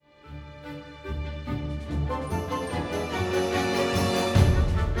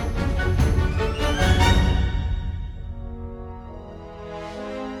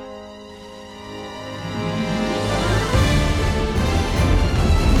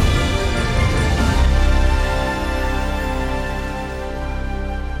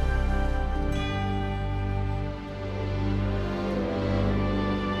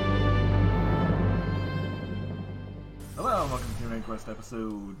Coast,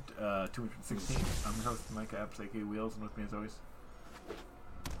 episode 216. I'm your host, Micah Apps, aka Wheels, and with me as always.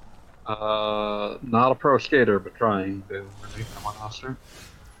 Not a pro skater, but trying to release someone else.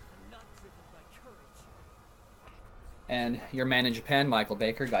 And your man in Japan, Michael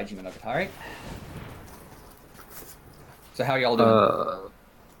Baker, Gaiji Monogatari. So how y'all doing?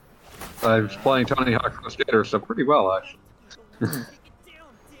 I was playing Tony Hawk Pro Skater, so pretty well, actually.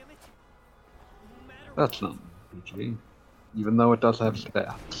 That's not PG, even though it does have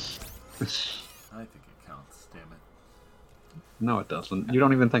stats. I think it counts, damn it. No, it doesn't. You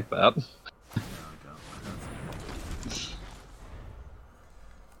don't even think that. No,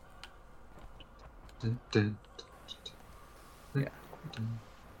 I don't. Yeah.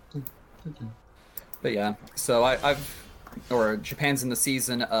 But yeah, so Japan's in the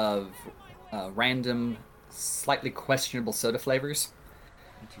season of random, slightly questionable soda flavors.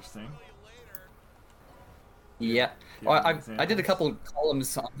 Interesting. Yeah. Do you Well, have I did a examples? couple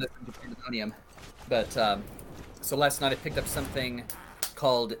columns on this in Pandemonium, but so last night I picked up something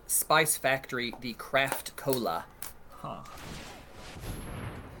called Spice Factory, the Craft Cola, Huh.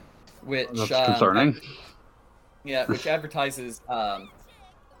 which That's concerning. which advertises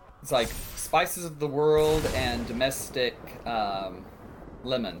it's like spices of the world and domestic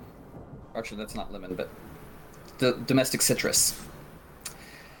lemon. Actually, that's not lemon, but the domestic citrus.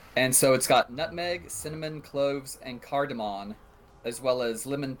 And so it's got nutmeg, cinnamon, cloves, and cardamom, as well as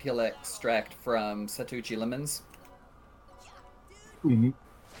lemon peel extract from Satuchi lemons. Mhm.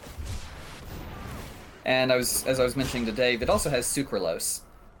 And as I was mentioning to Dave, it also has sucralose,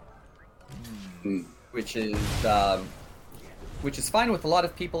 Mm. which is fine with a lot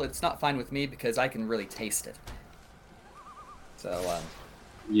of people. It's not fine with me because I can really taste it. So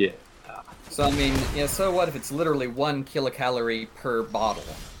Yeah. so I mean, yeah. So what if it's literally 1 kilocalorie per bottle?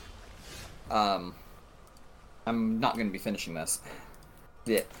 I'm not going to be finishing this.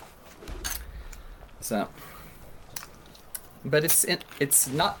 Yeah. So, but it's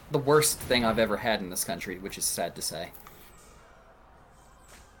not the worst thing I've ever had in this country, which is sad to say.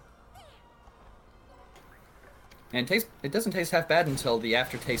 And it doesn't taste half bad until the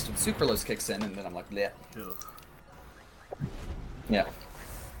aftertaste of sucralose kicks in, and then I'm like, bleh. Ugh. Yeah.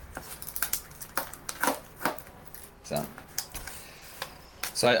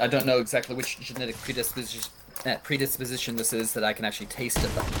 So I don't know exactly which genetic predisposition this is that I can actually taste it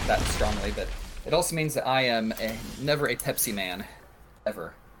that strongly, but it also means that I am never a Pepsi man,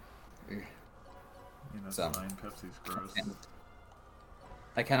 ever. You know, So. fine. Pepsi's gross.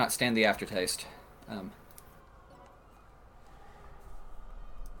 I cannot stand the aftertaste. But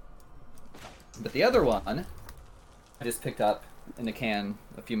the other one I just picked up in a can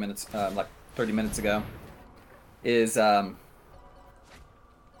a few minutes, like 30 minutes ago, is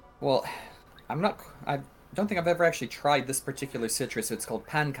well, I don't think I've ever actually tried this particular citrus. It's called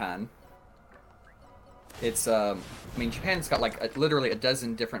pankan. It's I mean, Japan's got like literally a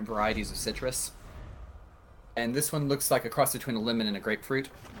dozen different varieties of citrus, and this one looks like a cross between a lemon and a grapefruit.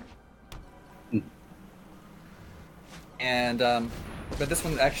 Mm. And but this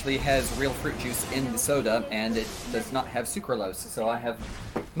one actually has real fruit juice in the soda, and it does not have sucralose, so I have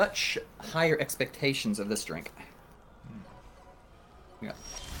much higher expectations of this drink. Yeah.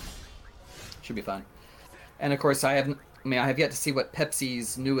 Should be fun. And of course, I have yet to see what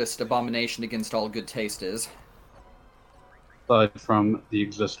Pepsi's newest abomination against all good taste is. Aside from the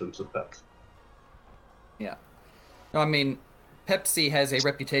existence of Pepsi. Yeah. No, I mean, Pepsi has a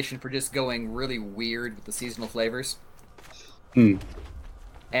reputation for just going really weird with the seasonal flavors. Hmm.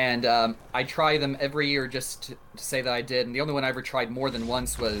 And I try them every year just to say that I did. And the only one I ever tried more than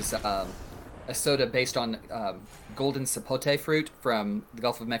once was a soda based on golden sapote fruit from the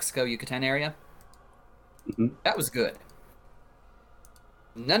Gulf of Mexico, Yucatan area. Mm-hmm. That was good.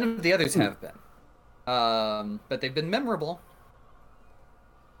 None of the others have been. But they've been memorable.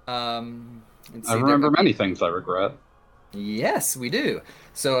 Let's I see, remember many things I regret. Yes, we do.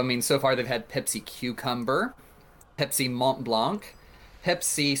 So, I mean, so far they've had Pepsi Cucumber, Pepsi Mont Blanc,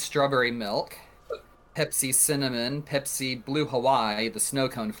 Pepsi Strawberry Milk, Pepsi Cinnamon, Pepsi Blue Hawaii, the snow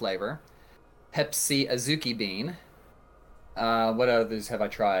cone flavor, Pepsi Azuki Bean. What others have I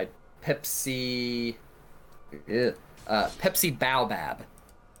tried? Pepsi Baobab.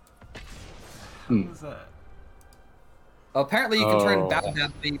 How was that? Apparently you can turn Oh.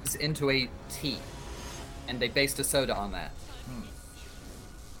 Baobab leaves into a tea, and they based a soda on that.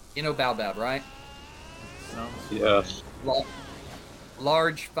 You know Baobab, right? Sounds Yes.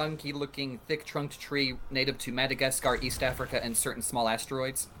 Large, funky-looking, thick-trunked tree native to Madagascar, East Africa, and certain small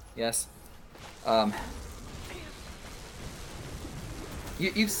asteroids. Yes.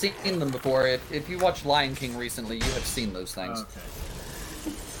 You've seen them before. If you watched Lion King recently, you have seen those things. Okay.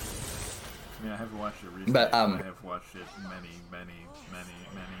 I mean, I haven't watched it recently, But, but I have watched it many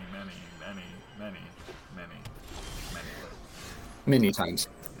many times.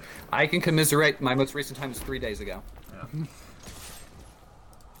 I can commiserate. My most recent time was 3 days ago. Yeah.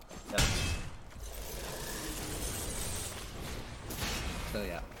 Yeah. So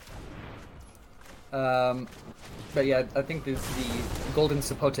yeah. But yeah, I think the golden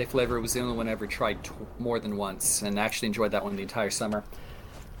sapote flavor was the only one I ever tried more than once, and actually enjoyed that one the entire summer.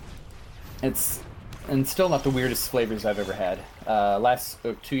 It's still not the weirdest flavors I've ever had.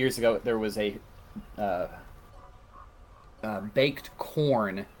 2 years ago, there was a baked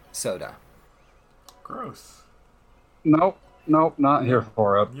corn soda. Gross. Nope, not here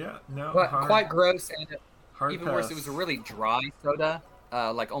for it. Yeah, no. But hard, quite gross, and hard even pass. worse, it was a really dry soda,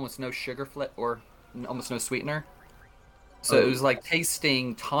 like almost no sugar or almost no sweetener. So it was like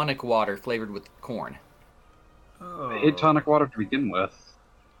tasting tonic water flavored with corn. Oh. I hate tonic water to begin with.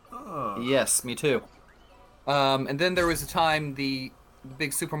 Oh. Yes, me too. And then there was a time the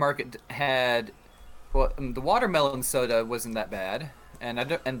big supermarket had, well, the watermelon soda wasn't that bad, and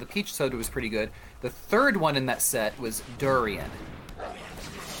the peach soda was pretty good. The third one in that set was durian,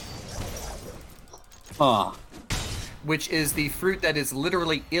 which is the fruit that is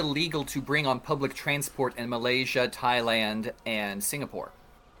literally illegal to bring on public transport in Malaysia, Thailand, and Singapore.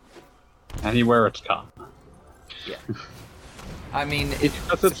 Anywhere it's come. Yeah. I mean,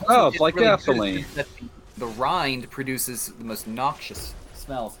 Because it smells like gasoline. The rind produces the most noxious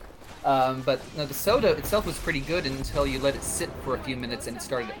smells. But no, the soda itself was pretty good until you let it sit for a few minutes and it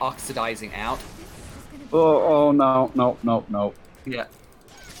started oxidizing out. Oh no. Yeah.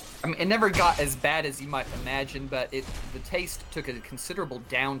 I mean, it never got as bad as you might imagine, but the taste took a considerable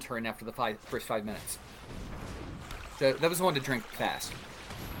downturn after the first 5 minutes. So that was one to drink fast.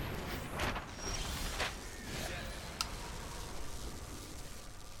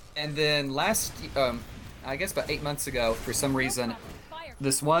 And then I guess about 8 months ago, for some reason,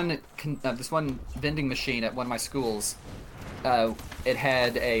 this one vending machine at one of my schools, it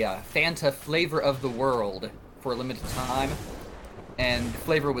had a Fanta Flavor of the World for a limited time, and the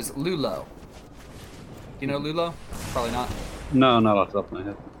flavor was Lulo. Do you know Lulo? Probably not. No, not off the top of my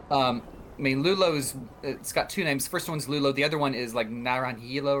head. I mean, Lulo it's got two names. The first one's Lulo, the other one is like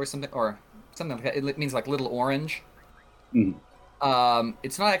Naranjilo or something like that. It means like little orange. Mm.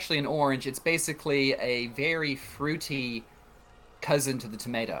 It's not actually an orange. It's basically a very fruity cousin to the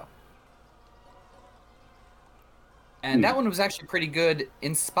tomato. And that one was actually pretty good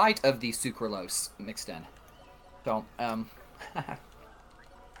in spite of the sucralose mixed in. So,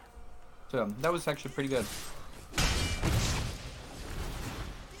 so that was actually pretty good.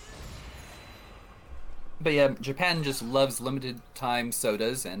 But yeah, Japan just loves limited time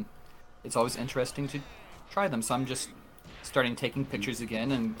sodas, and it's always interesting to try them. So I'm just starting taking pictures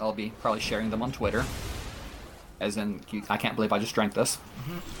again, and I'll be probably sharing them on Twitter. As in, I can't believe I just drank this.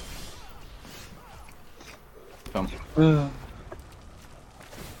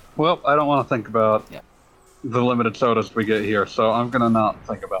 Well, I don't want to think about the limited sodas we get here, so I'm gonna not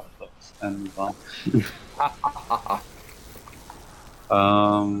think about those and move on.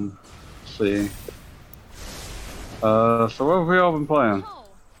 Let's see. So what have we all been playing?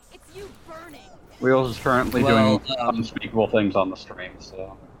 Wheels is currently doing unspeakable things on the stream,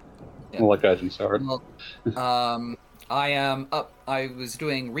 so we'll let guys start. Well, I am up. I was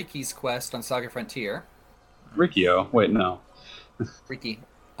doing Riki's quest on Saga Frontier. Rikio? Wait, no. Riki.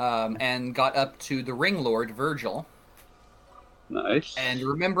 And got up to the Ring Lord, Virgil. Nice. And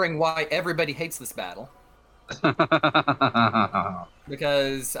remembering why everybody hates this battle.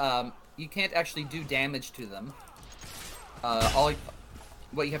 Because you can't actually do damage to them.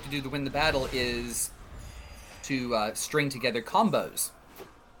 What you have to do to win the battle is to string together combos.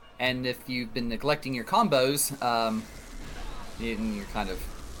 And if you've been neglecting your combos, you're kind of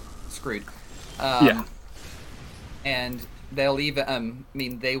screwed. And they'll even,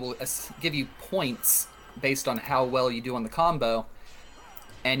 they will give you points based on how well you do on the combo.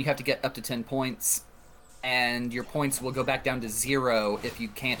 And you have to get up to 10 points. And your points will go back down to 0 if you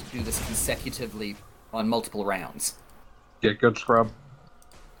can't do this consecutively on multiple rounds. Get good scrub.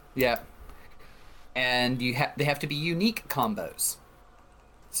 Yeah. And they have to be unique combos.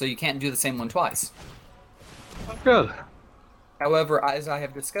 So you can't do the same one twice. Good. However, as I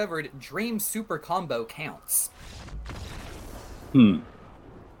have discovered, Dream Super Combo counts.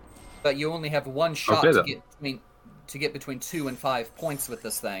 But you only have one shot to get between 2 and 5 points with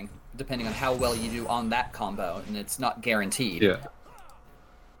this thing, depending on how well you do on that combo, and it's not guaranteed. Yeah.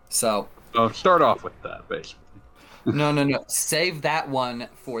 So start off with that, basically. No. Save that one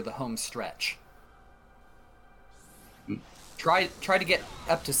for the home stretch. try to get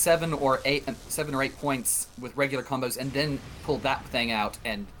up to 7 or 8 points with regular combos, and then pull that thing out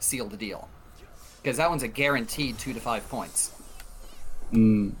and seal the deal. Because that one's a guaranteed 2 to 5 points.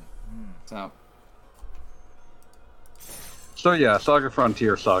 So. So yeah, Saga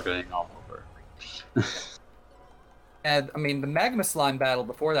Frontier sagaing all over. And I mean, the Magma Slime battle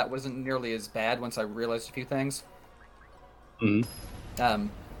before that wasn't nearly as bad once I realized a few things.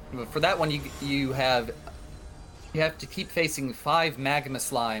 For that one, you have to keep facing 5 Magma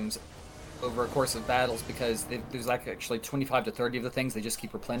Slimes over a course of battles, because there's like actually 25 to 30 of the things. They just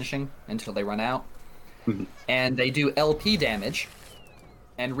keep replenishing until they run out. And they do LP damage,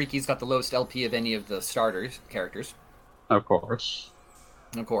 and Riki's got the lowest LP of any of the starters characters. Of course.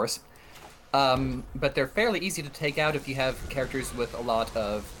 But they're fairly easy to take out if you have characters with a lot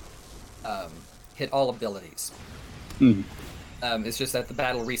of hit all abilities. It's just that the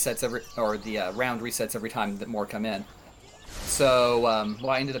battle resets the round resets every time that more come in. So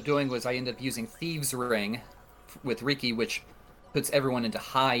what I ended up doing was I ended up using Thieves' Ring with Riki, which puts everyone into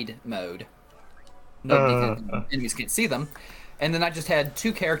hide mode. Enemies can't see them. And then I just had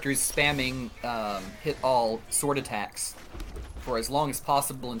 2 characters spamming hit all sword attacks for as long as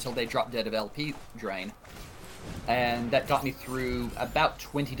possible until they drop dead of LP drain. And that got me through about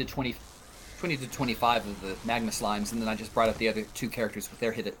 20 to 25 of the Magma Slimes, and then I just brought up the other 2 characters with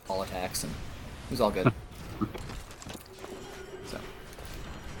their hit all attacks, and it was all good.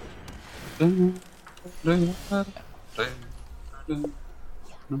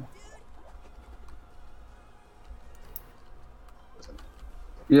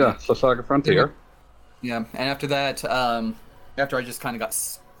 Yeah, so Saga Frontier. Yeah, and after that, after I just kind of got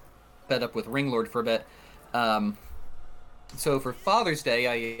fed up with Ringlord for a bit, so for Father's Day,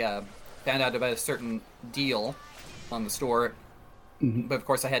 I found out about a certain deal on the store, but of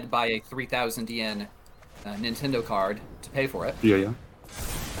course I had to buy a 3,000 yen Nintendo card to pay for it. Yeah.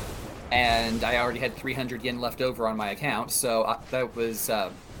 And I already had 300 yen left over on my account, so that was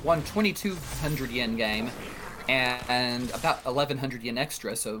one 2,200 yen game, and about 1,100 yen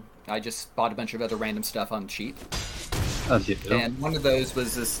extra, so I just bought a bunch of other random stuff on cheap. As you do. And one of those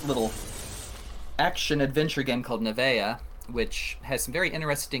was this little action-adventure game called Nevea, which has some very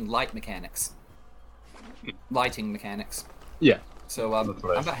interesting lighting mechanics. Yeah. So I'm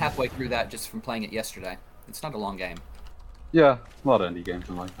about halfway through that just from playing it yesterday. It's not a long game. Yeah, a lot of indie games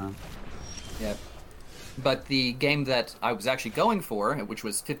are like that. Yeah. But the game that I was actually going for, which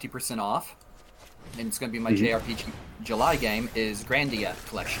was 50% off, and it's going to be my JRPG July game, is Grandia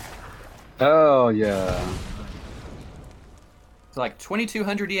Collection. Oh, yeah. It's like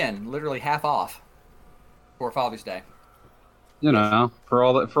 2,200 yen, literally half off for Father's Day. You know, for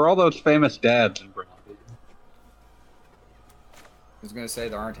all those famous dads in Grandia. I was going to say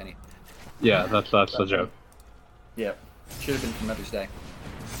there aren't any. Yeah, that's the joke. Yeah. Should have been for Mother's Day.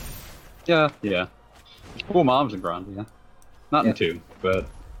 Yeah. Cool moms in Grandia. Not in 2, but...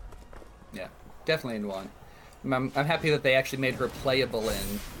 Yeah, definitely in 1. I'm happy that they actually made her playable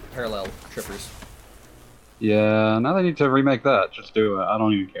in Parallel Trippers. Yeah, now they need to remake that. Just do it. I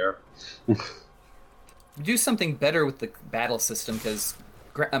don't even care. Do something better with the battle system, because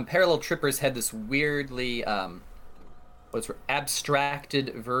Parallel Trippers had this weirdly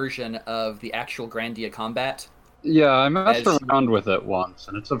abstracted version of the actual Grandia combat. Yeah, I messed around with it once,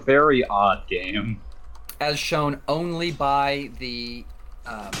 and it's a very odd game. As shown only by the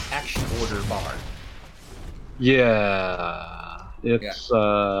action order bar. Yeah, it's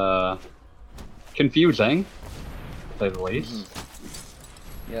confusing, to say the least.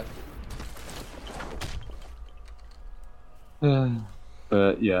 Yep.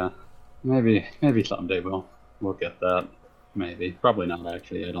 But yeah, maybe someday we'll get that. Maybe, probably not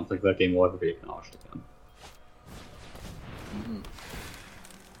actually. I don't think that game will ever be acknowledged again.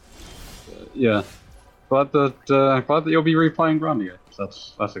 Yeah, glad that you'll be replaying Grandia.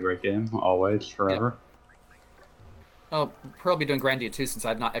 That's a great game, always, forever. Yeah. Oh, probably doing Grandia too, since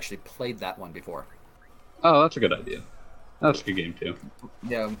I've not actually played that one before. Oh, that's a good idea. That's a good game too.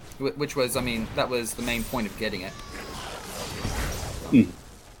 Yeah, which was, that was the main point of getting it.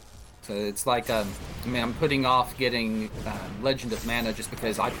 So it's like, I'm putting off getting Legend of Mana just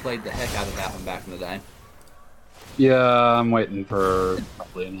because I played the heck out of that one back in the day. Yeah, I'm waiting for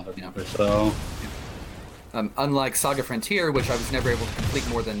probably another month or so. Unlike Saga Frontier, which I was never able to complete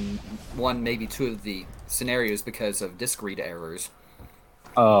more than 1, maybe 2 of the scenarios because of disk read errors.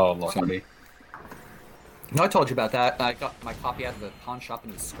 Oh, lordy. No, I told you about that. I got my copy out of the pawn shop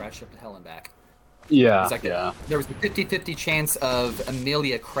and it was scratched up to hell and back. Yeah, There was a 50-50 chance of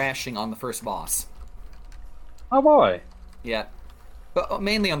Amelia crashing on the first boss. Oh boy. Yeah. But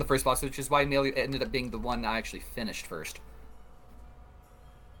mainly on the first boss, which is why Amelia ended up being the one I actually finished first.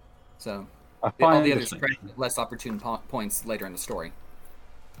 So I all find the the others same. spread at less opportune points later in the story.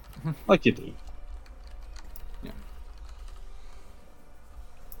 Like you do. Yeah.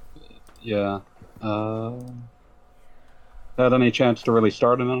 Yeah. Had any chance to really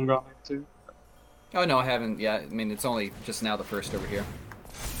start an Ongoing too? Oh no, I haven't yet. I mean, it's only just now the first over here.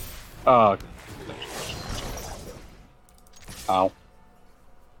 Oh. Ow.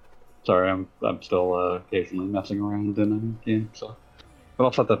 Sorry, I'm still occasionally messing around in a game, so. But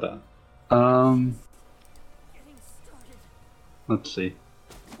I'll set that down. Let's see.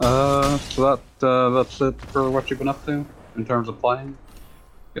 So that's it for what you've been up to in terms of playing.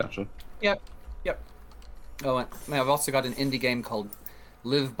 Gotcha. Yep. Oh, and I've also got an indie game called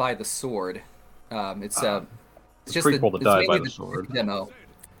Live by the Sword. It's just prequel to it's Die mainly by the tech Sword. demo.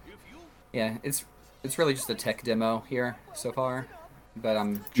 Yeah, it's really just a tech demo here so far, but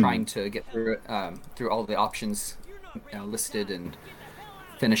I'm trying to get through it, through all the options listed and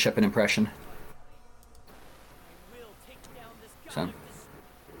finish up an impression. So,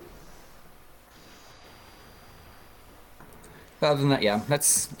 but other than that, yeah,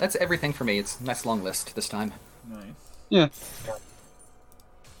 that's everything for me. It's a nice long list this time. Nice. Yeah.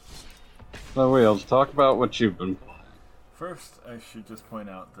 So Wheels, talk about what you've been playing. First, I should just point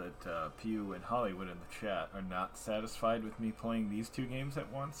out that Pew and Hollywood in the chat are not satisfied with me playing these two games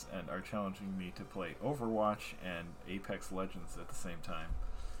at once and are challenging me to play Overwatch and Apex Legends at the same time.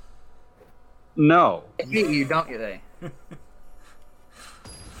 No. You don't, you they?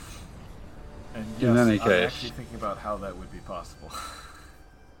 And In yes, any I'm case. actually thinking about how that would be possible.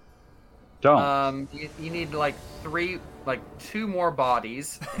 Don't. You need like two more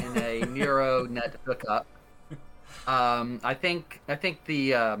bodies in a Neuro net hookup. I think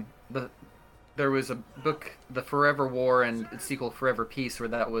the there was a book, The Forever War, and its sequel, Forever Peace, where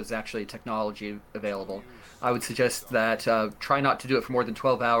that was actually technology available. I would suggest that try not to do it for more than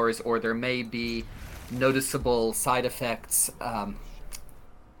 12 hours, or there may be noticeable side effects.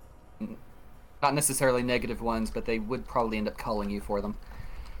 Not necessarily negative ones, but they would probably end up calling you for them.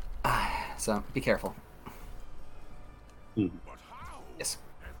 So be careful. Yes.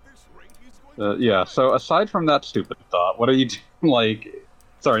 Yeah. So aside from that stupid thought, what are you doing? Like,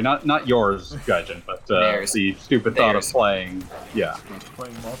 sorry, not yours, Gaijin, but Theirs. the stupid thought of Theirs. playing. Yeah.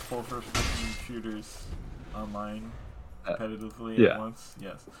 Playing multiple first-person shooters online competitively yeah. at once.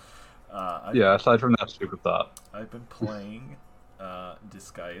 Yes. Yeah. Aside from that stupid thought. I've been playing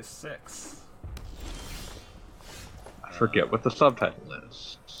Disgaea 6. I forget what the subtitle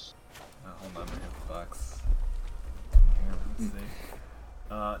is. Hold on, I have the box. Here, let's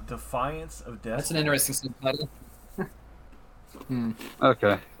see. Defiance of Destiny. That's an interesting subtitle.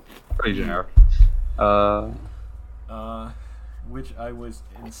 Okay. Pretty generic. Which I was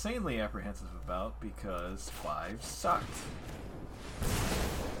insanely apprehensive about because 5 sucked. And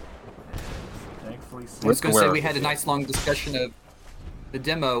thankfully, I was going to say Square. we had a nice long discussion of the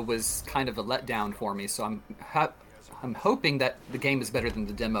demo was kind of a letdown for me, so I'm hoping that the game is better than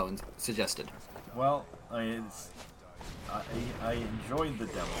the demo suggested. well, I enjoyed the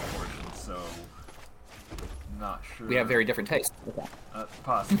demo portion, so not sure. We have very different tastes.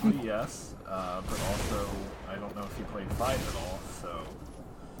 Possibly, yes. But also, I don't know if you played 5 at all, so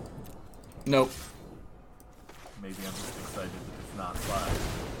Nope. maybe I'm just excited that it's not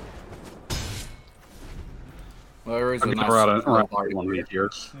 5. Well, there is I've a never nice around party. one of these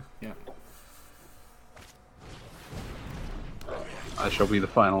years. Yeah. I shall be the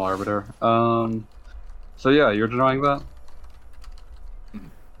final arbiter. So yeah, you're denying that?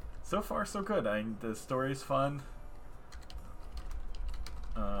 So far, so good. The story's fun.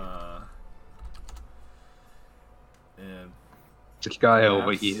 And This guy the over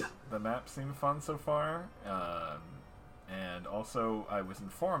maps- here. The maps seem fun so far. And also, I was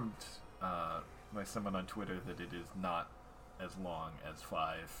informed by someone on Twitter that it is not as long as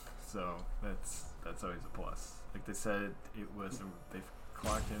 5. So that's always a plus. Like they said, they've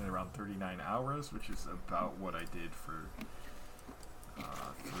clocked in around 39 hours, which is about what I did for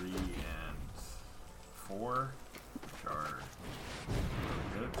 3 and 4, which are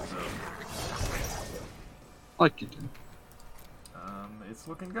really good. So Like you do. it's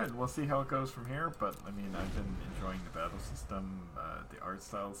looking good. We'll see how it goes from here, but I mean, I've been enjoying the battle system. The art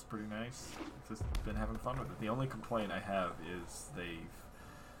style's pretty nice. Just been having fun with it. The only complaint I have is they've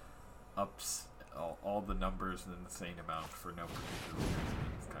upped all the numbers in an insane amount for no particular reason.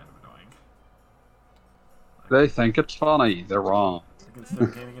 It's kind of annoying. They think it's funny. They're wrong. Like instead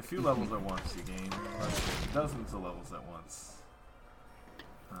of gaining a few levels at once, you gain like dozens of levels at once.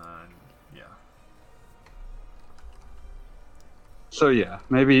 Yeah. So yeah,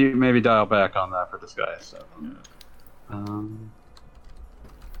 maybe dial back on that for Disgaea 7. Yeah.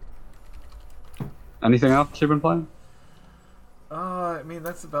 Anything else you've been playing? I mean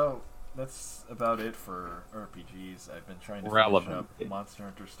that's about it for RPGs. I've been trying to Relevant. finish up Monster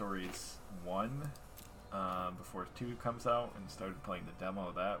Hunter Stories 1 before 2 comes out, and started playing the demo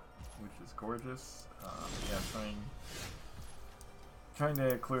of that, which is gorgeous. Yeah, trying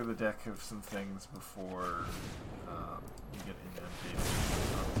to clear the deck of some things before we get inundated.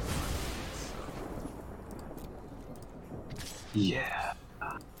 Yeah.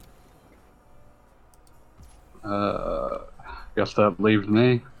 Guess that leaves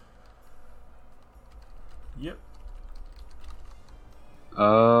me. Yep.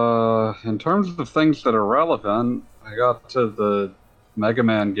 In terms of things that are relevant, I got to the Mega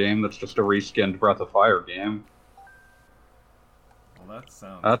Man game that's just a reskinned Breath of Fire game. Well, that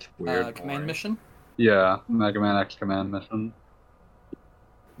sounds. That's weird. Command mission? Yeah, Mega Man X Command Mission.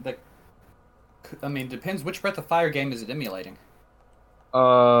 I mean, depends which Breath of Fire game is it emulating.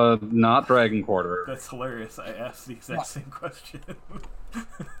 Not Dragon Quarter. That's hilarious. I asked the exact same question.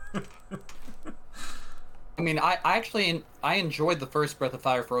 I mean, I enjoyed the first Breath of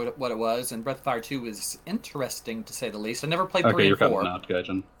Fire for what it was, and Breath of Fire 2 was interesting to say the least. I never played 3 you're and 4. cutting out,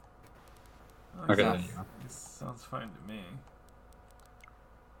 Gaijin. Oh, Okay. yeah, this sounds fine to me.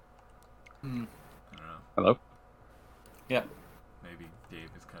 I don't know. Hello? Yep. Maybe Dave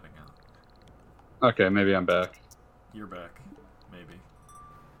is cutting out. Okay, maybe I'm back. You're back. Maybe.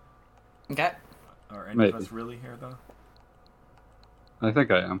 Okay. Are any Maybe. of us really here, though? I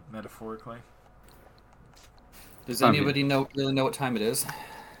think I am. Metaphorically? Does I'm anybody really know what time it is?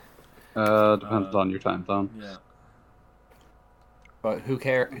 Depends on your time zone. Yeah. But who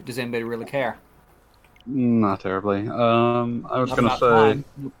care? Does anybody really care? Not terribly. I was Not gonna about say.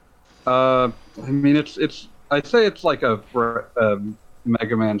 time. I mean, I'd say it's like a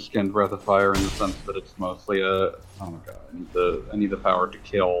Mega Man skinned Breath of Fire in the sense that it's mostly a. Oh my god! I need the power to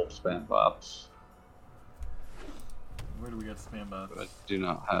kill spam bots. Where do we get spam bots? But I do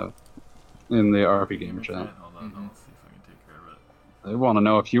not have in the RP Gamer chat. Hold on, I'll see if I can take care of it. They want to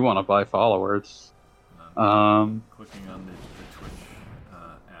know if you want to buy followers. Clicking on the Twitch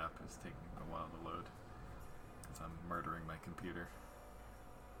app is taking a while to load because I'm murdering my computer.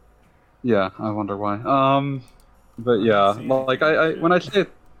 Yeah, I wonder why. But yeah, like I when I say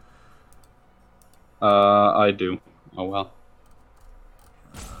it, I do. Oh well.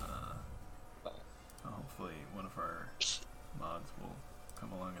 Hopefully one of our mods will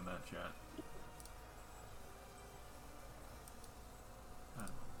come along in that chat.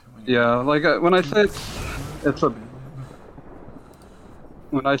 Yeah, like when I say it's a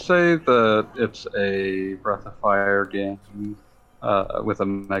when I say that it's a Breath of Fire game with a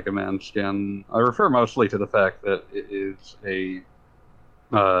Mega Man skin, I refer mostly to the fact that it is a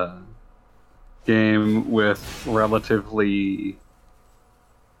game with relatively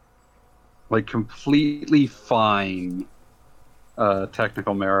like completely fine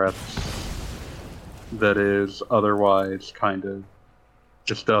technical merits that is otherwise kind of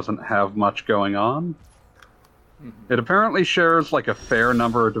just doesn't have much going on. It apparently shares like a fair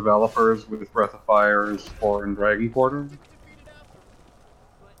number of developers with Breath of Fire's 4 and Dragon Quarter,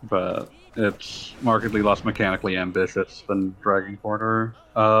 but it's markedly less mechanically ambitious than Dragon Quarter.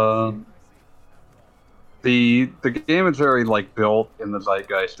 The game is very like built in the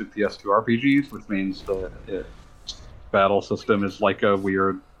zeitgeist of PS2 RPGs, which means that its battle system is like a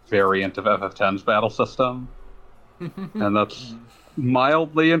weird variant of FF10's battle system, and that's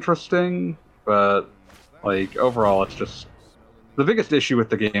mildly interesting, but like overall it's just the biggest issue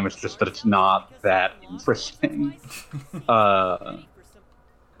with the game is just that it's not that interesting. Like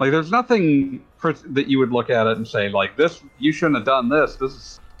there's nothing that you would look at it and say like this you shouldn't have done this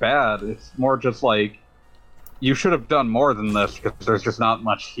is bad. It's more just like you should have done more than this because there's just not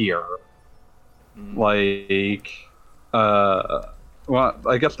much here. Like well,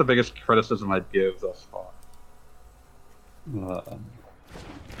 I guess the biggest criticism I'd give thus far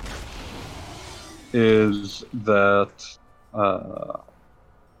is that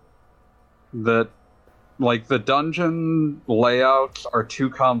like the dungeon layouts are too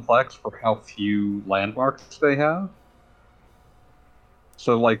complex for how few landmarks they have.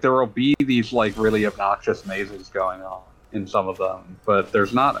 So like there will be these like really obnoxious mazes going on in some of them, but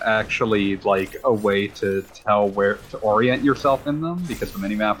there's not actually like a way to tell where to orient yourself in them because the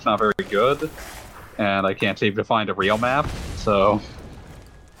minimap's not very good, and I can't seem to find a real map, so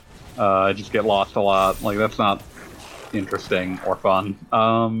I just get lost a lot. Like that's not interesting or fun.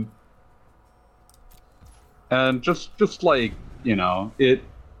 And just like, you know,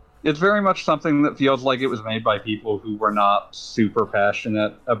 it's very much something that feels like it was made by people who were not super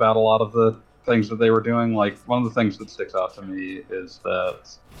passionate about a lot of the things that they were doing. Like, one of the things that sticks out to me is that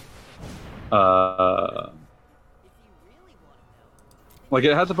Like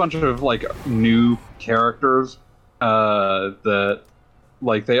it has a bunch of like new characters that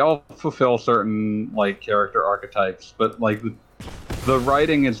like they all fulfill certain like character archetypes, but like the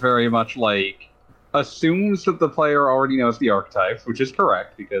writing is very much like assumes that the player already knows the archetypes, which is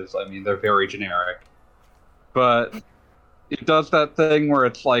correct because I mean they're very generic. But it does that thing where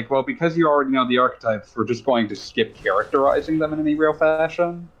it's like, well, because you already know the archetypes, we're just going to skip characterizing them in any real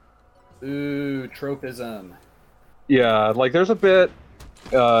fashion. Ooh, tropism. Yeah, like there's a bit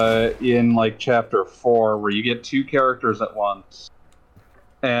in like chapter 4 where you get two characters at once,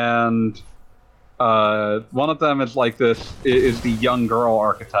 and one of them is like this is the young girl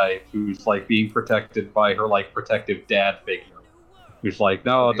archetype who's like being protected by her like protective dad figure, who's like,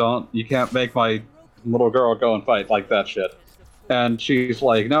 no, you can't make my little girl go and fight like that shit. And she's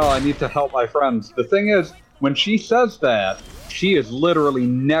like, no, I need to help my friends. The thing is, when she says that, she has literally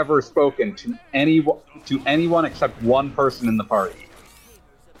never spoken to anyone except one person in the party.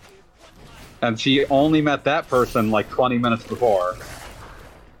 And she only met that person like 20 minutes before.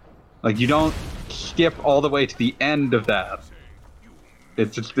 Like, you don't skip all the way to the end of that.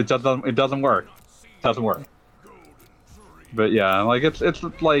 It doesn't work. It doesn't work. But yeah, like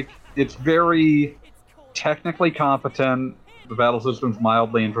it's very technically competent. The battle system's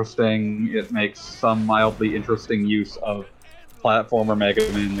mildly interesting. It makes some mildly interesting use of platformer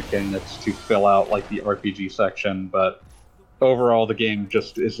Mega Man mechanics to fill out like the RPG section, but overall the game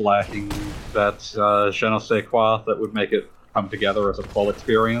just is lacking that je ne sais quoi that would make it come together as a full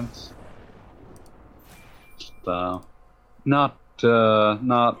experience. So, not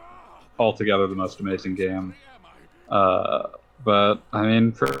altogether the most amazing game. But I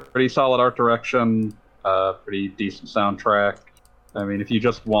mean, pretty solid art direction, pretty decent soundtrack. I mean, if you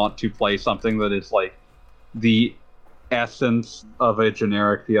just want to play something that is like the essence of a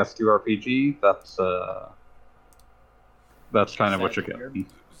generic PS2 RPG, that's kind of what you're getting.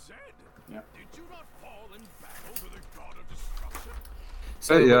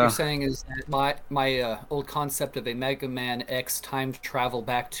 So what you're saying is that my old concept of a Mega Man X time travel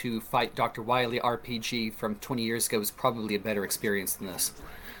back to fight Dr. Wily RPG from 20 years ago is probably a better experience than this.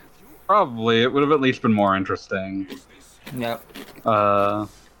 Probably. It would have at least been more interesting. Yep. I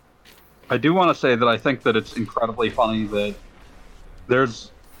do want to say that I think that it's incredibly funny that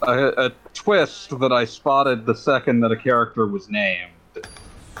there's a twist that I spotted the second that a character was named.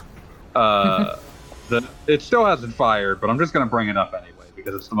 That it still hasn't fired, but I'm just going to bring it up anyway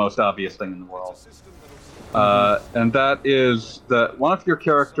because it's the most obvious thing in the world. And that is that one of your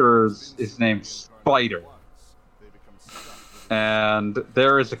characters is named Spider. And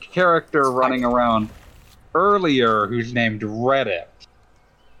there is a character running around earlier who's named Reddit.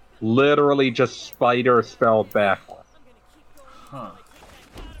 Literally just Spider spelled backwards. Huh.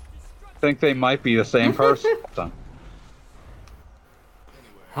 I think they might be the same person.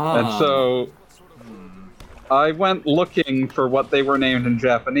 And so I went looking for what they were named in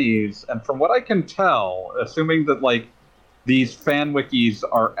Japanese, and from what I can tell, assuming that like these fan wikis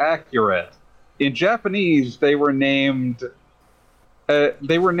are accurate, in Japanese they were named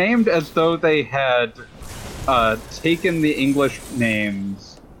as though they had taken the English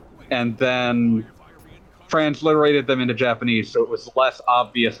names and then transliterated them into Japanese, so it was less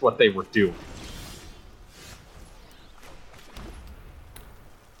obvious what they were doing.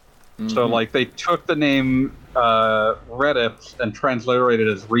 So, like, they took the name Reddit and transliterated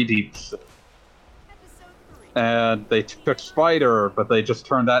it as Redeeps. And they took Spider, but they just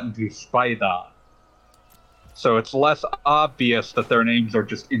turned that into Spider. So it's less obvious that their names are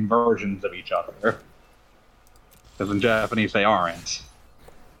just inversions of each other. Because in Japanese they aren't.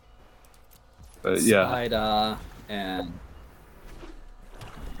 But yeah. Spider and...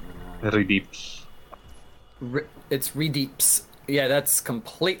 Redeeps. It's Redeeps. Yeah, that's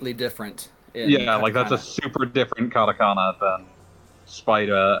completely different. Yeah, like that's a super different katakana than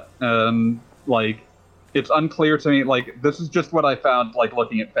Spider. And like, it's unclear to me, like, this is just what I found, like,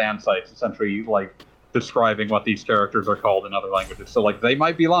 looking at fan sites, essentially, like, describing what these characters are called in other languages. So, like, they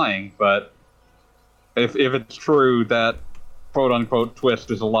might be lying, but if it's true, that quote-unquote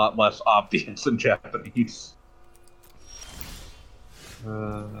twist is a lot less obvious in Japanese.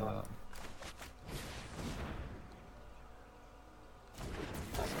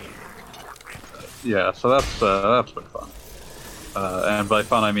 Yeah, so that's been fun. And by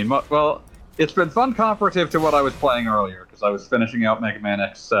fun, I mean, well, it's been fun comparative to what I was playing earlier, because I was finishing out Mega Man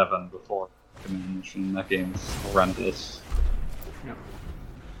X7 before and that game's horrendous. Yep.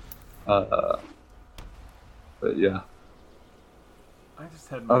 But yeah. I just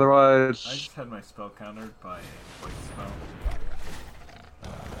had Otherwise, my spell countered by a voice spell. I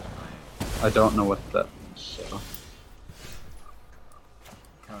I don't know what that means. So.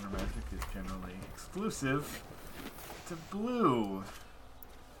 Counter magic is generally exclusive to blue.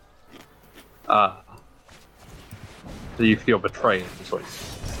 So you feel betrayed, is what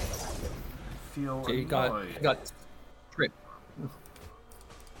Feel So you annoyed. got tricked.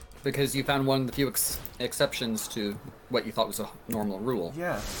 Because you found one of the few exceptions to what you thought was a normal rule.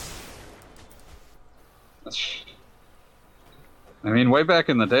 Yes. I mean, way back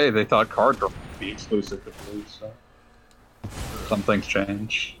in the day, they thought card draw would be exclusive to blue, so some things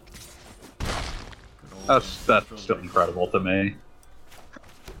change. Good old That's ancestral still days. incredible to me.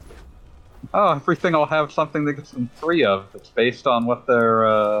 Oh, everything will have something that gets them 3 of. It's based on what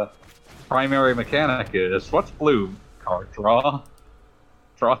their primary mechanic is. What's blue? Card draw.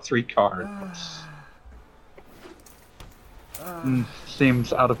 Draw 3 cards.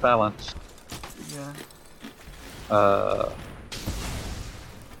 Seems out of balance. Yeah.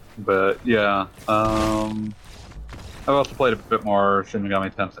 But yeah, I've also played a bit more Shin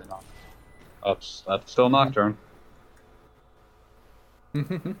Megami Tensei now. That's still Nocturne.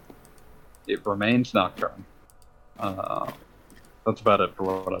 It remains Nocturne. That's about it for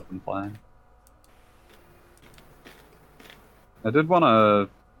what I've been playing. I did want to,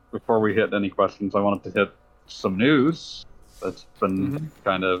 before we hit any questions, I wanted to hit some news that's been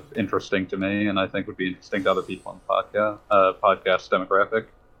kind of interesting to me, and I think would be interesting to other people on the podcast demographic.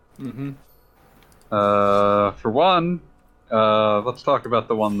 For one, let's talk about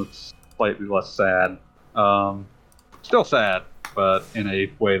the one that's slightly less sad. Still sad, but in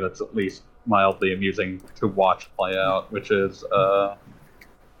a way that's at least mildly amusing to watch play out, which is a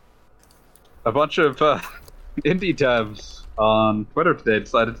bunch of indie devs on Twitter today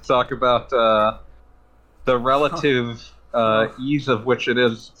decided to talk about the relative ease of which it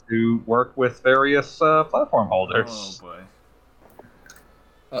is to work with various platform holders. Oh boy.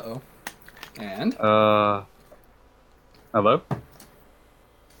 Uh-oh. And? Hello?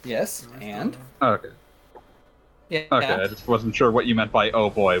 Yes, and? Okay. Yeah. Okay, I just wasn't sure what you meant by "oh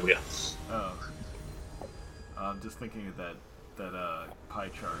boy" with. Oh. I'm just thinking of that pie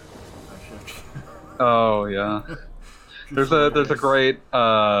chart I showed you. Oh yeah. There's a great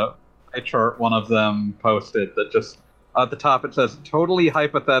pie chart one of them posted that just at the top it says totally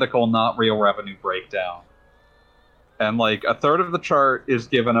hypothetical, not real revenue breakdown. And like a third of the chart is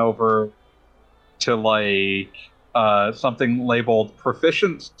given over to like something labeled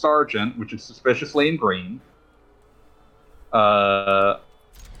proficient sergeant, which is suspiciously in green. A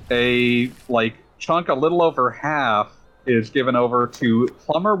like chunk a little over half is given over to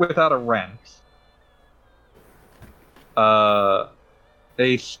plumber without a rent.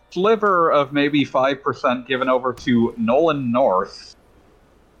 A sliver of maybe 5% given over to Nolan North,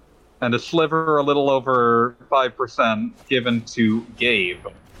 and a sliver a little over 5% given to Gabe.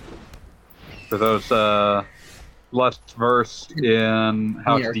 For those less versed in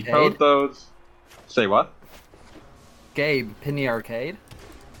how The to arcade? decode those. Say what? Gabe, Penny Arcade?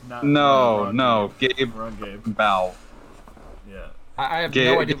 No, wrong Gabe. Gabe Wrong Gabe. from Valve. Yeah. I have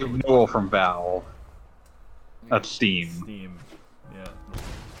Gabe, no idea. Gabe Newell from Valve. That's Steam. Steam. Yeah.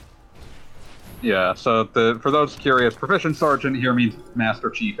 Yeah, so for those curious, Proficient Sergeant here means Master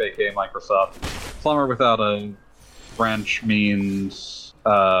Chief, aka Microsoft. Plumber without a wrench means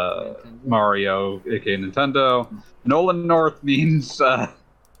Mario, aka Nintendo. Nolan North means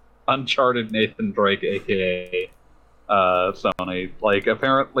Uncharted Nathan Drake, aka Sony. Like,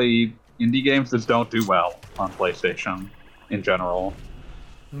 apparently, indie games just don't do well on PlayStation in general.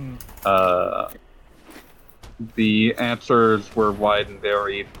 The answers were wide and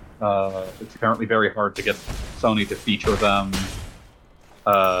varied. It's apparently very hard to get Sony to feature them.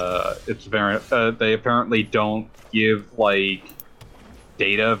 It's very. They apparently don't give like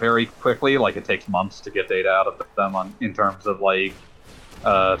data very quickly. Like it takes months to get data out of them in terms of like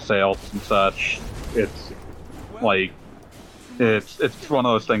sales and such. It's like it's one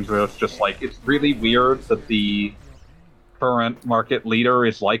of those things where it's just like it's really weird that the current market leader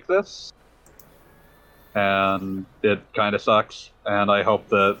is like this. And it kind of sucks, and I hope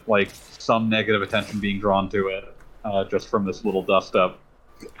that like some negative attention being drawn to it, just from this little dust up,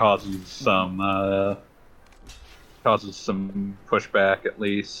 causes some pushback at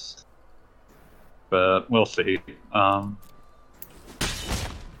least. But we'll see. But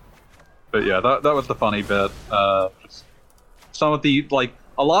yeah, that was the funny bit. Just some of the like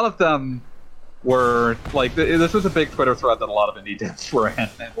a lot of them were like this was a big Twitter thread that a lot of indie devs were in,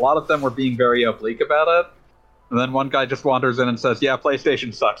 and a lot of them were being very oblique about it. And then one guy just wanders in and says, "Yeah,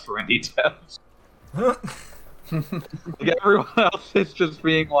 PlayStation sucks for indie devs." Like everyone else is just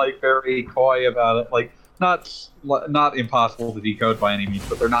being like very coy about it. Like not impossible to decode by any means,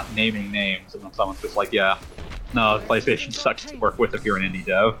 but they're not naming names, and then someone's just like, yeah, no, PlayStation sucks to work with if you're an indie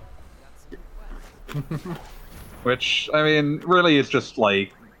dev. Which, I mean, really is just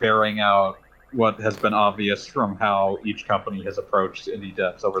like bearing out what has been obvious from how each company has approached indie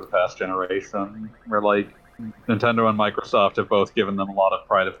devs over the past generation, where like Nintendo and Microsoft have both given them a lot of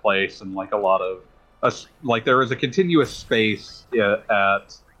pride of place and like a lot of like there is a continuous space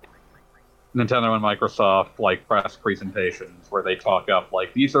at Nintendo and Microsoft like press presentations where they talk up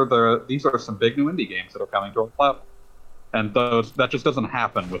like these are some big new indie games that are coming to our platform. And that just doesn't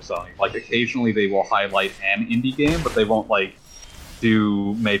happen with Sony. Like occasionally they will highlight an indie game, but they won't like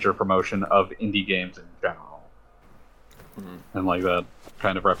do major promotion of indie games in general. Mm-hmm. And like that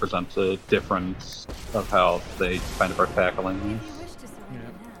kind of represents a difference of how they kind of are tackling these. Yeah.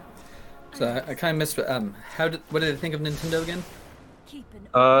 So I kind of missed. What did I think of Nintendo again?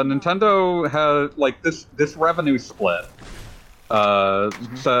 Nintendo had like this revenue split.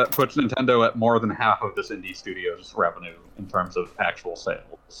 Puts Nintendo at more than half of this indie studio's revenue in terms of actual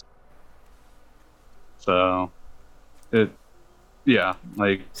sales. So,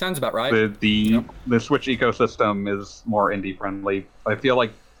 like sounds about right. The Switch ecosystem is more indie friendly. I feel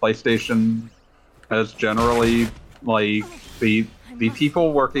like PlayStation has generally like the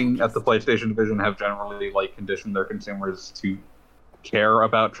people working at the PlayStation division have generally like conditioned their consumers to care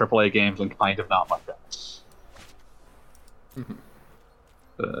about AAA games and kind of not much else.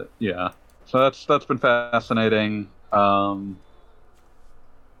 Yeah, so that's been fascinating. What's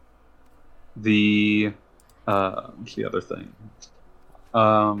the other thing?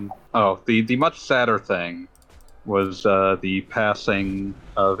 The much sadder thing was the passing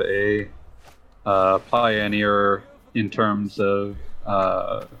of a pioneer in terms of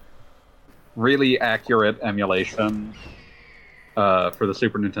really accurate emulation. For the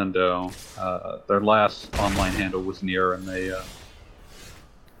Super Nintendo, their last online handle was Nier, and they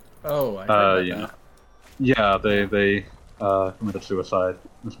I heard about that. Yeah, they committed suicide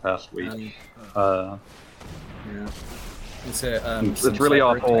this past week. Yeah. It's really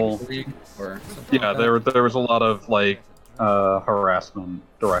awful. Yeah, like there was a lot of like harassment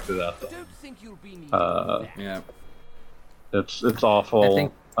directed at them. Yeah. It's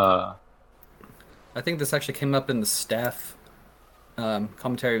awful. I think this actually came up in the staff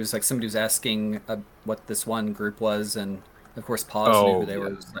commentary. It was like somebody was asking what this one group was, and of course Pause knew who they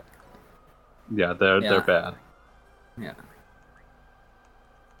were. Yeah, they're bad. Yeah.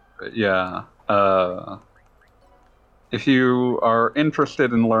 Yeah. If you are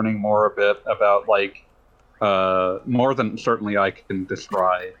interested in learning more a bit about like more than certainly I can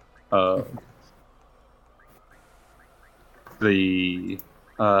describe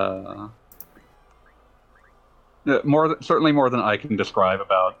certainly more than I can describe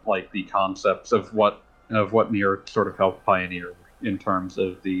about like the concepts of what Nier sort of helped pioneer in terms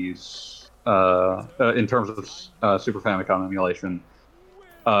of these Super Famicom emulation.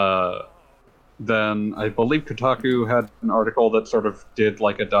 Then I believe Kotaku had an article that sort of did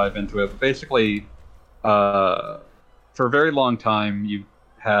like a dive into it. But basically, for a very long time, you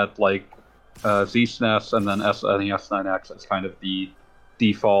had like ZSNES and then SNES 9X as kind of the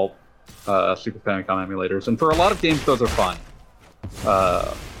default Super Famicom emulators, and for a lot of games, those are fine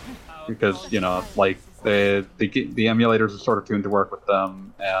because like the emulators are sort of tuned to work with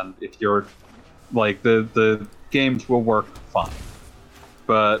them, and if you're like the games will work fine.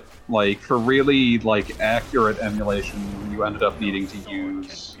 But like for really like accurate emulation, you ended up needing to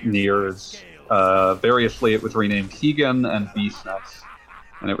use Nier's. Variously, it was renamed Higan and VSNES,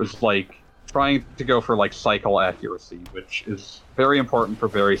 and it was like trying to go for like cycle accuracy, which is very important for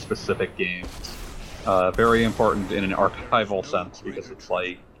very specific games. Very important in an archival sense because it's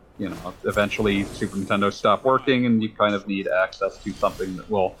like eventually Super Nintendo stopped working, and you kind of need access to something that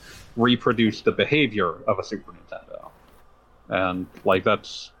will reproduce the behavior of a Super Nintendo. And like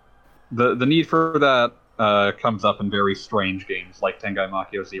that's the need for that comes up in very strange games like Tengai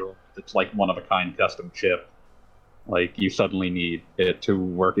Makio Zero. It's like one of a kind custom chip. Like you suddenly need it to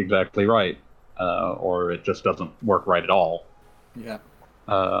work exactly right, or it just doesn't work right at all. Yeah.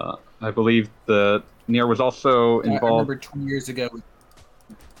 I believe that Nier was also involved. I remember 20 years ago.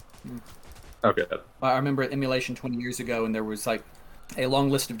 Okay. I remember emulation 20 years ago, and there was like a long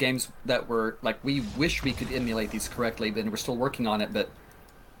list of games that were like, we wish we could emulate these correctly, but we're still working on it, but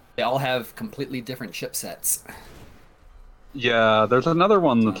they all have completely different chipsets. Yeah, there's another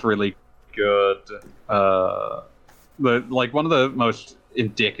one that's really good. Like one of the most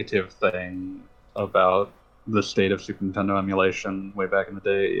indicative thing about the state of Super Nintendo emulation way back in the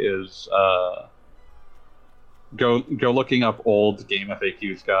day is go looking up old game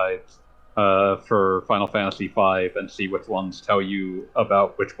FAQs guides for Final Fantasy V and see which ones tell you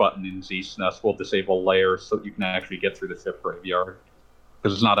about which button in Z-SNES will disable layers so that you can actually get through the ship graveyard.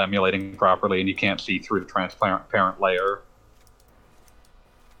 Because it's not emulating properly and you can't see through the transparent layer.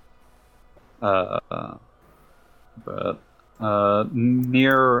 But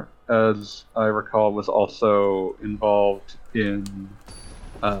Nier, as I recall, was also involved in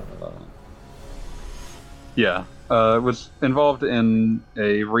was involved in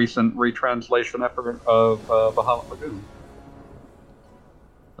a recent retranslation effort of Bahamut Lagoon.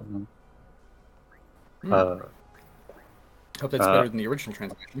 Hope that's better than the original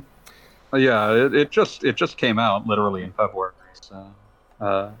translation. Yeah, it just came out literally in February. So,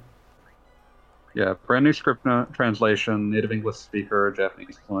 brand new script translation, native English speaker,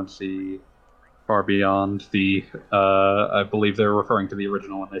 Japanese fluency, far beyond the. I believe they're referring to the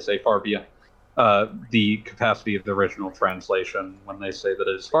original when they say far beyond. The capacity of the original translation when they say that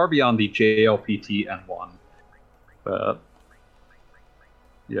it is far beyond the JLPT N1. But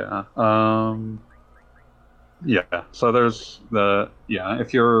so there's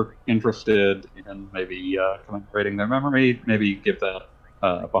if you're interested in maybe commemorating their memory, maybe give that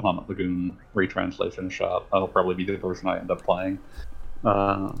Bahamut Lagoon retranslation a shot. That'll probably be the version I end up playing.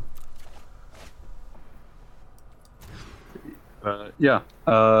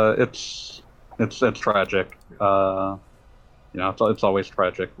 It's tragic. It's always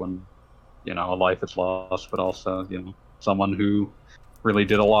tragic when a life is lost, but also someone who really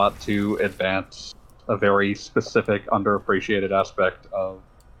did a lot to advance a very specific, underappreciated aspect of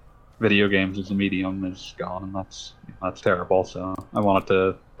video games as a medium is gone, and that's terrible. So I wanted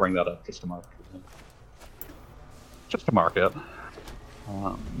to bring that up just to mark it.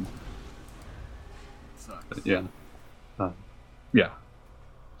 Sucks.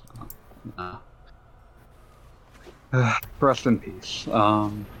 Rest in peace.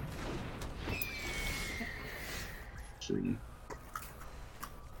 Let's see.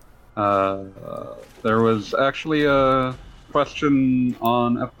 There was actually a question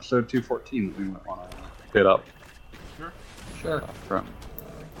on episode 214 that we might want to hit up. Sure. From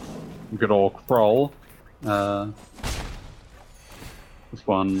good old Kroll. This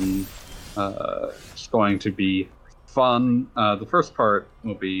one is going to be fun. The first part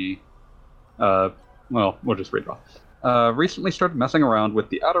will be, we'll just read it off. Recently started messing around with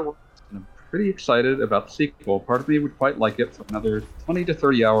the Outer Worlds, and I'm pretty excited about the sequel. Part of me would quite like it for another 20 to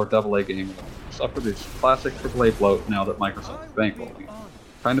 30 hour AA game. Suffer this classic AAA bloat now that Microsoft is bankrolling.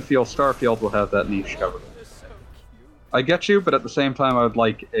 Kind of feel Starfield will have that niche covered. I get you, but at the same time, I would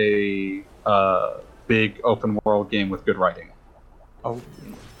like a big open world game with good writing. Oh.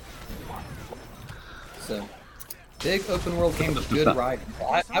 So, big open world game with good writing.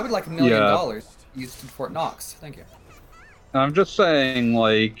 I would like $1 million used in Fort Knox. Thank you. I'm just saying,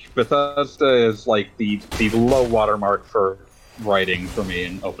 Bethesda is the low watermark for writing for me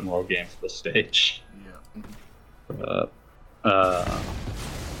in open world games at this stage. We'll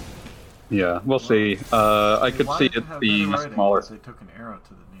see. I could see it being smaller. They took an arrow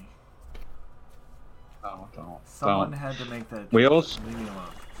to the knee. Oh, don't. Someone had to make that. Wheels? Leave me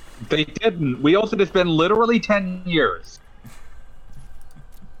alone. They didn't. Wheels, it has been literally 10 years.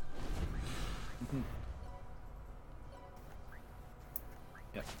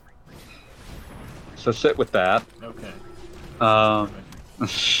 Yep. So sit with that. Okay.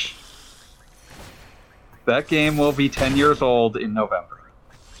 That game will be 10 years old in November.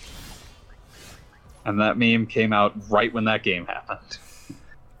 And that meme came out right when that game happened.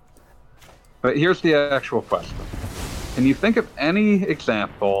 But here's the actual question. Can you think of any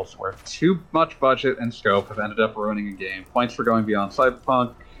examples where too much budget and scope have ended up ruining a game? Points for going beyond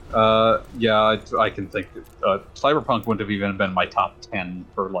Cyberpunk? I can think. Cyberpunk wouldn't have even been my top 10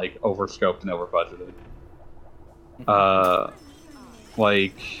 for overscoped and over-budgeted.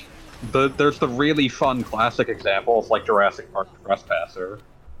 There's the really fun classic examples like Jurassic Park Trespasser.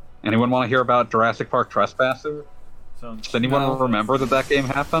 Anyone want to hear about Jurassic Park Trespasser? Does anyone remember that game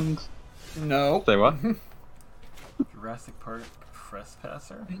happened? No. Say what? Jurassic Park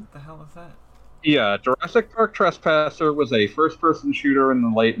Trespasser? What the hell is that? Yeah, Jurassic Park Trespasser was a first-person shooter in the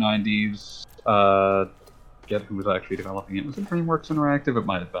late 90s. Get who was actually developing it. Was it DreamWorks Interactive? It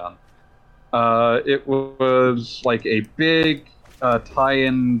might have been. It was a big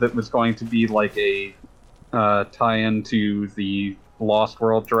tie-in that was going to be a tie-in to the Lost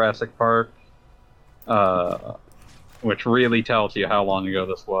World Jurassic Park, which really tells you how long ago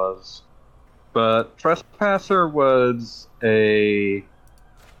this was. But Trespasser was a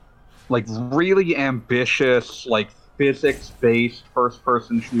really ambitious, physics-based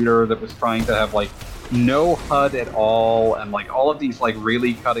first-person shooter that was trying to have no HUD at all, and like all of these like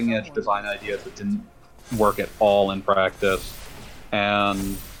really cutting edge design ideas that didn't work at all in practice.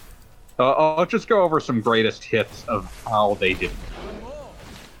 And I'll just go over some greatest hits of how they did.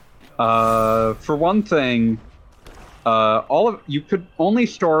 For one thing, you could only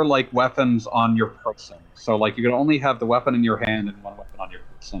store like weapons on your person. So like you could only have the weapon in your hand and one weapon on your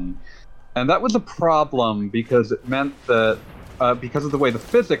person. And that was a problem because it meant that because of the way the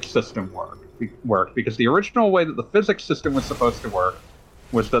physics system worked, because the original way that the physics system was supposed to work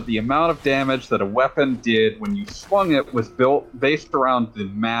was that the amount of damage that a weapon did when you swung it was based around the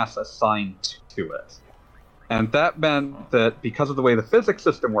mass assigned to it. And that meant that because of the way the physics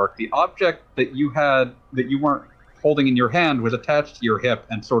system worked, the object that you weren't holding in your hand was attached to your hip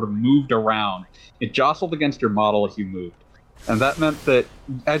and sort of moved around. It jostled against your model as you moved. And that meant that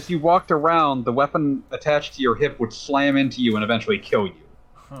as you walked around, the weapon attached to your hip would slam into you and eventually kill you.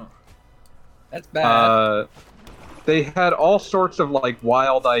 Huh. That's bad. They had all sorts of like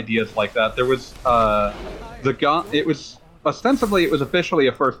wild ideas like that. There was the gun. It was officially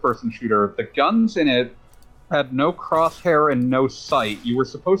a first-person shooter. The guns in it had no crosshair and no sight. You were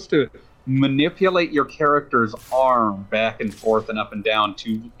supposed to manipulate your character's arm back and forth and up and down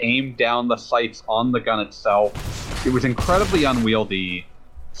to aim down the sights on the gun itself. It was incredibly unwieldy,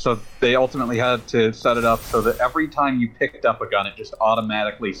 so they ultimately had to set it up so that every time you picked up a gun, it just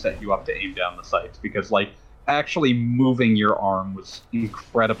automatically set you up to aim down the sights, because like actually moving your arm was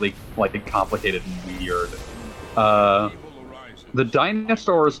incredibly like complicated and weird. The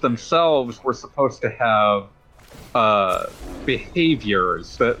dinosaurs themselves were supposed to have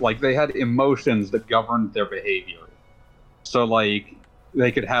behaviors that, like, they had emotions that governed their behavior. So, like,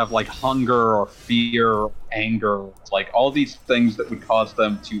 they could have, like, hunger or fear or anger, like, all these things that would cause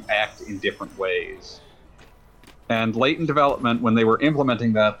them to act in different ways. And late in development, when they were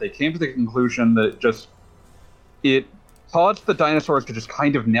implementing that, they came to the conclusion that it caused the dinosaurs to just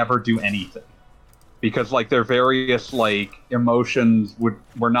kind of never do anything. Because, like, their various, like, emotions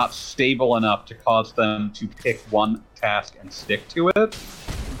were not stable enough to cause them to pick one task and stick to it.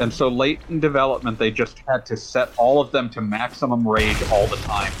 And so late in development, they just had to set all of them to maximum rage all the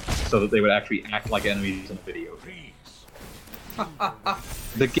time so that they would actually act like enemies in a video game.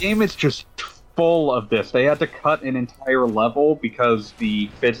 The game is just full of this. They had to cut an entire level because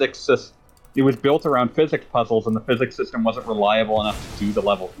the physics system... It was built around physics puzzles, and the physics system wasn't reliable enough to do the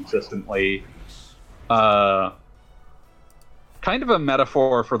level consistently. Kind of a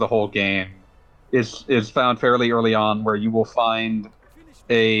metaphor for the whole game is found fairly early on, where you will find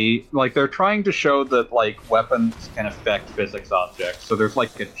they're trying to show that, like, weapons can affect physics objects. So there's,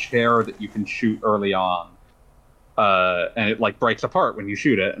 like, a chair that you can shoot early on, and it, like, breaks apart when you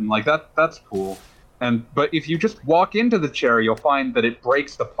shoot it, and, like, that's cool. But if you just walk into the chair, you'll find that it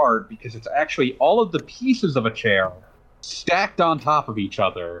breaks apart because it's actually all of the pieces of a chair stacked on top of each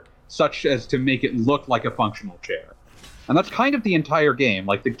other, such as to make it look like a functional chair. And that's kind of the entire game.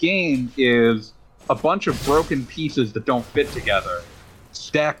 Like, the game is a bunch of broken pieces that don't fit together,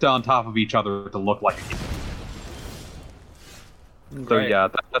 stacked on top of each other to look like a game. So yeah,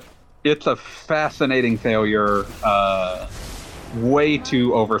 it's a fascinating failure, way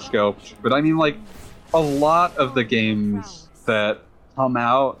too overscoped. But I mean, like, a lot of the games that come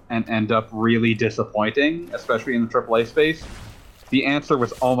out and end up really disappointing, especially in the AAA space, the answer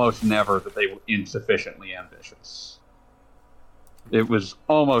was almost never that they were insufficiently ambitious. It was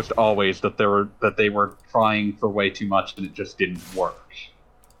almost always that they were trying for way too much and it just didn't work.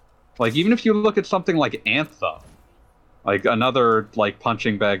 Like, even if you look at something like Anthem, like another, like,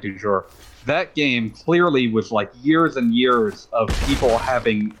 punching bag du jour, that game clearly was, like, years and years of people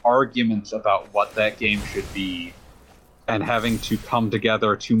having arguments about what that game should be and having to come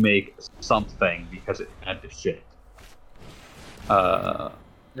together to make something because it had to shit.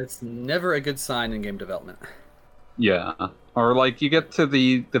 That's never a good sign in game development. Yeah. Or, like, you get to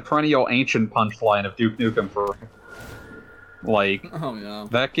the perennial ancient punchline of Duke Nukem for... Like, oh, no.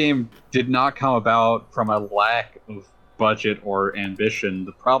 That game did not come about from a lack of budget or ambition.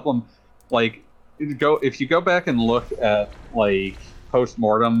 The problem, like, if you go back and look at, like,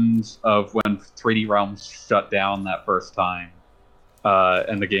 postmortems of when 3D Realms shut down that first time,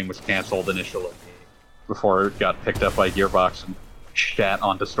 and the game was canceled initially, before it got picked up by Gearbox and shat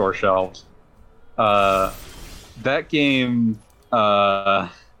onto store shelves. That game,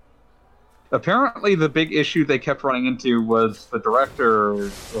 apparently the big issue they kept running into was the director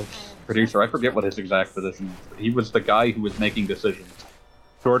or producer, I forget what his exact position was, but he was the guy who was making decisions.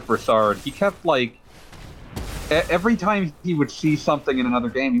 George Broussard, he kept, like, every time he would see something in another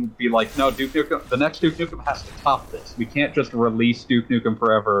game, he would be like, no, Duke Nukem, the next Duke Nukem has to top this. We can't just release Duke Nukem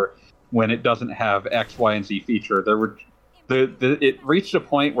Forever when it doesn't have X, Y, and Z feature. It reached a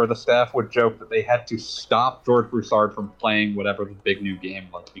point where the staff would joke that they had to stop George Broussard from playing whatever the big new game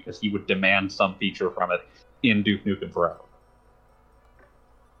was because he would demand some feature from it in Duke Nukem Forever.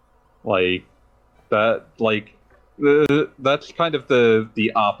 Like that, like that's kind of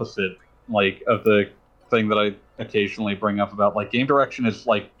the opposite, like, of the thing that I occasionally bring up about, like, game direction is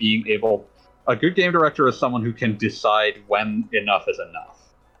like being able. A good game director is someone who can decide when enough is enough.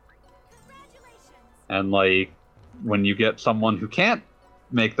 And like, when you get someone who can't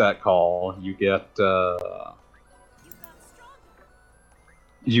make that call, you get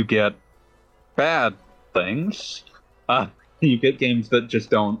bad things. You get games that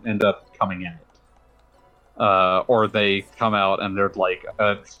just don't end up coming out, or they come out and they're like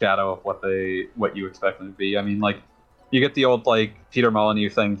a shadow of what you expect them to be. I mean, like, you get the old, like, Peter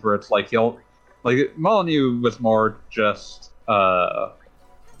Molyneux things where it's like Molyneux was more just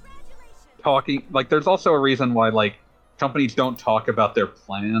talking. Like, there's also a reason why, like, companies don't talk about their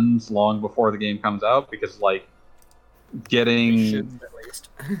plans long before the game comes out, because, like, getting at least.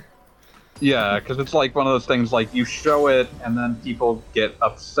 yeah, because it's like one of those things, like, you show it and then people get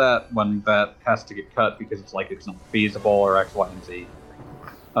upset when that has to get cut because it's like it's not feasible or X, Y, and Z.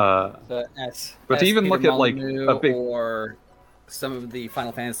 But to even look at, like, a big, or some of the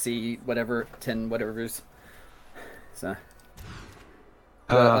Final Fantasy whatever 10 whatever's. So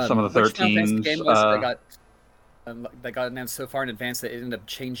some of the 13s that got announced so far in advance that it ended up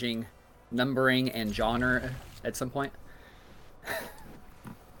changing numbering and genre at some point.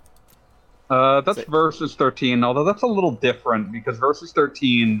 That's Versus 13, although that's a little different because Versus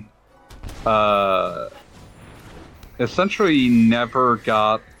 13 essentially never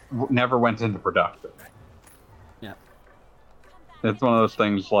went into production. Yeah. It's one of those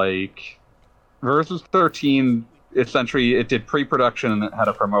things, like, Versus 13, essentially it did pre-production and it had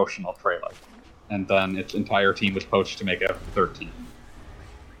a promotional trailer. And then its entire team was poached to make F13.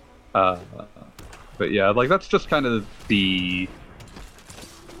 But yeah, like, that's just kind of the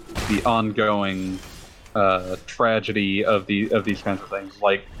ongoing tragedy of these kinds of things.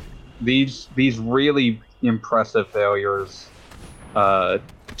 Like, these really impressive failures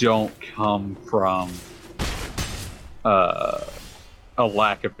don't come from a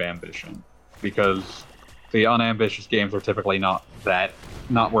lack of ambition, because the unambitious games are typically not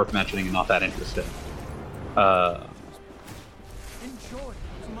worth mentioning and not that interesting.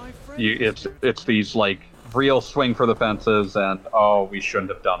 It's these, like, real swing for the fences and, oh, we shouldn't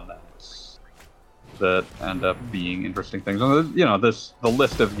have done that end up being interesting things. And, you know, the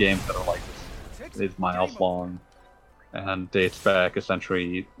list of games that are like this is miles long and dates back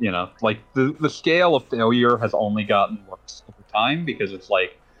essentially, you know, like, the scale of failure has only gotten worse over time, because it's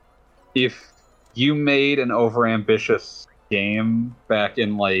like, if you made an overambitious game back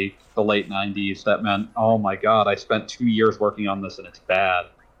in, like, the late 90s, that meant, oh my god, I spent 2 years working on this and it's bad.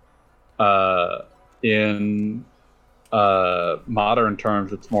 In modern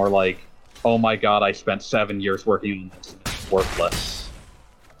terms, it's more like, oh my god, I spent 7 years working on this and it's worthless.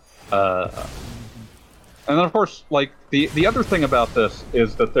 And then, of course, like, the other thing about this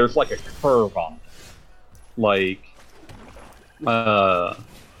is that there's, like, a curve on it. Like, because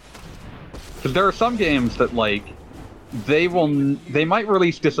there are some games that, like, they might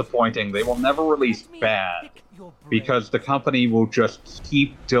release disappointing, they will never release bad, because the company will just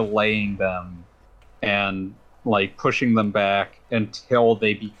keep delaying them and, like, pushing them back until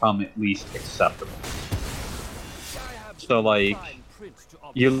they become at least acceptable. So, like,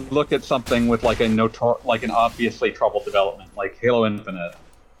 you look at something with, like, an obviously troubled development, like Halo Infinite,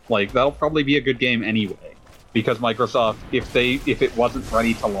 like, that'll probably be a good game anyway, because Microsoft, if it wasn't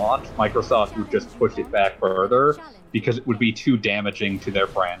ready to launch, Microsoft would just push it back further, because it would be too damaging to their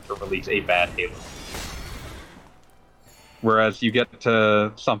brand to release a bad Halo. Whereas you get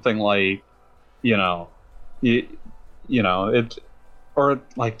to something like, you know, it, or,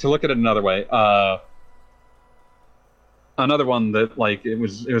 like, to look at it another way, another one that, like, it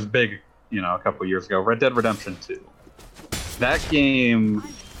was big, you know, a couple years ago, Red Dead Redemption 2. That game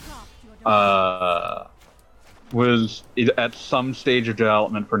was at some stage of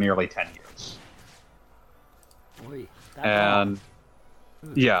development for nearly 10 years. And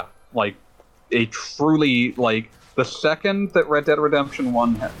yeah, like, a truly, like, the second that Red Dead Redemption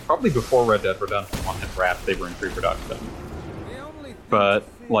 1 had, probably before Red Dead Redemption 1 had wrapped, they were in pre-production. But,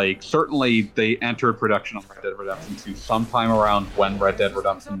 like, certainly they entered production on Red Dead Redemption 2 sometime around when Red Dead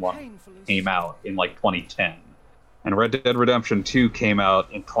Redemption 1 came out in, like, 2010. And Red Dead Redemption 2 came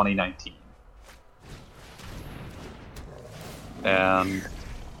out in 2019. And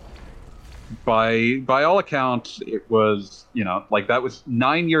by all accounts, it was, like that was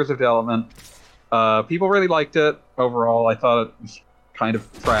 9 years of development. People really liked it overall. I thought it was kind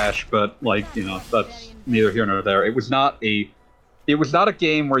of trash, but that's neither here nor there. It was not a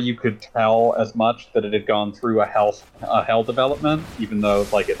game where you could tell as much that it had gone through a hell development, even though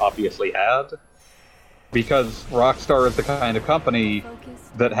it obviously had. Because Rockstar is the kind of company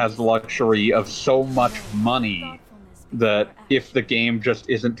that has the luxury of so much money that if the game just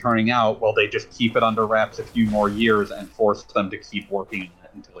isn't turning out, well, they just keep it under wraps a few more years and force them to keep working on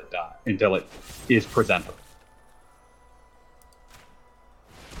it until it is presentable.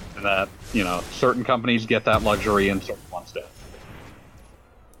 And that, certain companies get that luxury and certain ones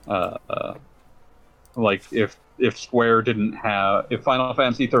don't. Like if Square didn't have, if Final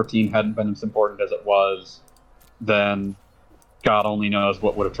Fantasy 13 hadn't been as important as it was, then God only knows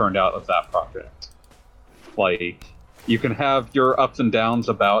what would have turned out of that project. Like, you can have your ups and downs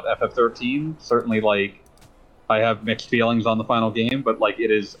about FF13. Certainly, I have mixed feelings on the final game, but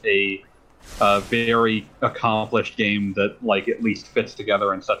it is a very accomplished game that at least fits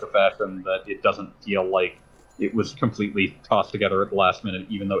together in such a fashion that it doesn't feel like it was completely tossed together at the last minute,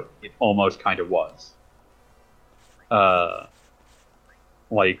 even though it almost kind of was.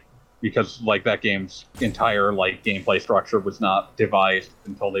 Because that game's entire gameplay structure was not devised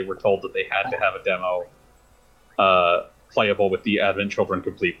until they were told that they had to have a demo playable with the Advent Children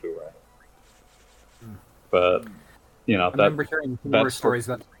Complete Blu-ray. But I remember hearing more stories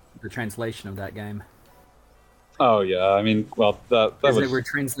about the translation of that game. Oh yeah, I mean, well, that was, they were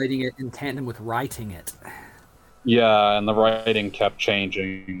translating it in tandem with writing it. Yeah, and the writing kept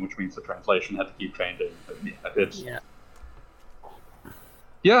changing, which means the translation had to keep changing.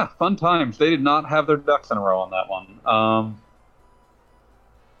 Yeah, fun times. They did not have their ducks in a row on that one.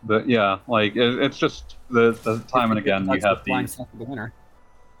 But yeah, it's just the time and again you have flying south for the winter.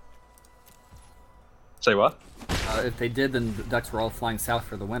 Say what? If they did, then the ducks were all flying south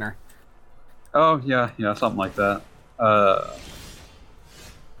for the winter. Oh yeah, something like that.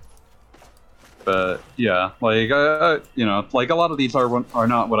 But yeah, a lot of these are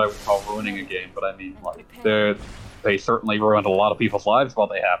not what I would call ruining a game, but I mean, they certainly ruined a lot of people's lives while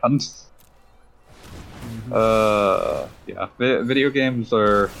they happened. Yeah, video games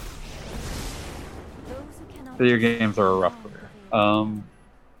are a rough career.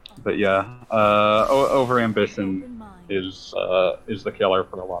 But yeah, overambition is the killer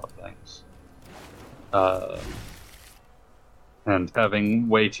for a lot of things. And having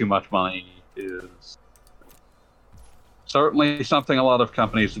way too much money is certainly something a lot of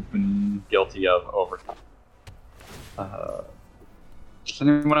companies have been guilty of over time. Does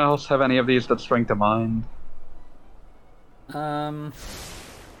anyone else have any of these that spring to mind? Not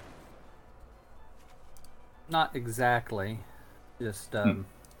exactly. Just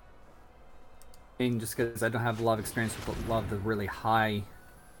just because I don't have a lot of experience with a lot of the really high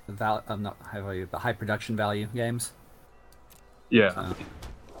not high value, but high production value games. Yeah.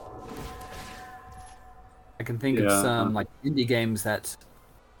 I can think of some indie games that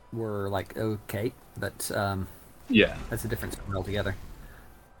were okay, but yeah, that's a different story altogether.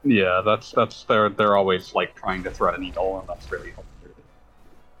 Yeah, that's they're always trying to thread a needle, and that's really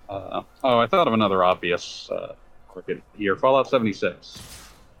hard. I thought of another obvious cricket here. Fallout 76.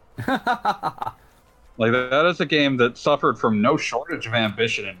 That is a game that suffered from no shortage of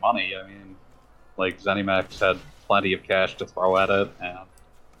ambition and money. I mean, ZeniMax had plenty of cash to throw at it, and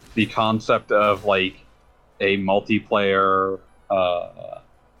the concept of a multiplayer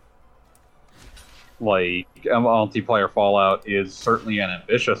a multiplayer Fallout is certainly an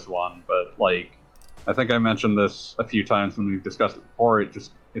ambitious one, but I think I mentioned this a few times when we've discussed it before.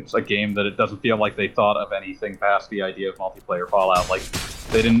 It's a game that it doesn't feel like they thought of anything past the idea of multiplayer Fallout.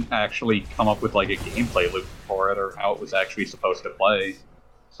 They didn't actually come up with a gameplay loop for it or how it was actually supposed to play.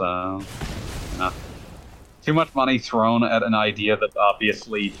 So, too much money thrown at an idea that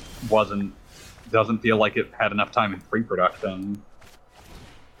obviously doesn't feel like it had enough time in pre-production.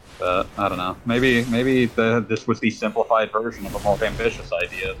 But I don't know. Maybe this was the simplified version of a more ambitious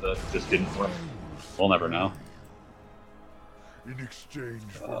idea that just didn't work. We'll never know. In exchange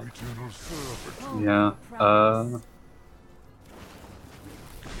for eternal servitude. Yeah.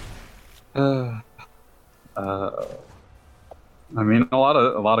 I mean, a lot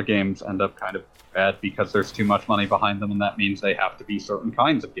of games end up kind of bad because there's too much money behind them, and that means they have to be certain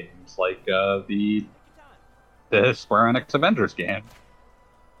kinds of games, like the Square Enix Avengers game.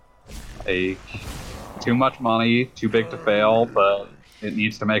 Too much money, too big to fail, but it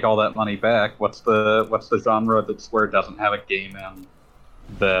needs to make all that money back. What's the genre that Square doesn't have a game in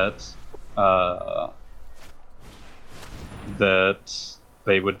that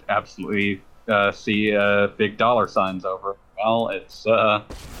they would absolutely see big dollar signs over. Well, it's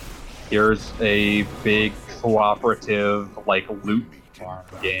here's a big cooperative like loot farm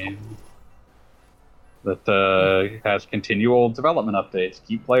game that has continual development updates.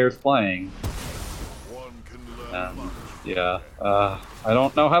 Keep players playing. One can learn much. Yeah, I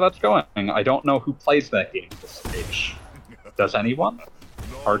don't know how that's going. I don't know who plays that game at this stage. Does anyone?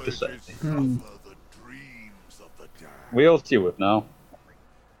 Hard to say. Knowledge is tougher than dreams of the damned. Wheels, you would know.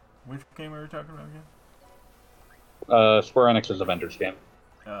 Which game are we talking about again? Square Enix's Avengers game.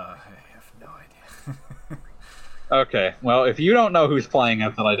 I have no idea. Okay, well, if you don't know who's playing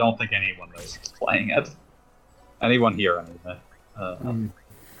it, then I don't think anyone knows who's playing it. Anyone here, anyway.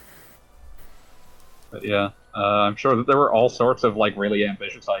 But yeah, I'm sure that there were all sorts of like really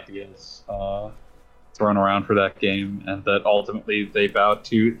ambitious ideas thrown around for that game, and that ultimately they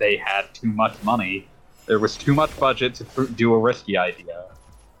had too much money. There was too much budget to do a risky idea,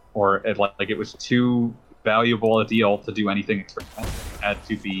 or it was too valuable a deal to do anything experimental. It had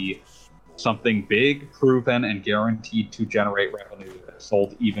to be something big, proven, and guaranteed to generate revenue that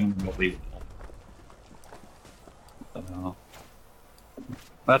sold even remotely well.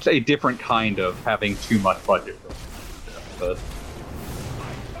 That's a different kind of having too much budget. But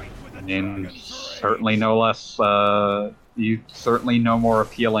I mean, certainly no less. You certainly no more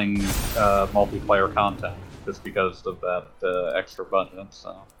appealing multiplayer content just because of that extra budget.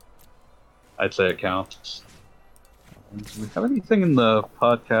 So I'd say it counts. Do we have anything in the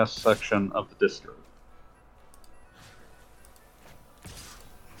podcast section of the Discord?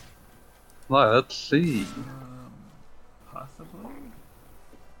 Let's see. Possibly.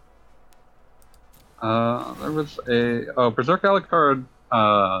 There was Berserk Alucard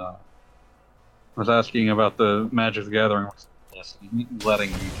was asking about the Magic the Gathering list,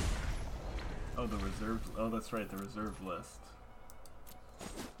 letting me. Oh, the reserved. Oh, that's right, the reserved list.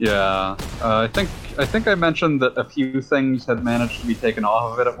 Yeah, I think I mentioned that a few things had managed to be taken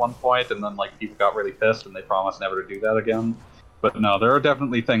off of it at one point, and then like people got really pissed and they promised never to do that again. But no, there are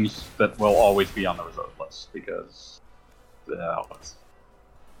definitely things that will always be on the reserve list because it's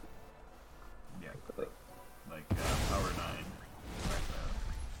Yeah, like Power 9.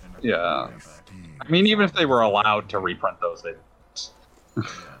 Yeah. I mean, even if they were allowed to reprint those, they. Yeah.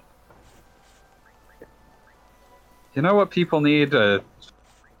 You know what people need? A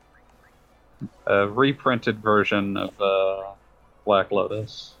reprinted version of Black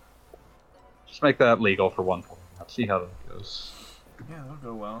Lotus. Just make that legal for 1.0. See how that goes. Yeah, that'll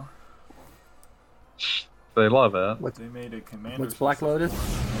go well. They love it. They made a commander. What's Black Lotus?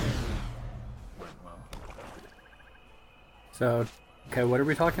 Went well. So, okay, what are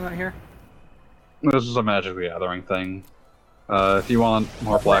we talking about here? This is a Magic the Gathering thing. If you want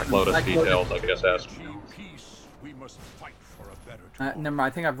more Black Lotus Black details, I guess ask me. Peace, we must fight for a better Never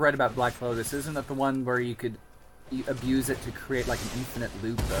mind, I think I've read about Black Lotus. Isn't that the one where you could abuse it to create like an infinite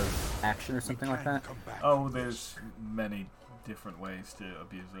loop of action or something like that? Oh, there's many different ways to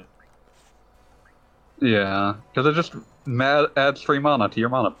abuse it. Yeah, because it just adds 3 mana to your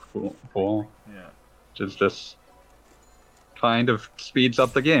mana pool. Yeah. Which is just kind of speeds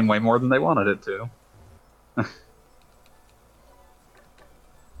up the game way more than they wanted it to.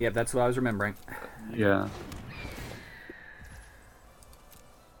 Yeah, that's what I was remembering. Yeah.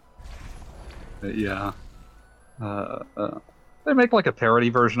 Yeah. They make like a parody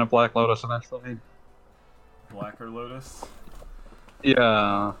version of Black Lotus eventually. Blacker Lotus.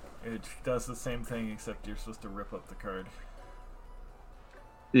 Yeah. It does the same thing, except you're supposed to rip up the card.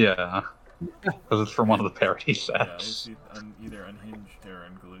 Yeah. Because it's from one of the parody Yeah, sets. it's either unhinged or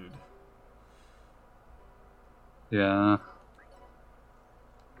unglued. Yeah.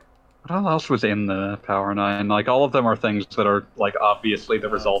 What else was in the Power 9? Like, all of them are things that are, like, obviously the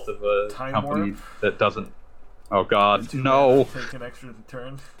result of a Time company Warp? that doesn't... Oh god, Two no! mana, take an extra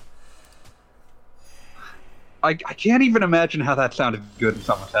turn. I can't even imagine how that sounded good in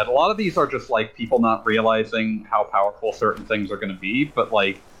someone's head. A lot of these are just, like, people not realizing how powerful certain things are going to be, but,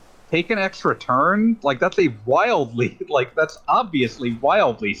 like, take an extra turn? Like, that's a wildly... Like, that's obviously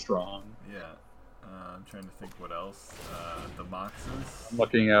wildly strong. Yeah. I'm trying to think what else. The Moxes. I'm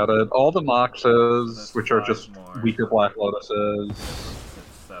looking at it. All the Moxes, That's which are 5 just more. weaker Black Lotuses. It's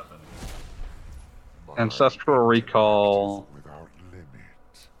 7. Ancestral Recall. Without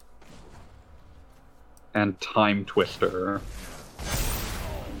limit. And Time Twister.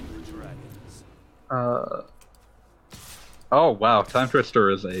 Oh wow, Time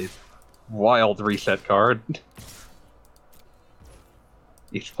Twister is a wild reset card.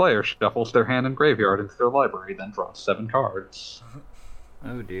 Each player shuffles their hand and graveyard into their library, then draws 7 cards.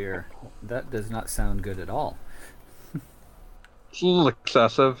 Oh dear, that does not sound good at all. It's a little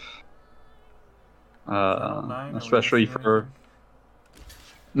excessive. All 9? Are we Especially missing for... anything?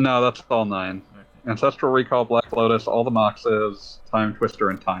 No, that's all 9. Okay. Ancestral Recall, Black Lotus, all the Moxes, Time Twister,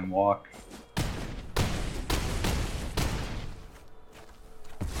 and Time Walk.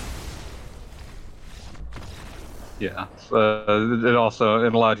 Yeah,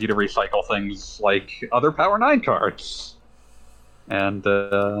 it allowed you to recycle things like other Power 9 cards. And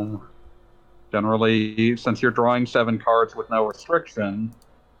generally, since you're drawing 7 cards with no restriction,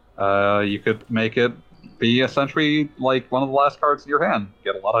 you could make it be essentially like one of the last cards in your hand.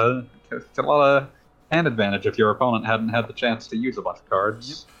 Get a lot of hand advantage if your opponent hadn't had the chance to use a bunch of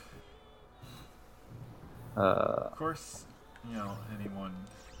cards. Yep. Of course, anyone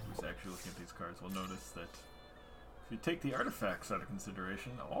who's actually looking at these cards will notice that if you take the artifacts out of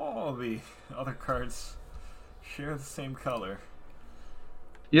consideration, all the other cards share the same color.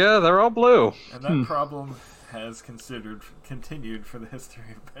 Yeah, they're all blue. And that problem has continued for the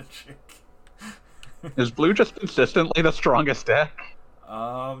history of Magic. Is blue just consistently the strongest deck?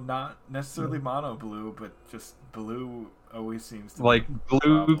 Not necessarily mono blue, but just blue always seems to like be blue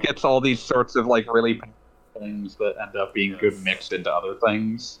problem. Gets all these sorts of like really things that end up being good mixed into other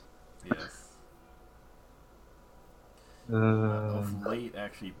things. Yes. Of late,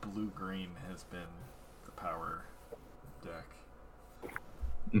 actually, blue-green has been the power deck.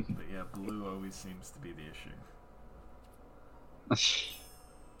 But yeah, blue always seems to be the issue.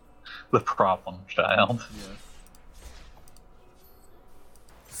 The problem child. Yes.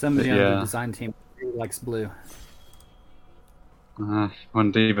 Somebody on the design team really likes blue.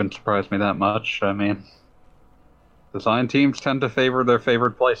 Wouldn't even surprise me that much. I mean, design teams tend to favor their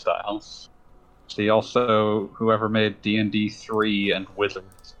favorite playstyles. See also whoever made D&D 3 and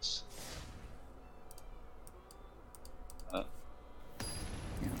Wizards.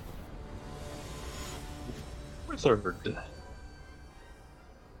 Wizard.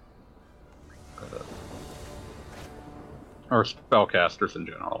 Or spellcasters in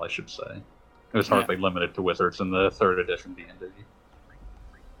general, I should say. It was hardly limited to Wizards in the 3rd edition D&D.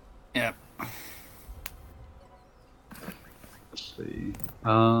 Yeah. Let's see.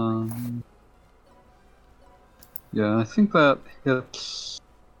 Yeah, I think that hits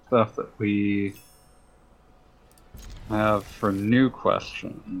stuff that we have for new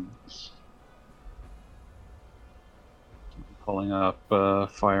questions. Pulling up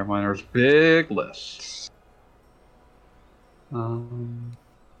Fire Miner's big list.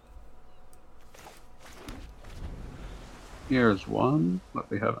 Here's one that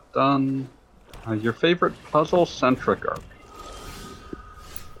we haven't done. Your favorite puzzle-centric RPG?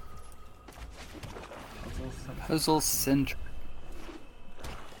 Puzzle-centric.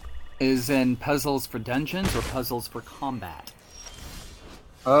 Is in puzzles for dungeons or puzzles for combat?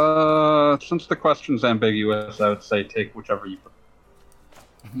 Since the question's ambiguous, I would say take whichever you prefer.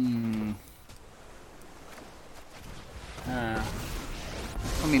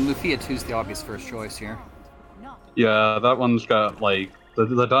 I mean, Lufia 2's the obvious first choice here. Yeah, that one's got, like,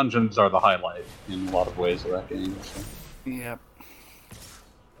 the dungeons are the highlight in a lot of ways of that game. So. Yep.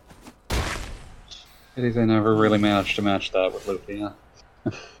 Pity they never really managed to match that with Lufia.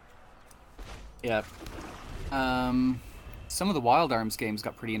 Yep. Some of the Wild Arms games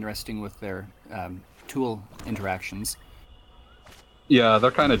got pretty interesting with their tool interactions. Yeah,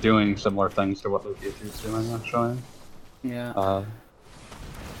 they're kind of doing similar things to what Lufia 2 is doing, actually. Yeah.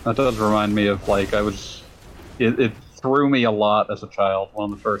 That does remind me of, like, it threw me a lot as a child.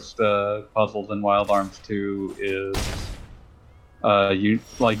 One of the first puzzles in Wild Arms 2 is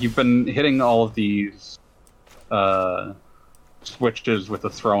you've been hitting all of these switches with a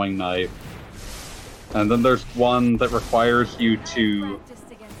throwing knife, and then there's one that requires you to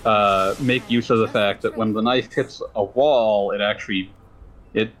make use of the fact that when the knife hits a wall,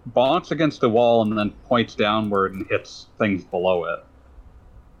 it bonks against the wall and then points downward and hits things below it.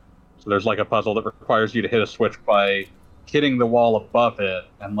 So there's like a puzzle that requires you to hit a switch by hitting the wall above it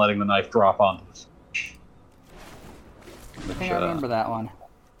and letting the knife drop onto the switch. I think I remember that one.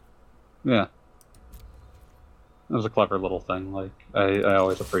 Yeah. It was a clever little thing. Like, I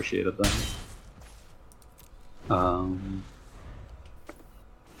always appreciated that. And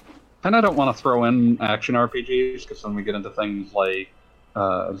I don't want to throw in action RPGs, because then we get into things like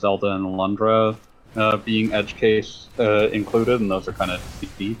Zelda and Alundra being edge case included, and those are kind of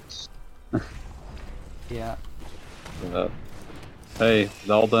beats. Yeah. Hey,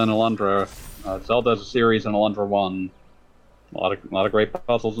 Zelda and Alundra. Zelda's a series and Alundra 1. A lot of great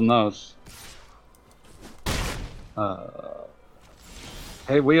puzzles in those.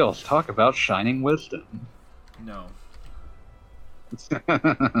 Hey, Wheels, talk about Shining Wisdom. No. It's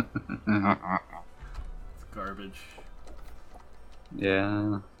garbage.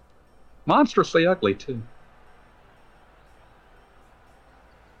 Yeah. Monstrously ugly, too.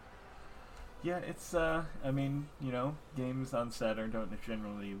 Yeah, it's, I mean, you know, games on Saturn don't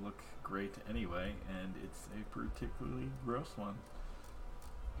generally look great anyway, and it's a particularly gross one.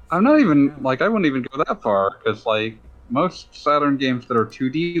 I'm not even, Yeah. like, I wouldn't even go that far, because, like, most Saturn games that are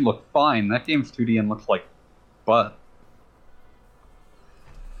 2D look fine. That game's 2D and looks like butt.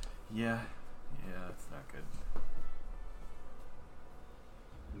 Yeah, it's not good.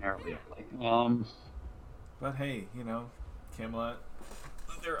 Narrowly ugly. But hey, you know, Camelot,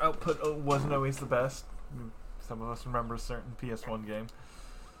 their output wasn't always the best. Some of us remember a certain PS1 game.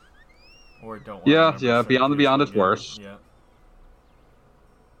 Or don't want to Yeah, remember a yeah, certain Beyond the Beyond PS1 is game. worse. Yeah.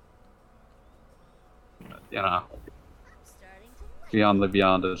 You know, Beyond the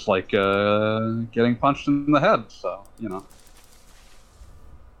Beyond is like getting punched in the head. So you know.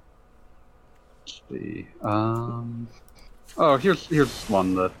 Let's see. Oh, here's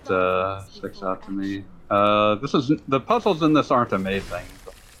one that sticks out to me. This is the puzzles in this aren't amazing,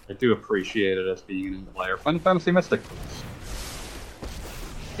 but I do appreciate it as being an player. Final Fantasy Mystic.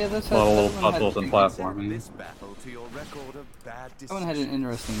 Yeah, that's A lot of that little one puzzles had, and platforming. This battle to your record of bad that one had an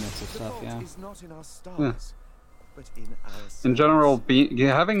interesting mix of The stuff, fault yeah. is not in our stars, but in ourselves. In general,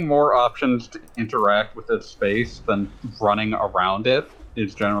 having more options to interact with its space than running around it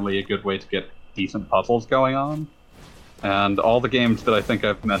is generally a good way to get decent puzzles going on. And all the games that I think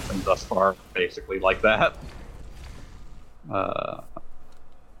I've mentioned thus far are basically like that.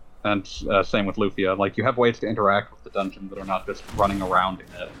 And same with Lufia. Like, you have ways to interact with the dungeon that are not just running around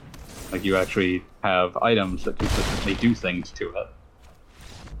in it. Like, you actually have items that consistently do things to it.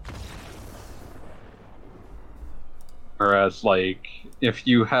 Whereas, like, if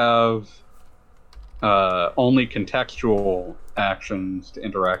you have only contextual actions to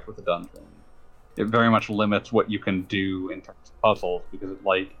interact with the dungeon, it very much limits what you can do in terms of puzzles, because,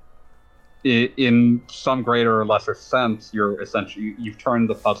 like, in some greater or lesser sense, you've turned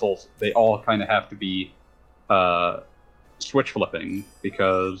the puzzles. They all kind of have to be switch flipping,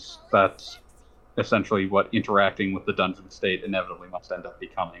 because that's essentially what interacting with the dungeon state inevitably must end up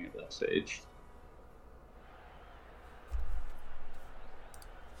becoming at that stage.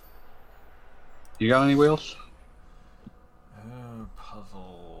 You got any wheels?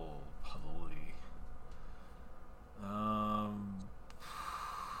 Puzzly.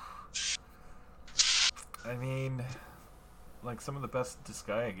 I mean, like some of the best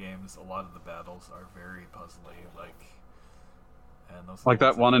Disgaea games, a lot of the battles are very puzzly. And those Like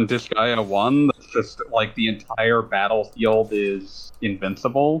that one in Disgaea 1, that's just like the entire battlefield is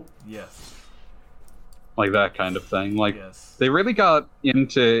invincible. Yes. Like that kind of thing. Like, Yes. they really got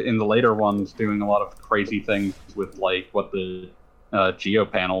into, in the later ones, doing a lot of crazy things with, like, what the geo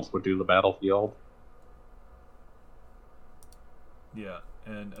panels would do to the battlefield. Yeah,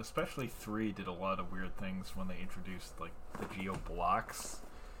 and especially 3 did a lot of weird things when they introduced, like, the geo blocks.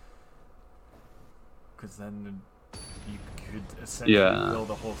 Because then you could essentially build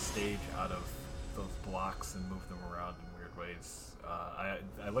a whole stage out of those blocks and move them around in weird ways.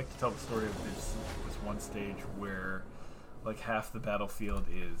 I like to tell the story of this one stage where, like, half the battlefield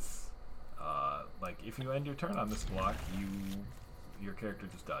is, like, if you end your turn on this block, your character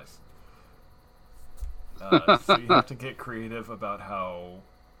just dies. So you have to get creative about how,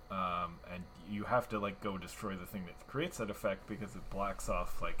 and you have to, like, go destroy the thing that creates that effect, because it blocks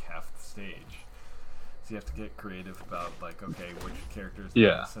off, like, half the stage. So you have to get creative about, like, okay, which characters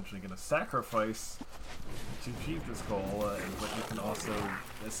are essentially going to sacrifice to achieve this goal, but you can also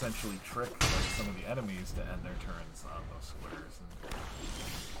essentially trick, like, some of the enemies to end their turns on those squares.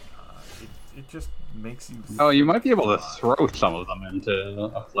 And it just makes you. Oh, you might be able to throw some of them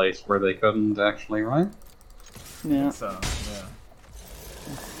into a place where they couldn't actually, right? Yeah. So, yeah.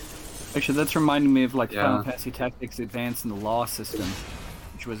 Actually, that's reminding me of like Final Fantasy Tactics Advance and the Law system,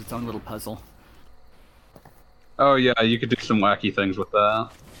 which was its own little puzzle. Oh yeah, you could do some wacky things with that.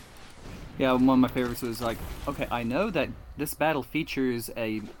 Yeah, one of my favorites was like, okay, I know that this battle features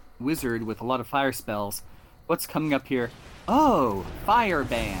a wizard with a lot of fire spells. What's coming up here? Oh, fire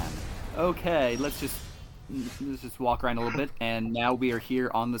ban. Okay, let's just walk around a little bit, and now we are here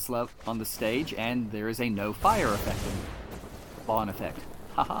on this on the stage, and there is a no fire effect, spawn effect.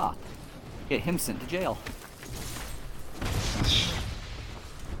 Haha. Get him sent to jail.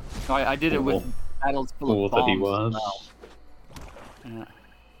 So I did it with battles full of bombs. That he was. Well. Yeah.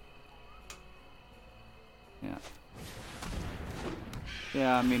 Yeah.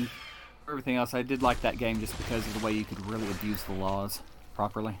 Yeah, I mean, for everything else, I did like that game just because of the way you could really abuse the laws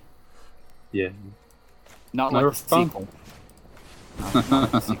properly. Yeah. Not like the sequel. Not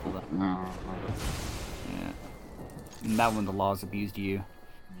like the sequel, though. Yeah. And that one, the laws abused you.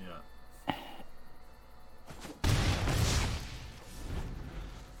 Yeah.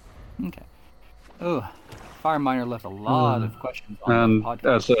 Okay. Oh, Fire Miner left a lot of questions on And the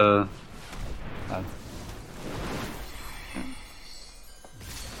podcast. as a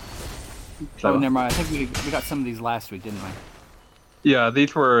Oh, never mind. I think we got some of these last week, didn't we? yeah,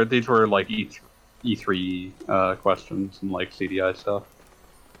 these were like E3 questions and like CDI stuff.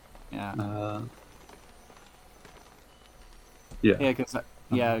 Yeah. Yeah.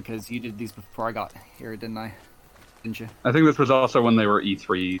 Because you did these before I got here, didn't I? Didn't you? I think this was also when they were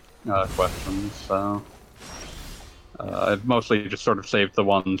E3 questions, so I've mostly just sort of saved the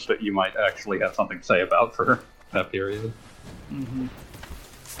ones that you might actually have something to say about for that period. Mm-hmm.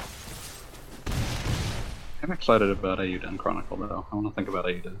 I'm excited about Eiyuden Chronicle, though. I want to think about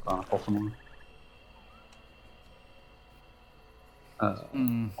Eiyuden Chronicle some more.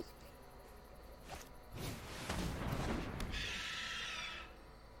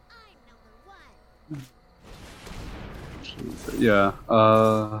 Yeah,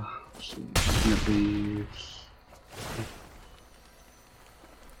 let's see. Looking at these.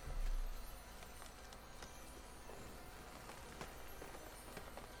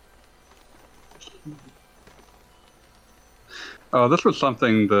 Oh, this was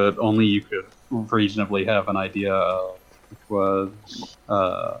something that only you could reasonably have an idea of, which was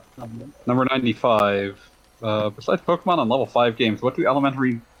number 95. Besides Pokemon on level 5 games, what do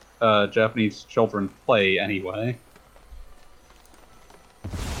elementary Japanese children play anyway?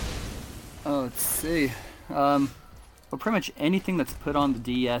 Oh, let's see. Well, pretty much anything that's put on the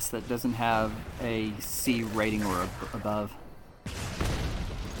DS that doesn't have a C rating or above.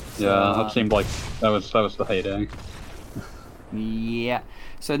 Yeah, that seemed like that was the heyday. Yeah.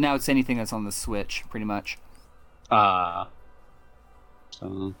 So now it's anything that's on the Switch, pretty much. So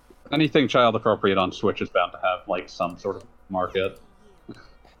anything child appropriate on Switch is bound to have like some sort of market.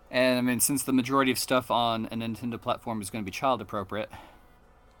 And I mean, since the majority of stuff on a Nintendo platform is going to be child appropriate.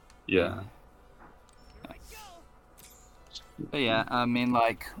 Yeah. But yeah, I mean,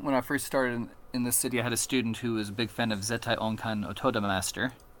 like, when I first started in this city, I had a student who was a big fan of Zettai Onkan Otoda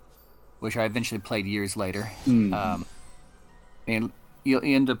Master, which I eventually played years later. And you'll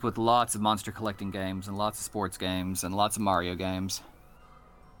end up with lots of monster collecting games, and lots of sports games, and lots of Mario games.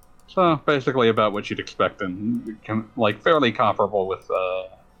 So basically about what you'd expect, and like fairly comparable with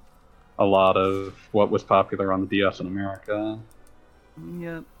a lot of what was popular on the DS in America.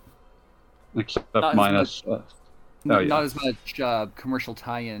 Yep. Except Not minus... Not as much commercial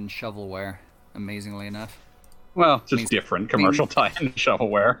tie-in shovelware, amazingly enough. Well, just different commercial tie-in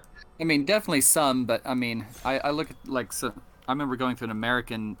shovelware. I mean, definitely some, but I mean, I look at, like, so I remember going to an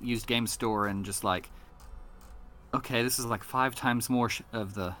American used game store and just like, okay, this is like 5 times more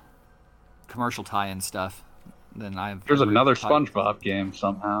of the commercial tie-in stuff than I've... There's another SpongeBob game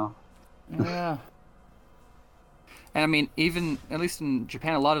somehow. Yeah. And I mean, even, at least in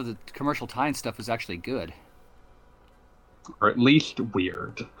Japan, a lot of the commercial tie-in stuff was actually good. Or at least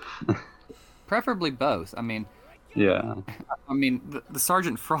weird. Preferably both. I mean... Yeah. I mean, the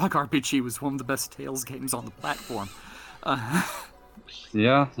Sergeant Frog RPG was one of the best Tales games on the platform.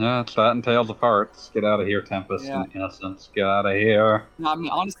 Yeah, it's that and Tales of Hearts. Get out of here, Tempest and Innocence. Get out of here. No, I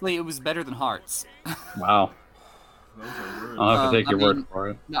mean, honestly, it was better than Hearts. Wow. Those are words. I'll have to take your word for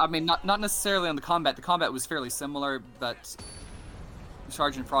it. I mean, not necessarily on the combat. The combat was fairly similar, but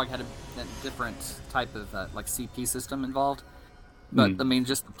Sergeant Frog had a different type of like CP system involved. But I mean,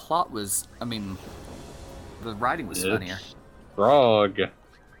 just the plot was. I mean, the writing was funnier. Frog.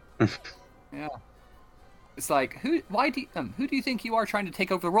 Yeah. It's like, who do you think you are trying to take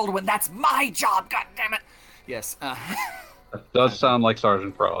over the world when that's my job? God damn it! Yes. That does sound like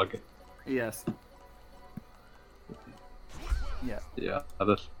Sergeant Frog. Yes. Yeah. Yeah.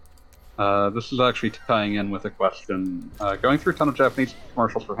 This is actually tying in with a question. Going through a ton of Japanese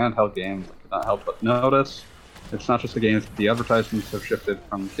commercials for handheld games, I could not help but notice it's not just the games, but the advertisements have shifted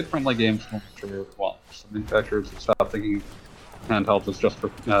from kid-friendly games to more mature ones. The manufacturers have stopped thinking handhelds is just for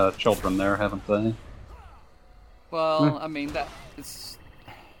children there, haven't they? Well, I mean, it's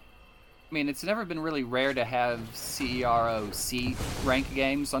never been really rare to have CERO C rank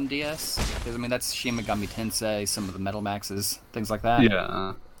games on DS. Because, I mean, that's Shin Megami Tensei, some of the Metal Maxes, things like that.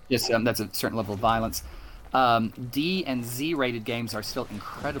 Yeah. Yes, that's a certain level of violence. D and Z rated games are still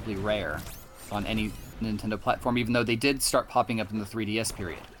incredibly rare on any Nintendo platform, even though they did start popping up in the 3DS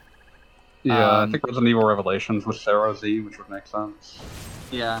period. Yeah, I think Resident Evil Revelations was Zero Z, which would make sense.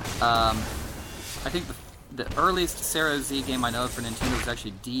 Yeah, I think the earliest Zero Z game I know of for Nintendo was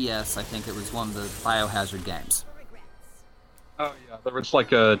actually DS. I think it was one of the Biohazard games. Oh yeah, there was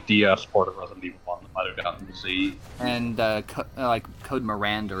like a DS port of Resident Evil 1 that might have gotten the Z. And like Code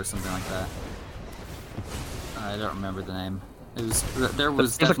Miranda or something like that. I don't remember the name. It was there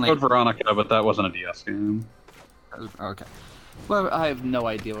was There's definitely a Code Veronica, but that wasn't a DS game. Okay. Well, I have no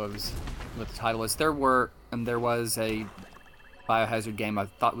idea what the title was. There was a Biohazard game I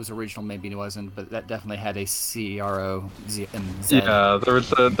thought was original, maybe it wasn't, but that definitely had a CROZ. Yeah, there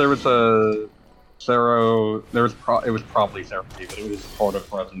was a Zero. It was probably Zero Z, but it was part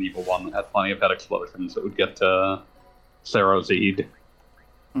of Resident Evil 1 that had plenty of head explosions. It would get Zero Z'd.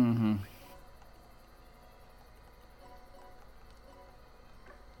 Mm-hmm.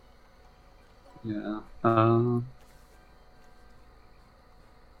 Yeah.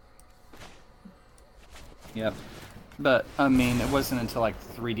 Yep. But, I mean, it wasn't until, like,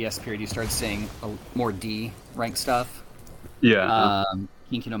 3DS period you started seeing more D rank stuff. Yeah.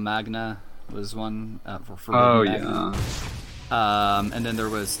 Kinki no Magna was one for Oh, Magna. yeah. And then there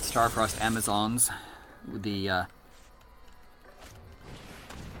was Starfrost Amazons.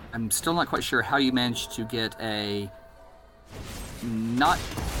 I'm still not quite sure how you managed to get a not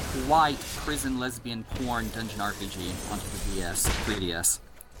quite prison lesbian porn dungeon RPG onto the 3DS.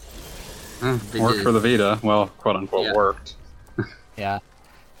 Worked for the Vita. Well, quote unquote, Yeah. worked. Yeah,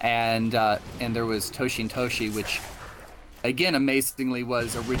 and there was Toshin Toshi, which again amazingly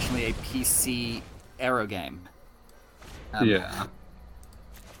was originally a PC Aero game. Yeah.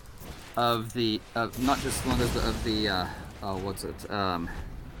 Of not just one of the what's it the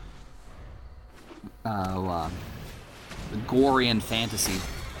Gorian fantasy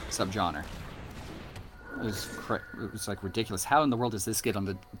subgenre. It was like ridiculous. How in the world does this get on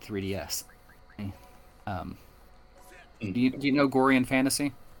the 3DS? Do you know Gorian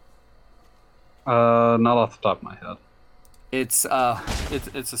fantasy? Not off the top of my head. It's a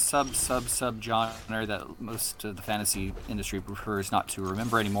sub genre that most of the fantasy industry prefers not to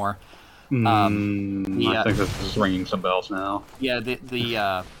remember anymore. I think this is ringing some bells now. Yeah,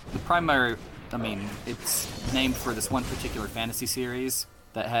 the primary, I mean, it's named for this one particular fantasy series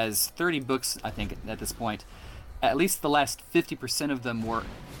that has 30 books, I think, at this point. At least the last 50% of them were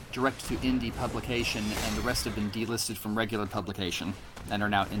direct to indie publication, and the rest have been delisted from regular publication and are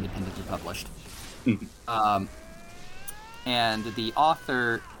now independently published. And the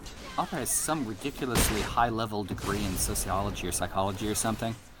author has some ridiculously high-level degree in sociology or psychology or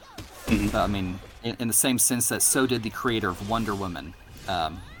something. I mean, in the same sense that so did the creator of Wonder Woman.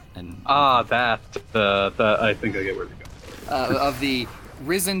 That I think I get where you're going. Of the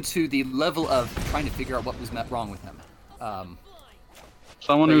risen to the level of trying to figure out what was wrong with him.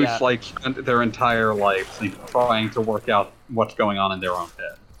 Someone who's yeah. like spent their entire life trying to work out what's going on in their own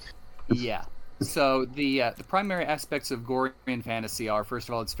head. Yeah. So the primary aspects of Gorian fantasy are, first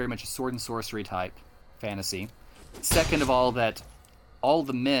of all, it's very much a sword and sorcery type fantasy. Second of all, that all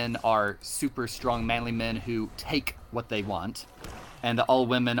the men are super strong, manly men who take what they want, and that all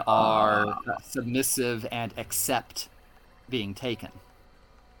women are submissive and accept being taken.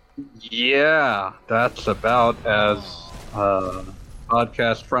 Yeah, that's about as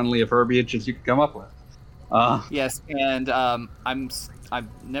podcast-friendly a verbiage as you can come up with. Yes, and I've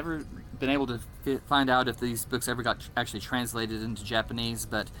never been able to find out if these books ever got actually translated into Japanese,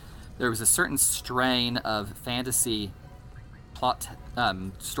 but there was a certain strain of fantasy plot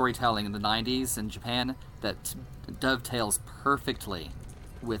storytelling in the 90s in Japan that dovetails perfectly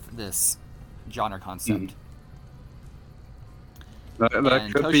with this genre concept. That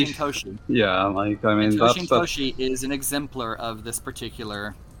and could Toshin be. Toshi. Yeah, like I mean, Toshin that's Toshi is an exemplar of this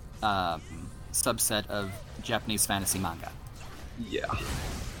particular subset of Japanese fantasy manga. yeah.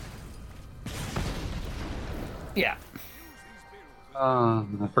 Yeah. I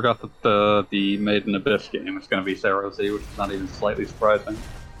forgot that the Made in Abyss game is going to be Zero Z, which is not even slightly surprising.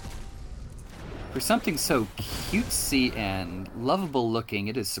 For something so cutesy and lovable looking,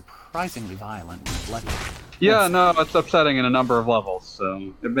 it is surprisingly violent and bloody. Yeah, no, it's upsetting in a number of levels,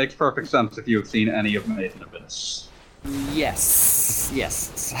 so it makes perfect sense if you have seen any of Made in Abyss.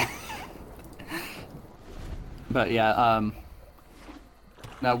 Yes. But yeah,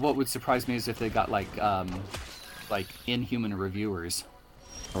 now what would surprise me is if they got like Inhuman reviewers.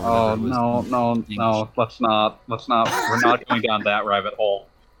 Oh no! Let's not. We're not going down that rabbit hole.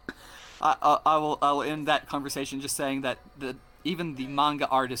 I will end that conversation just saying that even the manga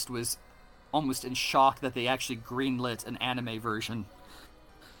artist was almost in shock that they actually greenlit an anime version.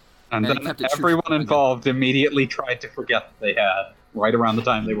 And then kept it true everyone to the manga. involved immediately tried to forget that they had, right around the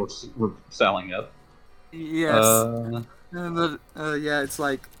time they were selling it. Yes. Yeah, it's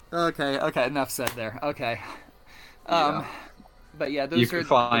like okay, enough said there. Okay. Yeah. But yeah, those You are can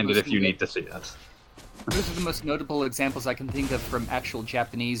find those it if you are- need to see it. Those are the most notable examples I can think of from actual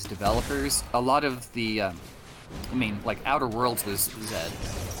Japanese developers. A lot of the, like Outer Worlds was Z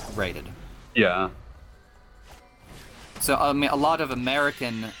rated. Yeah. So, a lot of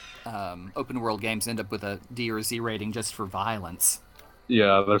American open world games end up with a D or Z rating just for violence.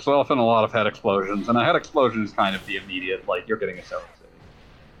 Yeah, there's often a lot of head explosions, and a head explosion is kind of the immediate, like, you're getting a Soda City.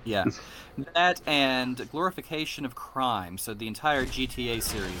 Yeah. That and glorification of crime. So the entire GTA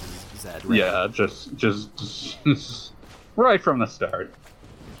series is Z rated. Yeah, just right from the start.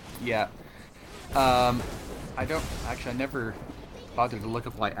 Yeah. I never bothered to look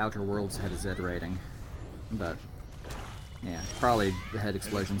up why Outer Worlds had a Z rating. But, yeah, probably the head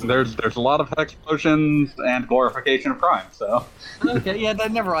explosions. There's a lot of head explosions and glorification of crime, so... Okay, yeah,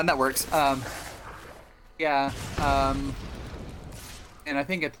 never mind, that works. And I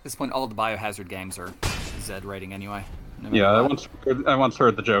think at this point all the Biohazard games are Z rating anyway. No matter Yeah, what. I once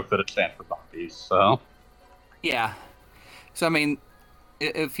heard the joke that it stands for zombies, so... Yeah. So, I mean,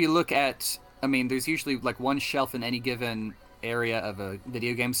 if you look at... there's usually, like, one shelf in any given area of a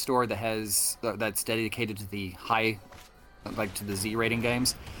video game store that's dedicated to the high... like, to the Z rating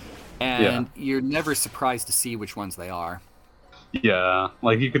games. And you're never surprised to see which ones they are. Yeah,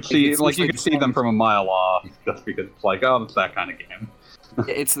 like, you could see them from a mile off, just because it's like, oh, it's that kind of game.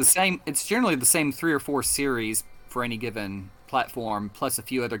 It's the same. It's generally the same 3 or 4 series for any given platform, plus a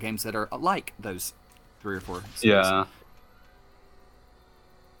few other games that are like those 3 or 4 series. Yeah.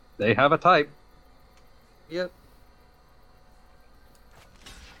 They have a type. Yep.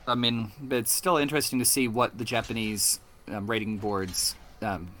 But it's still interesting to see what the Japanese rating boards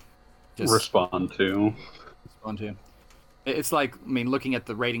just respond to. It's like, looking at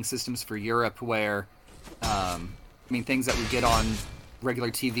the rating systems for Europe, where, things that would get on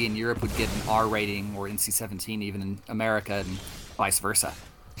regular TV in Europe would get an R rating or NC-17 even in America, and vice versa.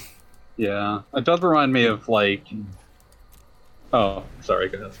 Yeah, it does remind me of, like... Oh, sorry,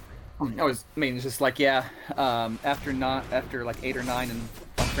 go ahead. It's just like, yeah, after like 8 or 9 on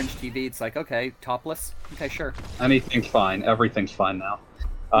French TV, it's like, okay, topless, okay, sure. Anything's fine. Everything's fine now.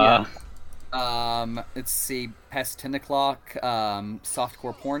 Let's see, past 10 o'clock,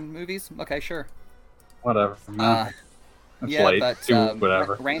 softcore porn movies, okay, sure. Whatever. It's yeah, late. but Do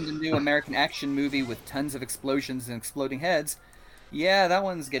whatever. Random new American action movie with tons of explosions and exploding heads. Yeah, that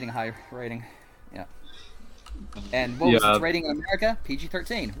one's getting a high rating. Yeah. And what was its rating in America?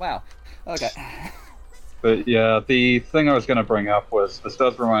 PG-13. Wow. Okay. But yeah, the thing I was going to bring up was, this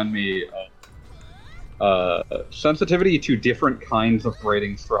does remind me of sensitivity to different kinds of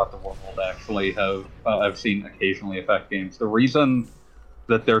ratings throughout the world actually have, I've seen occasionally affect games. The reason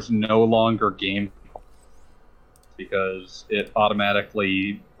that there's no longer game because it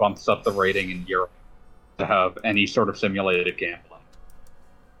automatically bumps up the rating in Europe to have any sort of simulated gameplay.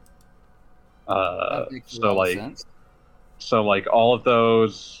 So all of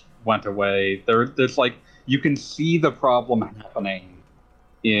those went away. There's like, you can see the problem happening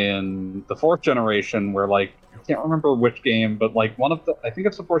in the 4th generation, where, like, I can't remember which game, but like I think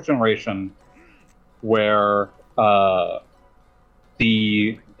it's the 4th generation, where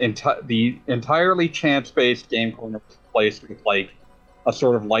the entirely chance-based game corner was replaced with like a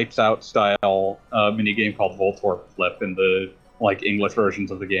sort of Lights Out style mini game called Voltorb Flip in the like English versions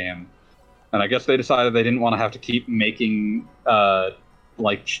of the game. And I guess they decided they didn't want to have to keep making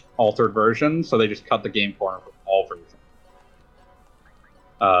like altered versions, so they just cut the game corner from all versions.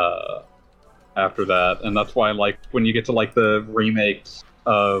 After that, and that's why, like, when you get to like the remakes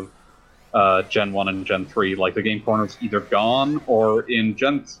of Gen 1 and Gen 3, like, the game corner's either gone, or in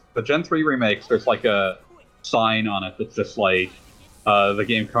the Gen 3 remakes, there's like a sign on it that's just like, the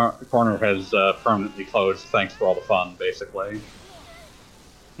game corner has permanently closed, thanks for all the fun, basically.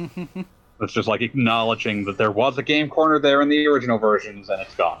 It's just like acknowledging that there was a game corner there in the original versions, and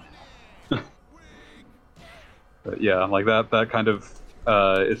it's gone. But yeah, like that kind of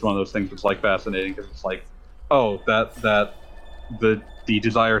is one of those things that's like fascinating, because it's like, oh, the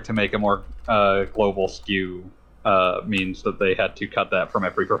desire to make a more global skew means that they had to cut that from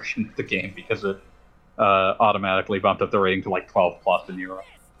every version of the game, because it automatically bumped up the rating to like 12 plus in Europe.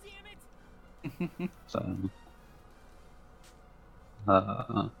 So.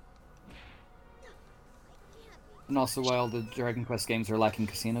 And also, why all the Dragon Quest games are lacking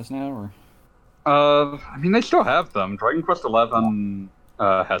casinos now, or? I mean, they still have them. Dragon Quest XI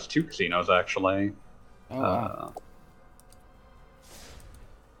has 2 casinos, actually. Oh, wow.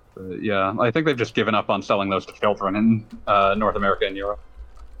 Yeah, I think they've just given up on selling those to children in North America and Europe.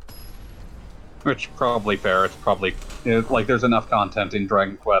 Which, probably fair. It's probably... like, there's enough content in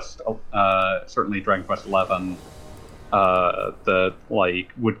Dragon Quest, certainly Dragon Quest XI, that like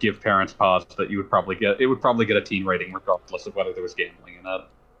would give parents pause that you would probably get. It would probably get a teen rating regardless of whether there was gambling in it.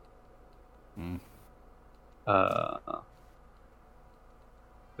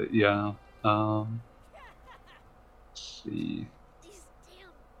 But yeah. Let's see.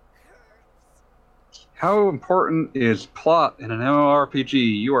 How important is plot in an MMORPG?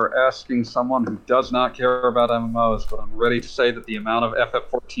 You are asking someone who does not care about MMOs, but I'm ready to say that the amount of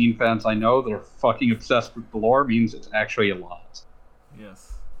FF14 fans I know that are fucking obsessed with the lore means it's actually a lot.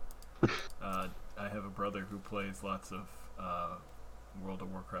 Yes. I have a brother who plays lots of World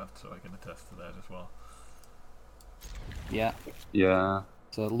of Warcraft, so I can attest to that as well. Yeah. Yeah.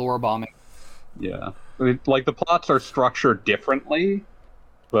 So lore bombing. Yeah. I mean, like, the plots are structured differently,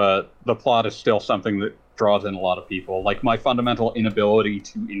 but the plot is still something that draws in a lot of people. Like, my fundamental inability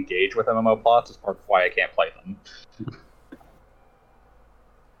to engage with MMO plots is part of why I can't play them.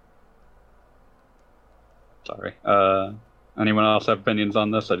 Sorry. Anyone else have opinions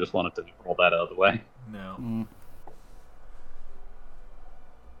on this? I just wanted to roll that out of the way. No.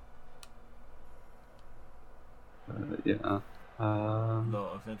 Yeah.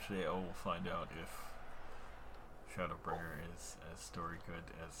 Though eventually I will find out if Shadowbringer is as story good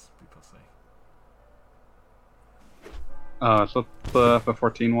as people say. So the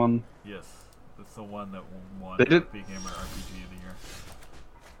FF14 one? Yes, that's the one that won They did- Big Gamer RPG of the Year.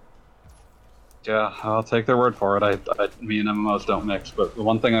 Yeah, I'll take their word for it. Me and MMOs don't mix, but the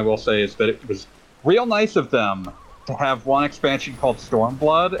one thing I will say is that it was real nice of them to have one expansion called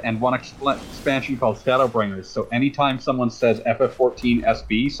Stormblood and one expansion called Shadowbringers, so anytime someone says FF14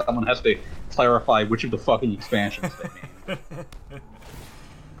 SB, someone has to clarify which of the fucking expansions they mean.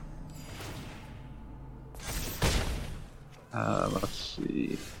 Let's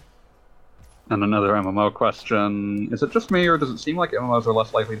see. And another MMO question. Is it just me, or does it seem like MMOs are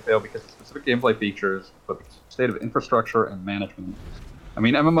less likely to fail because of specific gameplay features, but the state of infrastructure and management? I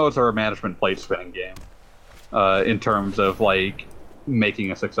mean, MMOs are a management plate spinning game, in terms of, like,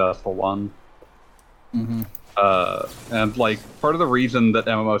 making a successful one. Mm-hmm. And, like, part of the reason that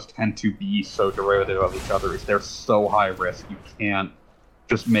MMOs tend to be so derivative of each other is they're so high risk, you can't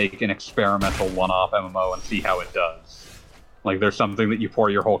just make an experimental one-off MMO and see how it does. Like, there's something that you pour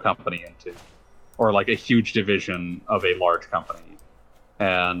your whole company into. Or, like, a huge division of a large company.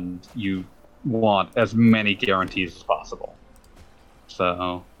 And you want as many guarantees as possible.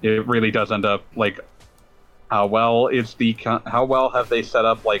 So, it really does end up, like, how well have they set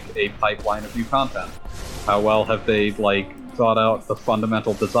up, like, a pipeline of new content? How well have they, like, thought out the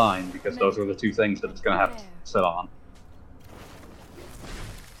fundamental design? Because those are the two things that it's going to have to sit on.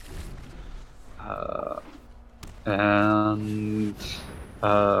 And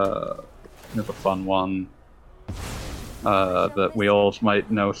here's a fun one that Wheels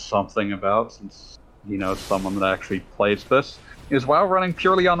might know something about, since he knows someone that actually plays this. Is WoW running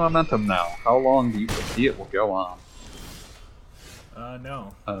purely on momentum now? How long do you foresee it will go on?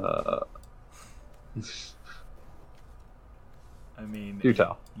 No. I mean, Do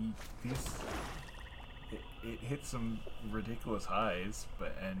tell. It hit some ridiculous highs,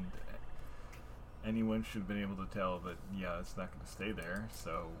 and anyone should have been able to tell that, yeah, it's not going to stay there,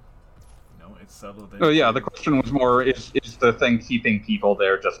 so, it's settled in. Oh yeah, the question was more, is the thing keeping people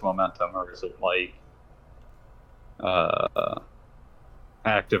there just momentum, or is it, like,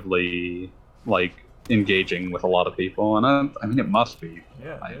 actively, like, engaging with a lot of people? And I mean, it must be.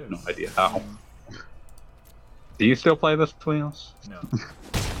 Yeah, I it have no is. idea how. Do you still play this, Wheels? No.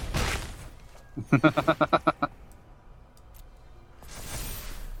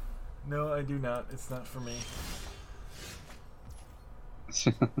 No, I do not. It's not for me.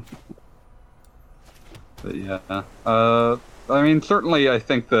 But yeah, I mean, certainly, I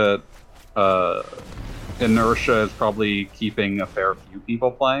think that inertia is probably keeping a fair few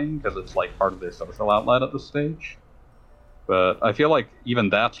people playing because it's like part of their social outlet at this stage. But I feel like even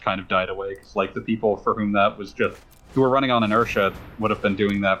that's kind of died away because, like, the people for whom that was just who were running on inertia would have been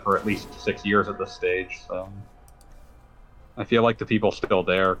doing that for at least 6 years at this stage. So I feel like the people still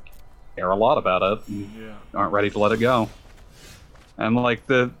there care a lot about it and Yeah. aren't ready to let it go. And, like,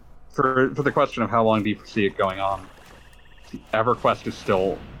 for the question of how long do you foresee it going on, EverQuest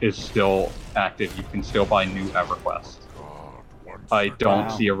is still active. You can still buy new EverQuest. I don't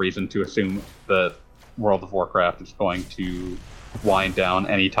see a reason to assume that World of Warcraft is going to wind down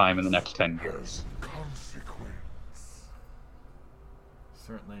anytime in the next 10 years.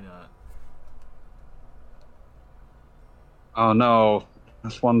 Certainly not. Oh no,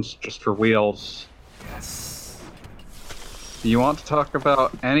 this one's just for Wheels. Yes. Do you want to talk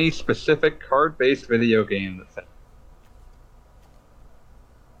about any specific card-based video game that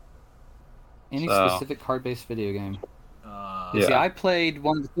Any So- specific card-based video game? Yeah. See, I played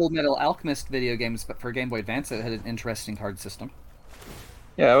one of the Full Metal Alchemist video games, but for Game Boy Advance, that had an interesting card system.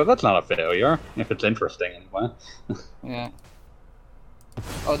 Yeah, well, that's not a failure, if it's interesting anyway. Yeah.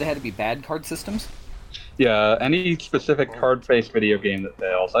 Oh, they had to be bad card systems? Yeah, any specific card-based video game that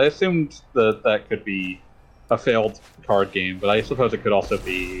fails. I assumed that that could be a failed card game, but I suppose it could also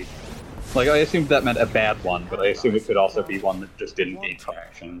be... Like, I assumed that meant a bad one, but I assume it could also be one that just didn't gain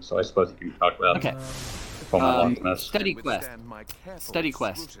traction, so I suppose you can talk about Okay. Fullmetal Alchemist. Study Quest. Withstand my careful Study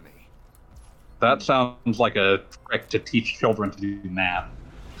Quest. scrutiny. That sounds like a trick to teach children to do math.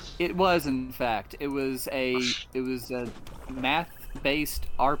 It was, in fact. It was a math-based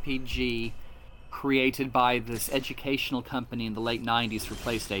RPG created by this educational company in the late 90s for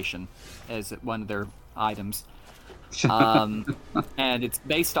PlayStation as one of their items. And it's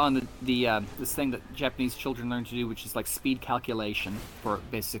based on the this thing that Japanese children learn to do, which is like speed calculation for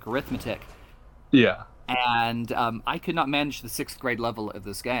basic arithmetic. Yeah. And I could not manage the 6th grade level of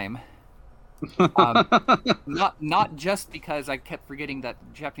this game. Not just because I kept forgetting that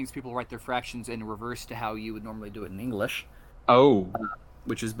Japanese people write their fractions in reverse to how you would normally do it in English, Oh.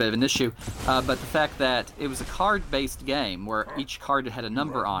 which is a bit of an issue, but the fact that it was a card-based game where each card had a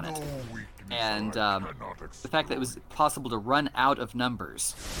number on it, and the fact that it was possible to run out of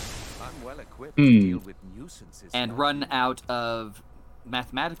numbers I'm well equipped to deal with nuisances. and run out of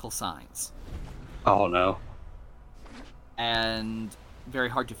mathematical signs, Oh, no. and very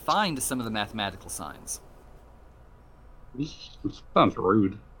hard to find some of the mathematical signs. This sounds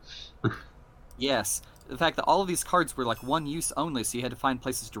rude. Yes, the fact that all of these cards were like one use only, so you had to find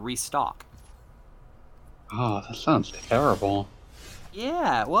places to restock. Oh, that sounds terrible.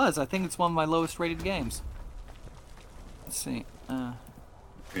 Yeah, it was. I think it's one of my lowest rated games. Let's see. You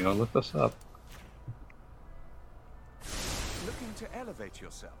know, look this up. Looking to elevate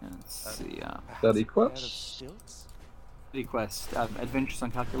yourself. Let's see. Perhaps Study a pair of Quest? stilts? Study Quest. Adventures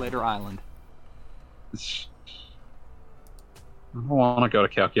on Calculator Island. I don't want to go to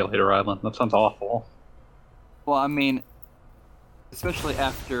Calculator Island. That sounds awful. Well, I mean, especially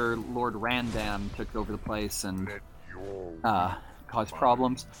after Lord Randam took over the place and caused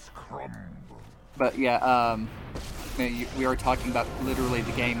problems. But yeah, we are talking about literally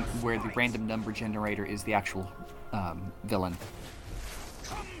the game where the random number generator is the actual villain.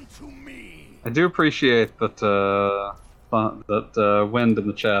 I do appreciate that Wind in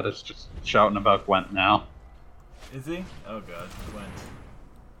the chat is just shouting about Gwent now. Is he? Oh god, Gwent.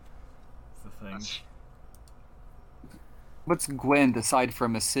 It's the thing. What's Gwent aside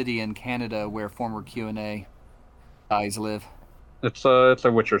from a city in Canada where former Q&A guys live? It's a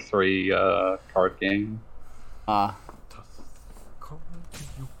Witcher 3 card game.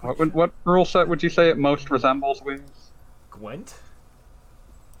 What rule set would you say it most resembles Wings? Gwent?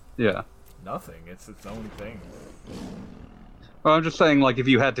 Yeah. Nothing. It's its own thing. Well, I'm just saying, like, if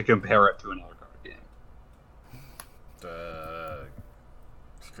you had to compare it to another card game.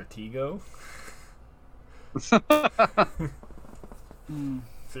 Stratego?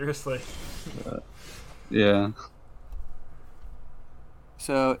 Seriously. Yeah.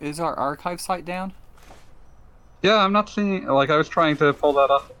 So, is our archive site down? Yeah, I'm not seeing... Like, I was trying to pull that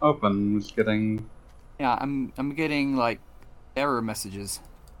up open, was getting... Yeah, I'm getting, like, error messages.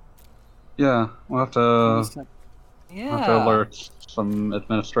 Yeah, we'll have to... Yeah. have to alert some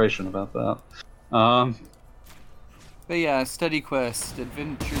administration about that. But yeah, Study Quest,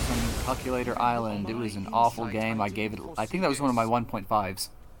 Adventures on Calculator Island. It was an awful game. I gave it... I think that was one of my 1.5s.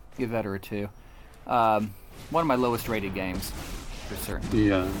 Give that or a 2. One of my lowest rated games, for certain.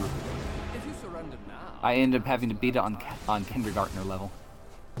 Yeah. If you surrender now, I ended up having to beat it on kindergartner level.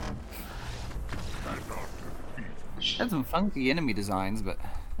 Had some funky enemy designs, but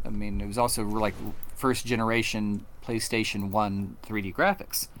I mean, it was also like first generation PlayStation 1 3D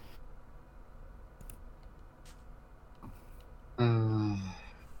graphics.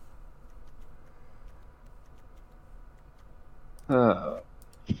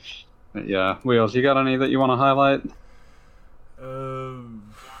 Yeah, Wheels, you got any that you want to highlight?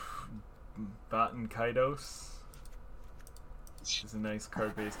 Baten Kaidos is a nice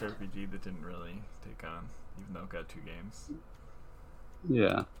card-based RPG that didn't really take on, even though it got 2 games.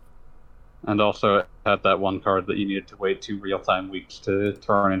 Yeah. And also it had that one card that you needed to wait 2 real-time weeks to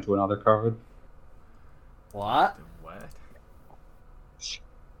turn into another card. What? What?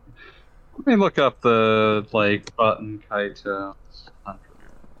 Let me look up the, like, Button Kaito 100%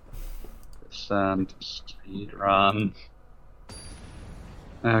 speedrun.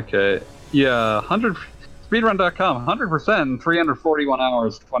 Okay. Yeah, 100... Speedrun.com, 100%, 341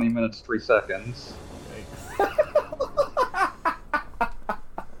 hours, 20 minutes, 3 seconds. Yikes.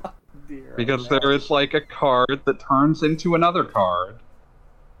 dear. Because Oh, no. there is like a card that turns into another card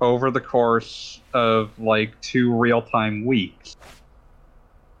over the course of like 2 real-time weeks.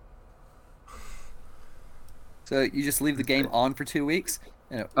 So you just leave the game on for 2 weeks?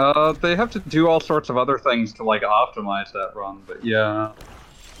 They have to do all sorts of other things to like optimize that run, but yeah.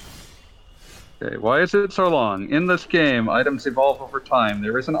 Okay, why is it so long? In this game, items evolve over time.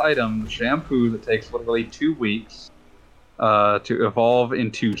 There is an item, shampoo, that takes literally 2 weeks to evolve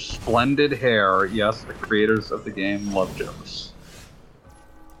into splendid hair. Yes, the creators of the game love jokes.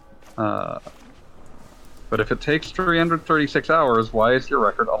 But if it takes 336 hours, why is your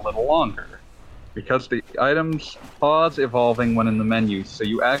record a little longer? Because the items pause evolving when in the menu, so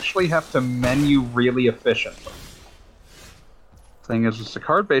you actually have to menu really efficiently. Thing is, it's a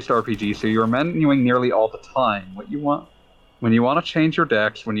card-based RPG, so you're menuing nearly all the time. What you want when you want to change your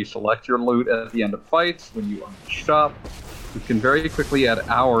decks, when you select your loot at the end of fights, when you shop, you can very quickly add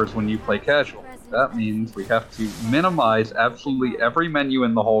hours when you play casual. That means we have to minimize absolutely every menu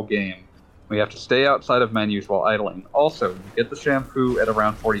in the whole game. We have to stay outside of menus while idling. Also, you get the shampoo at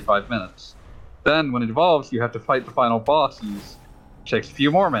around 45 minutes. Then, when it evolves, you have to fight the final bosses, which takes a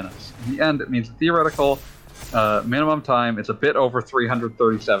few more minutes. In the end, it means the theoretical minimum time is a bit over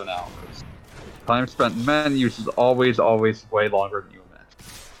 337 hours. Time spent in menus is always way longer than you imagine.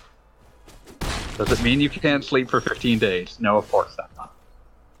 Does it mean you can't sleep for 15 days? No, of course not.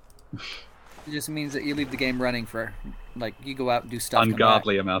 It just means that you leave the game running for, like, you go out and do stuff.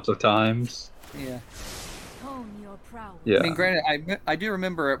 Ungodly amounts of times. Yeah. Hone your prowess. Yeah. I mean, granted, I do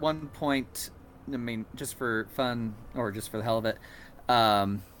remember at one point, I mean, just for fun, or just for the hell of it,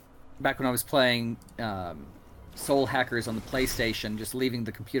 back when I was playing Soul Hackers on the PlayStation, just leaving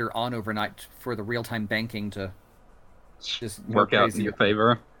the computer on overnight for the real-time banking to just go Work out in crazy. your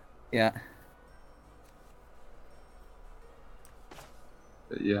favor. Yeah.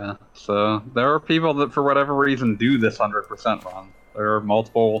 Yeah, so there are people that, for whatever reason, do this 100% run. There are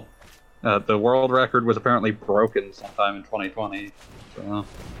multiple. The world record was apparently broken sometime in 2020. So,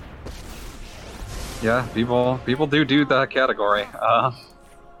 yeah, people do that category.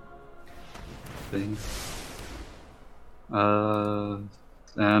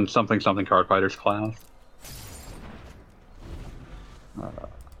 And something card fighters class.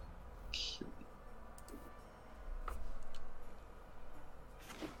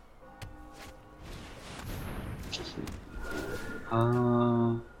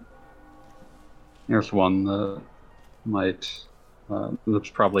 Here's one that might. That's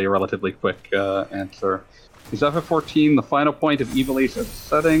probably a relatively quick answer. Is FF14 the final point of Ivalice as a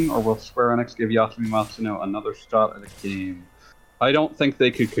setting, or will Square Enix give Yasumi Matsuno another shot at a game? I don't think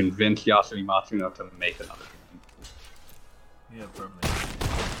they could convince Yasumi Matsuno to make another game. Yeah, probably.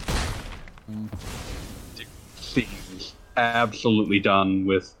 It seems absolutely done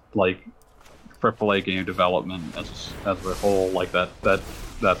with like AAA game development as a whole. Like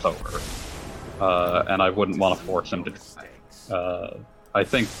that's over. And I wouldn't want to force him to. I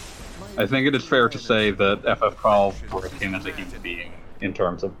think it is fair to say that FF12 broke him as a human being in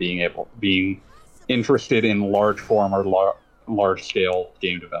terms of being interested in large form or large scale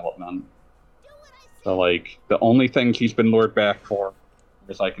game development. So like the only things he's been lured back for,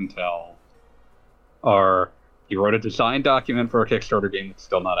 as I can tell, are he wrote a design document for a Kickstarter game that's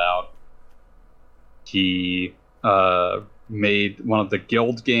still not out. He made one of the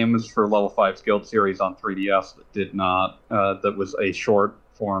Guild games for Level 5's Guild series on 3DS that did not. That was a short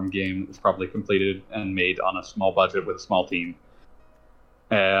form game that was probably completed and made on a small budget with a small team.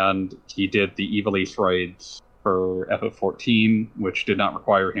 And he did the Ivalice raids for FF14, which did not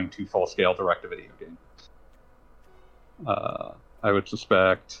require him to full-scale direct-to-video games. I would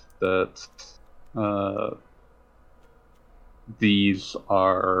suspect that these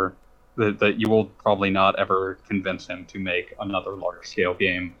are that you will probably not ever convince him to make another large-scale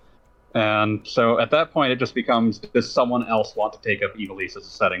game. And so at that point, it just becomes, does someone else want to take up Ivalice as a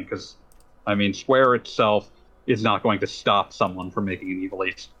setting? Because, I mean, Square itself is not going to stop someone from making an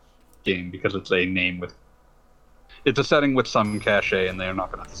Ivalice game because it's a name with... It's a setting with some cachet, and they're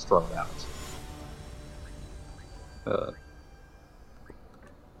not going to just throw it out.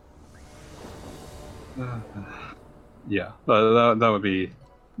 Yeah, that would be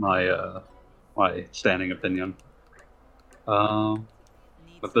my my standing opinion.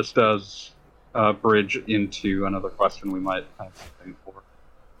 But this does bridge into another question we might have something for.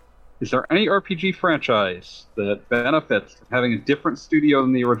 Is there any RPG franchise that benefits from having a different studio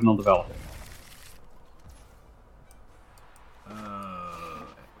than the original developer?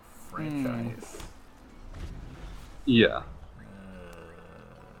 Franchise. Yeah.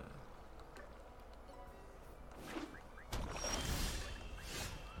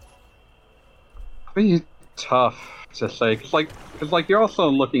 Be tough to say, cause like you're also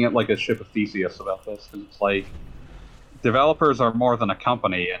looking at like a ship of Theseus about this, 'cause it's like developers are more than a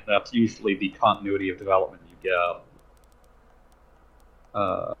company, and that's usually the continuity of development you get.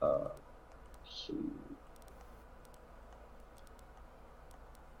 Let's see.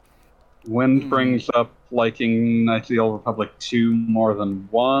 Wind brings up liking Knights of the Old Republic 2 more than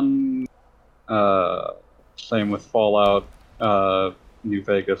 1. Same with Fallout New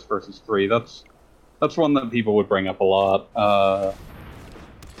Vegas versus 3. That's one that people would bring up a lot.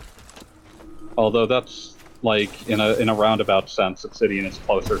 Although that's like in a roundabout sense, Obsidian is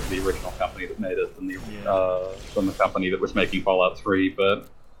closer to the original company that made it than the company that was making Fallout 3. But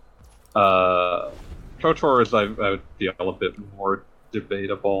KOTOR is I would feel a bit more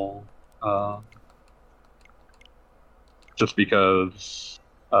debatable. Just because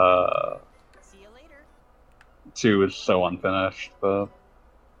See you later. 2 is so unfinished, but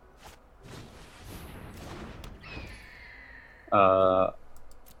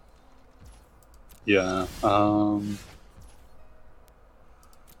yeah.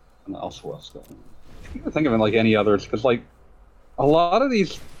 What else was there? I can't think of like any others, because like a lot of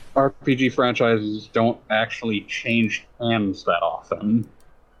these RPG franchises don't actually change hands that often.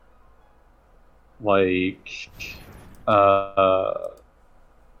 Like,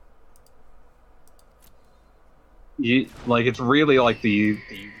 it's really like the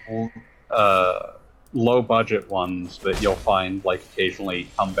low budget ones that you'll find like occasionally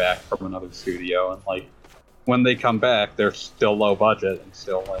come back from another studio, and like when they come back, they're still low budget and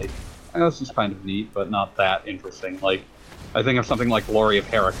still like, oh, this is kind of neat, but not that interesting. Like, I think of something like Glory of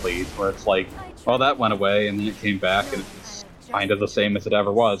Heracles, where it's like, well, that went away, and then it came back, and it's kind of the same as it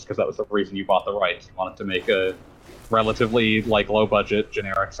ever was, because that was the reason you bought the rights. You wanted to make a relatively like low budget,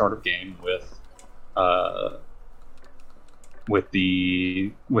 generic sort of game with a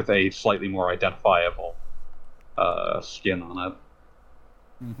slightly more identifiable skin on it.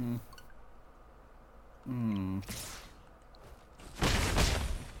 Mm-hmm. Hmm.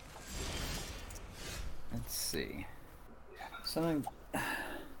 Let's see. Something.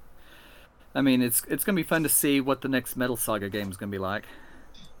 I mean, it's gonna be fun to see what the next Metal Saga game is gonna be like.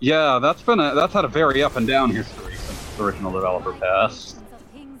 Yeah, that's had a very up and down history since the original developer passed.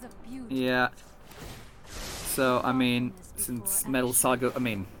 Yeah. So I mean, since Metal Saga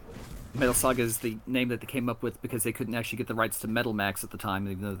is the name that they came up with because they couldn't actually get the rights to Metal Max at the time,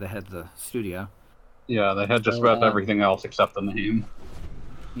 even though they had the studio. Yeah, they had just about everything else except the name.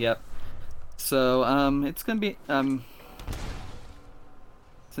 Yep. So it's gonna be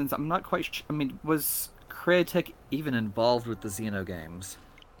since I'm not quite I mean, was Crytek even involved with the Xeno games?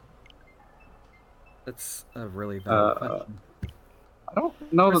 That's a really valid question. I don't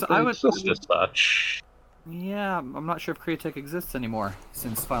know that I they would- exist as such. Yeah, I'm not sure if Crytek exists anymore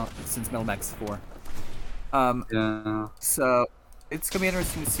since Metal Max 4. Yeah. So it's gonna be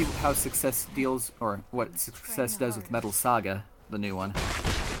interesting to see how success deals, or what success does with Metal Saga, the new one.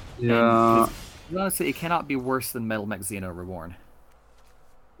 Yeah. And honestly, it cannot be worse than Metal Max Xeno Reborn.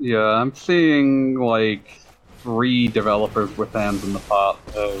 Yeah, I'm seeing like 3 developers with hands in the pot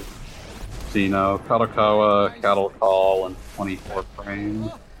of Xeno, Kadokawa, Cattle Call, and 24 Frame.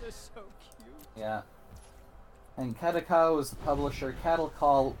 Yeah. And Kadokawa was the publisher. Cattle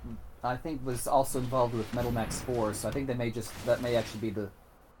Call, I think, was also involved with Metal Max 4, so I think that may actually be the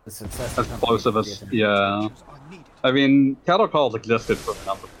successor. As close of us, yeah. I mean, Cattle Call's existed for a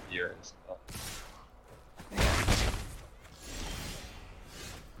number of years. But...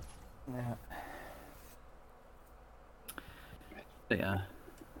 Yeah. Yeah.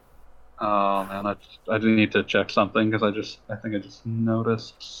 Oh man, I do need to check something because I think I just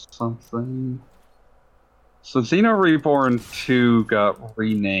noticed something. So Xeno Reborn 2 got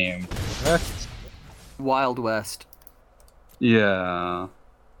renamed, correct? Wild West. Yeah.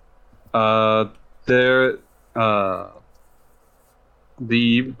 The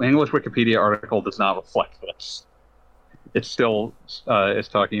English Wikipedia article does not reflect this. It still is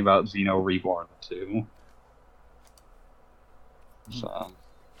talking about Xeno Reborn 2. So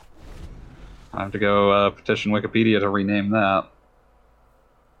I have to go petition Wikipedia to rename that.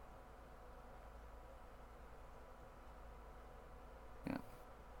 Yeah.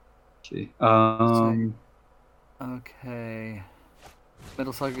 See. Okay.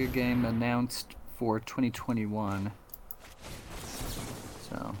 Metal Saga game announced for 2021.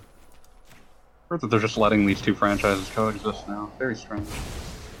 So. Heard that they're just letting these 2 franchises coexist now. Very strange.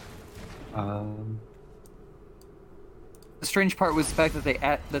 The strange part was the fact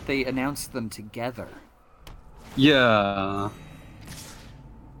that they announced them together. Yeah.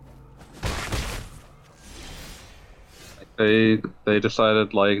 They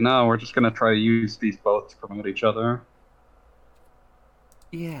decided like, no, we're just gonna try to use these both to promote each other.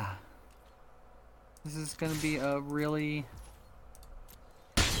 Yeah. This is gonna be a really...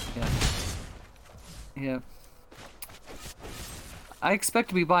 Yeah. Yeah. I expect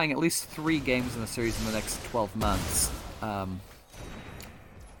to be buying at least 3 games in the series in the next 12 months.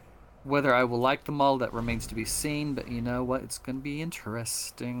 Whether I will like them all, that remains to be seen, but you know what? It's gonna be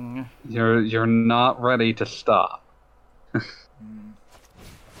interesting. You're not ready to stop.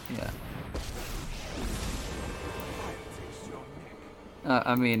 Yeah.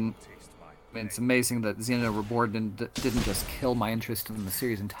 I mean, it's amazing that Xeno Reborn didn't just kill my interest in the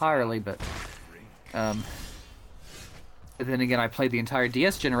series entirely, but then again, I played the entire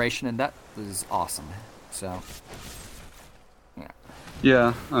DS generation, and that was awesome. So, yeah.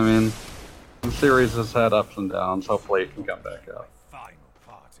 Yeah, I mean, the series has had ups and downs. Hopefully it can come back up. Final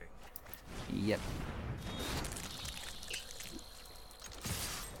parting. Yep.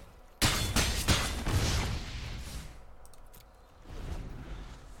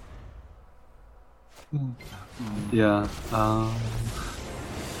 Yeah, I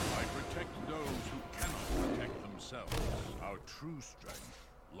protect those who cannot protect themselves. Our true strength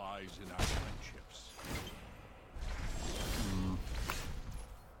lies in our friendships.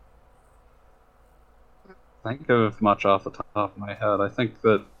 think of much off the top of my head. I think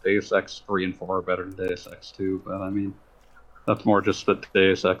that Deus Ex 3 and 4 are better than Deus Ex 2, but I mean, that's more just that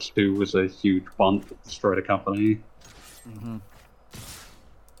Deus Ex 2 was a huge bump that destroyed a company. Mm-hmm.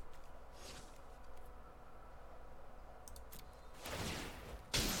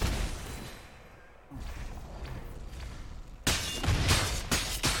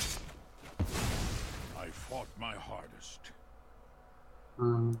 I fought my hardest.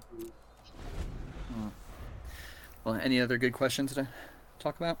 Well, any other good questions to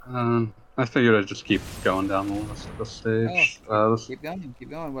talk about? I figured I'd just keep going down the list at this stage. Keep going, keep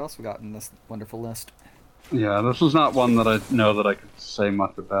going. What else we got in this wonderful list? Yeah, this is not one that I know that I could say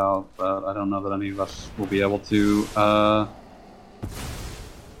much about, but I don't know that any of us will be able to.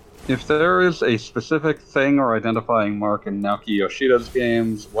 If there is a specific thing or identifying mark in Naoki Yoshida's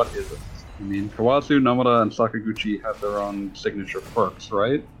games, what is it? I mean, Kawazu, Nomura, and Sakaguchi have their own signature quirks,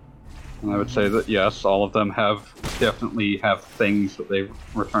 right? And I would say that yes, all of them definitely have things that they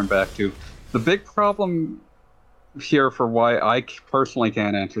return back to. The big problem here for why I personally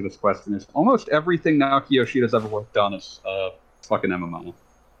can't answer this question is almost everything Naoki Yoshida's ever worked on is fucking MMO.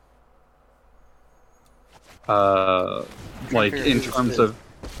 Like in terms of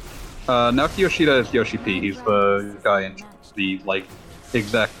Naoki Yoshida is Yoshi P. He's the guy in the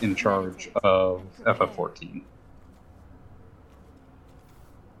exec in charge of FF14.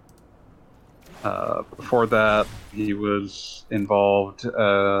 Before that, he was involved in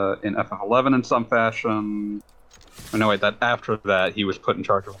FF11 in some fashion. Oh, no, wait, after that, he was put in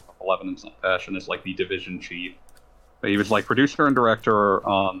charge of FF11 in some fashion as the division chief. But he was producer and director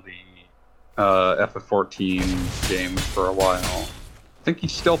on the FF14 game for a while. I think he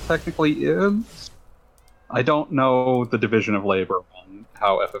still technically is. I don't know the division of labor on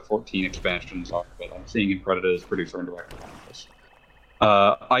how FF14 expansions are, but I'm seeing him credited as producer and director on this.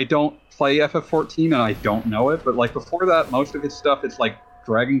 I don't play FF14 and I don't know it, but before that, most of his stuff is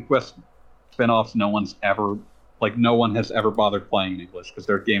Dragon Quest spin-offs no one has ever bothered playing in English because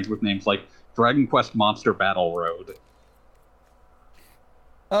they're games with names like Dragon Quest Monster Battle Road.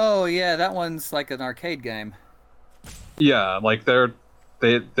 Oh yeah, that one's like an arcade game. Yeah, they're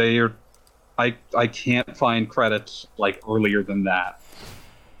I can't find credits earlier than that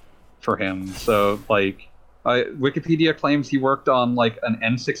for him. So Wikipedia claims he worked on an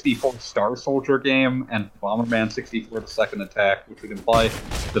N64 Star Soldier game and Bomberman 64: The Second Attack, which would imply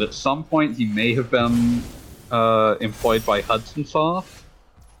that at some point he may have been employed by Hudson Soft.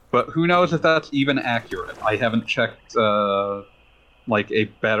 But who knows if that's even accurate? I haven't checked a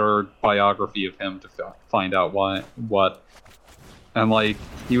better biography of him to find out what. And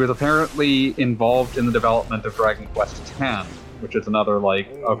he was apparently involved in the development of Dragon Quest X, which is another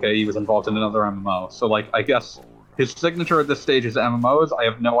okay, he was involved in another MMO. So I guess his signature at this stage is MMOs. I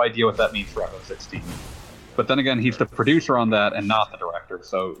have no idea what that means for FF16. But then again, he's the producer on that and not the director,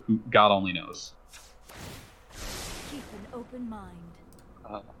 so God only knows. Keep an open mind.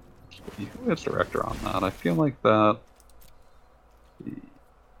 Who is director on that? I feel like that.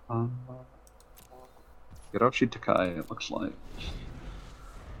 Hiroshi Takai, it looks like.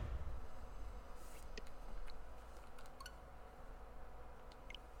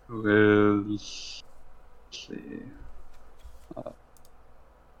 Who is? Let's see.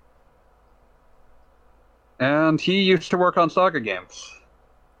 And he used to work on Saga games.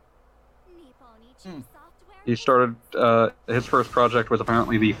 Nipponichi software He started his first project was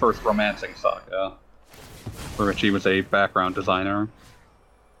apparently the first Romancing Saga, for which he was a background designer.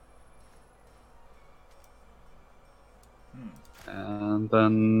 And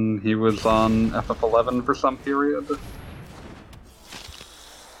then he was on FF11 for some period.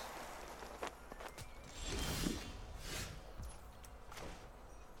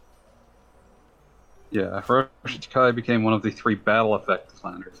 Yeah, Hiroshi Takai became one of the 3 battle effect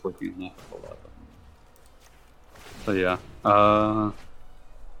designers working on FF11. So yeah,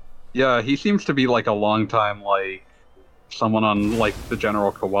 yeah, he seems to be like a long time like someone on like the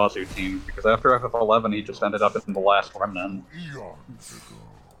General Kawazu team, because after FF11 he just ended up in the Last Remnant. Eons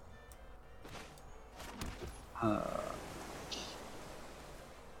ago.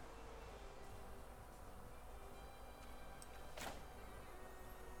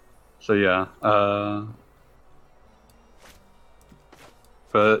 So yeah,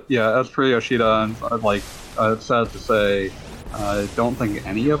 but yeah, as for Yoshida, it's sad to say, I don't think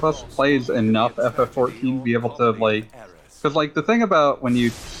any of us plays enough FF14 to be able to like, because like the thing about when you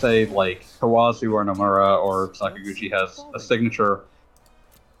say like Kawazu or Nomura or Sakaguchi has a signature,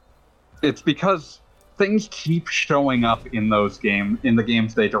 it's because things keep showing up in those games, in the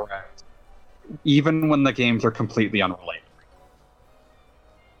games they direct, even when the games are completely unrelated.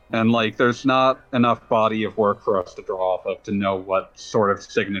 And, like, there's not enough body of work for us to draw off of to know what sort of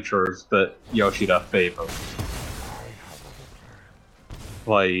signatures that Yoshida favors.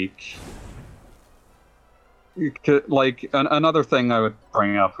 Like, another thing I would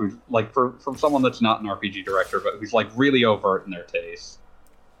bring up, who's, like, from someone that's not an RPG director, but who's, like, really overt in their taste.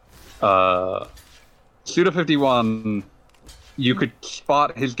 Suda51, you could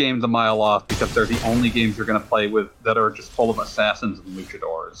spot his games a mile off because they're the only games you're going to play with that are just full of assassins and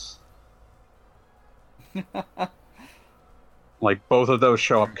luchadors. Like, both of those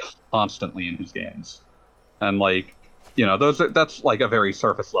show up constantly in his games. And, like, you know, that's like a very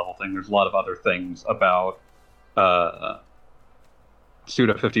surface level thing. There's a lot of other things about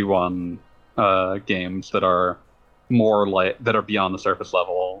Suda51 games that are more like, that are beyond the surface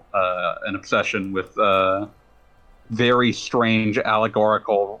level. An obsession with very strange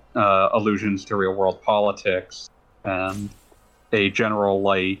allegorical allusions to real world politics, and a general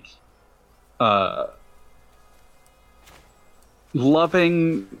like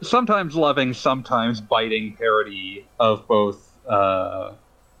sometimes loving, sometimes biting parody of both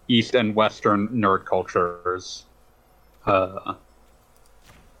East and Western nerd cultures. But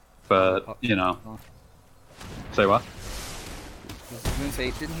you know, say what? I was gonna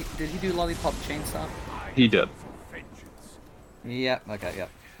say, did he do Lollipop Chainsaw? He did. Yeah. Okay. Yeah.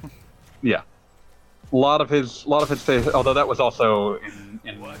 Yeah. A lot of his taste, although that was also in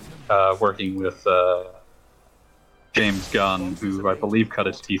working with James Gunn, who I believe cut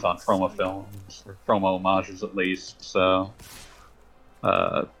his teeth on Chroma films, or Chroma homages at least. So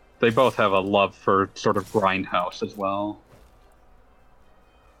they both have a love for sort of grindhouse as well.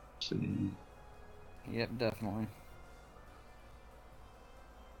 Let's see. Yep, definitely.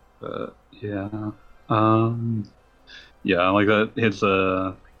 But yeah, yeah, like that. His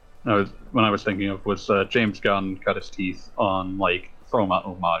when I was thinking of was James Gunn cut his teeth on like Chroma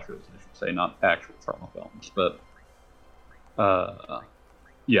homages, I should say, not actual Chroma films, but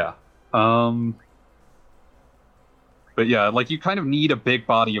yeah. But yeah, like you kind of need a big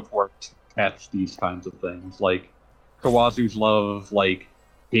body of work to catch these kinds of things. Like Kawazu's love of like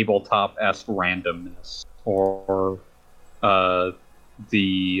tabletop-esque randomness, or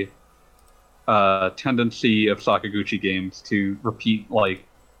the tendency of Sakaguchi games to repeat like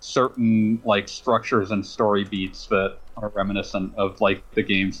certain like structures and story beats that are reminiscent of like the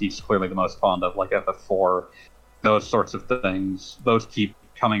games he's clearly the most fond of, like FF4. Those sorts of things, those keep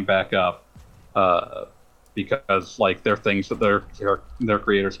coming back up because like they're things that their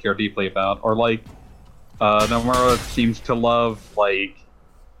creators care deeply about. Or like Nomura seems to love like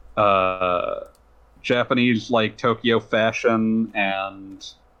Japanese like Tokyo fashion and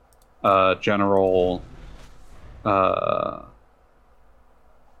general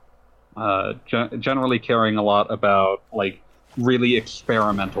generally caring a lot about like really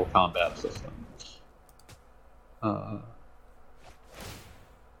experimental combat systems.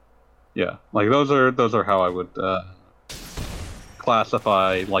 Yeah, like those are how I would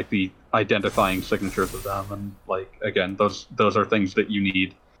classify like the identifying signatures of them, and like again, those are things that you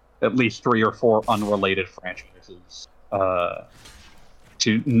need at least 3 or 4 unrelated franchises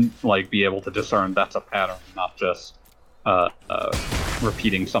to like be able to discern that's a pattern, not just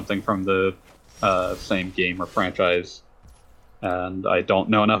repeating something from the same game or franchise. And I don't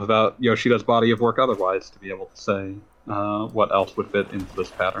know enough about Yoshida's body of work otherwise to be able to say what else would fit into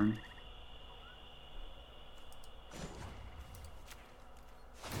this pattern.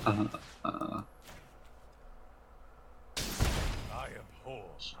 I abhor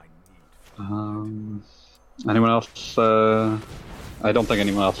my need. Anyone else? I don't think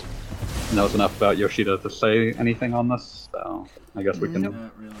anyone else knows enough about Yoshida to say anything on this, so I guess we can. Not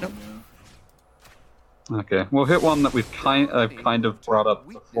really, Nope. no. Okay, we'll hit one that I've kind of brought up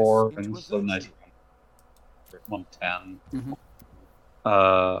before, and it's so nice. 110.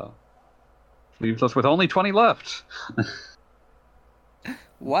 Leaves us with only 20 left.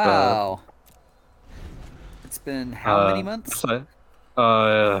 Wow. It's been how many months? So,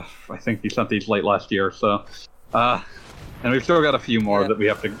 I think you sent these late last year, so. And we've still got a few more Yeah. that we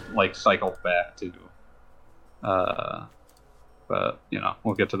have to, like, cycle back to. But, you know,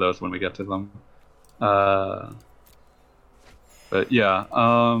 we'll get to those when we get to them. But, yeah,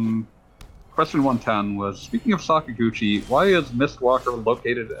 question 110 was, speaking of Sakaguchi, why is Mistwalker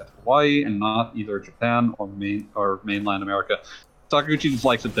located at Hawaii and not either Japan or mainland America? Sakaguchi just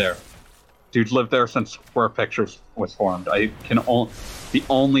likes it there. Dude's lived there since Square Pictures was formed. The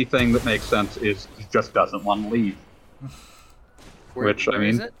only thing that makes sense is he just doesn't want to leave. Which, I where mean,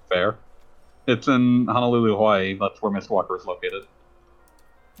 is it? fair. It's in Honolulu, Hawaii. That's where Mistwalker is located.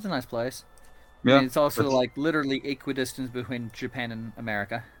 It's a nice place. Yeah. And it's also like literally equidistant between Japan and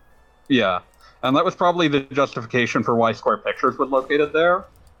America. Yeah, and that was probably the justification for why Square Pictures was located there.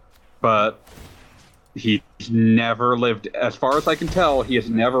 But he's never lived, as far as I can tell, he has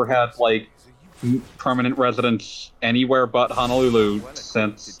never had, like, permanent residence anywhere but Honolulu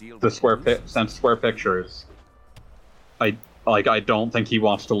since Square Pictures. I don't think he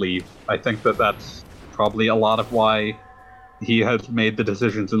wants to leave. I think that that's probably a lot of why he has made the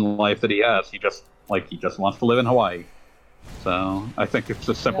decisions in life that he has. He just wants to live in Hawaii. So I think it's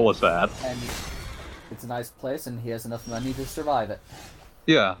as simple as that. And it's a nice place, and he has enough money to survive it.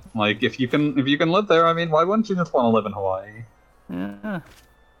 Yeah, like if you can live there, I mean, why wouldn't you just want to live in Hawaii? Yeah.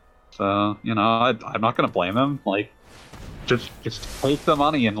 So I'm not gonna blame him. Like, just take the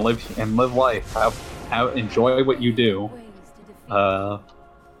money and live life. Enjoy what you do. Ways to defeat.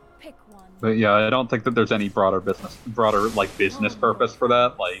 Pick one. But yeah, I don't think that there's any broader business purpose for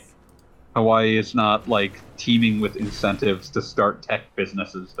that. Like, Hawaii is not like teeming with incentives to start tech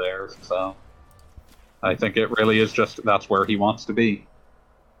businesses there. So I think it really is just that's where he wants to be.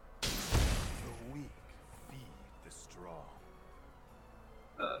 The weak feed the strong.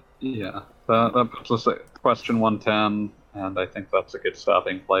 Yeah, that puts us at question 110, and I think that's a good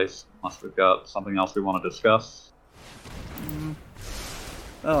stopping place, unless we've got something else we want to discuss.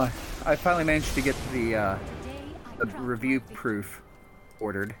 Oh, I finally managed to get the Today I crown review my proof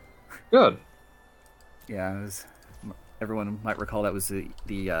ordered. Good. Yeah, it was. Everyone might recall that was the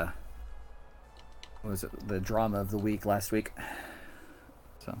what was it, the drama of the week last week.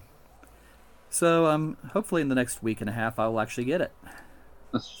 So hopefully in the next week and a half I will actually get it.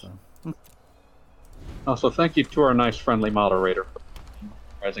 Also, thank you to our nice, friendly moderator for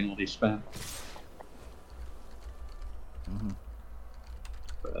rising all these spam.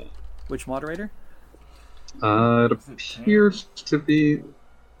 Which moderator? It appears to be.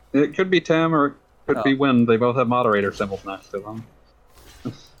 It could be Tim or it could be Win. They both have moderator symbols next to them.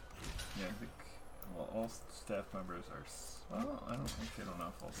 Yeah, I think all staff members are. Well, I don't know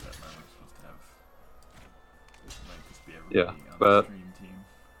if all staff members are supposed to have. It might just be everybody on the but- stream team.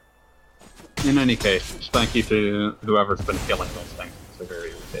 In any case, thank you to whoever's been killing those things. They're very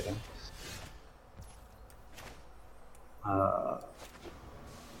irritating.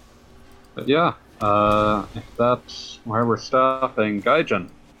 But yeah, if that's where we're stopping, Gaijin.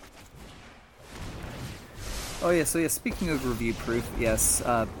 Oh yeah, so yeah, speaking of review proof, yes,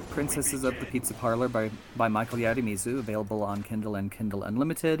 Princesses of the Pizza Parlor by Michael Yadimizu, available on Kindle and Kindle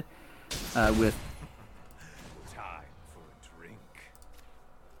Unlimited, with Time for a drink.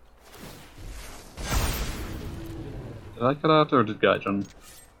 Did I get out or did Gaijin? I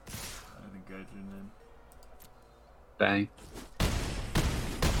think Gaijin did. Dang.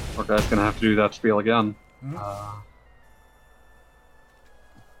 Poor guy's gonna have to do that spiel again. No,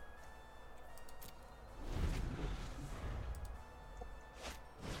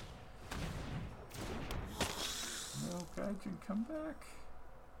 Gaijin, come back.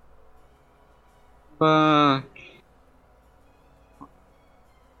 Back.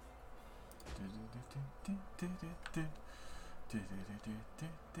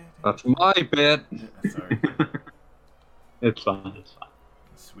 That's my bit. Sorry. It's fine. It's fine.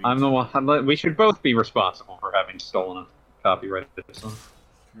 Sweet. I'm the one. We should both be responsible for having stolen a copyrighted song.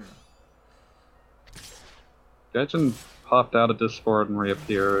 Sure. Gaijin popped out of Discord and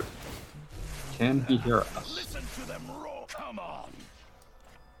reappeared. Can he hear us? Listen to them roar. Come on.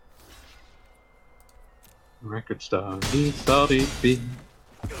 Record star, B.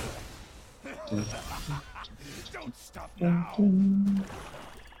 Don't stop now. Demands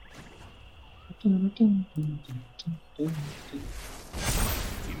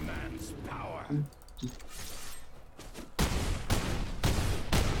power.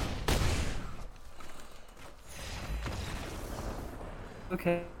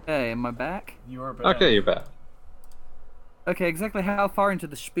 Okay, am I back? You are back. Okay, you're back. Okay, exactly how far into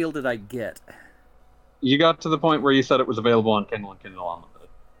the spiel did I get? You got to the point where you said it was available on Kindle and Kindle Unlimited.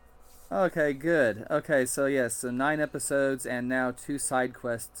 Okay, good. Okay, so yes, so 9 episodes and now 2 side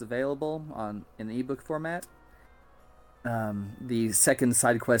quests available in ebook format. The second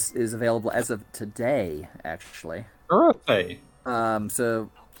side quest is available as of today, actually. Hooray! So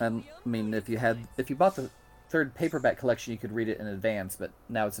I mean, if you bought the third paperback collection, you could read it in advance, but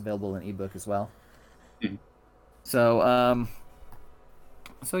now it's available in ebook as well. Mhm. So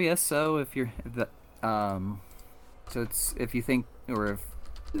if you think, or if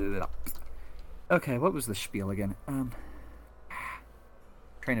okay, what was the spiel again?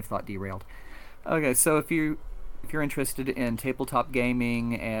 Train of thought derailed. Okay, so if you're interested in tabletop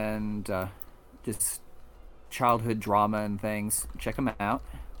gaming and just childhood drama and things, check them out.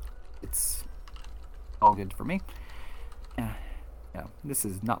 It's all good for me. Yeah, this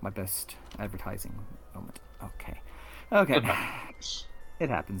is not my best advertising moment. Okay. It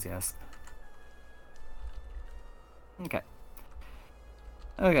happens, yes. Okay.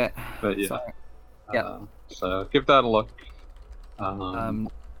 But yeah. Sorry. Yeah. So give that a look.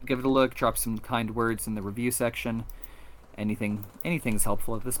 Give it a look. Drop some kind words in the review section. Anything's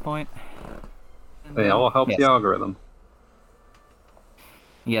helpful at this point. And, They all help yes. the algorithm.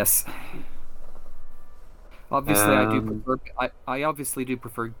 Yes. Obviously, I obviously do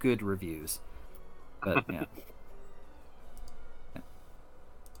prefer good reviews. But yeah.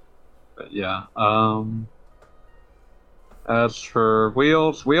 But yeah. As for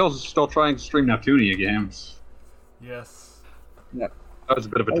Wheels is still trying to stream Neptunia games. Yes. That was a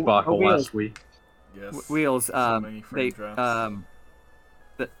bit of a debacle Wheels. last week. Yes. Wheels. So many frame drops.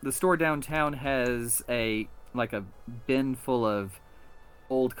 The store downtown has a bin full of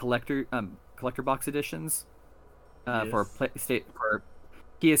old collector box editions for for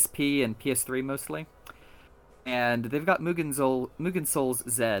PSP and PS3 mostly, and they've got Mugen Souls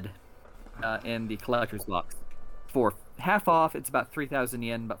Z in the collector's box for half off. It's about 3,000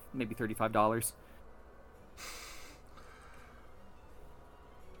 yen, about maybe $35.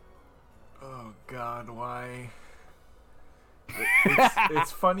 Oh God, why?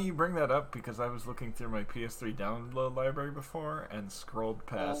 It's funny you bring that up because I was looking through my PS3 download library before and scrolled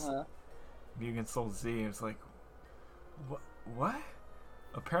past Mugen Souls Z and was like, what?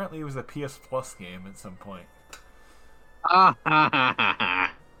 Apparently it was a PS Plus game at some point.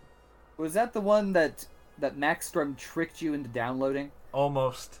 Was that the one that Maxstrom tricked you into downloading?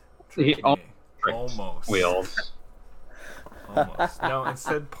 Almost. He tricked me. tricked Almost. Wheels. Almost. No,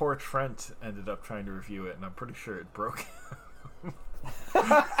 instead poor Trent ended up trying to review it and I'm pretty sure it broke.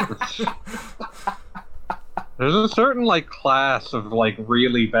 There's a certain class of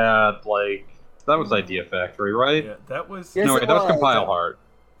really bad that was Idea Factory, right? Yeah, that was. Yes, No, wait, it that was was. Compile Heart.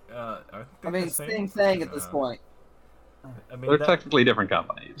 I mean, same thing at this point. I mean, They're technically different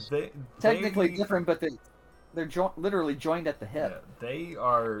companies. Technically different, but they're literally joined at the Yeah, hip. they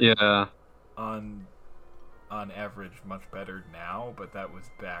are Yeah. on average much better now, but that was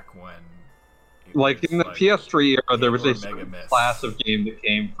back when. In the PS3 era, there was Halo a or Mega certain Miss. class of game that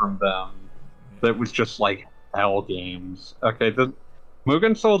came from them that was just hell games. Okay, the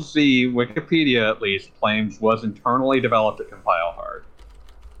Mugen Souls Z, Wikipedia at least, claims was internally developed at Compile Heart.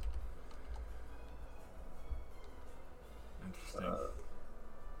 Interesting.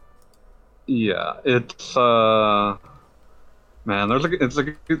 Yeah, it's man,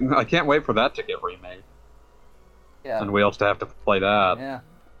 I can't wait for that to get remade, Yeah. and we also have to play that. Yeah.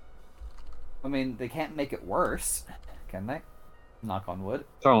 I mean, they can't make it worse, can they? Knock on wood.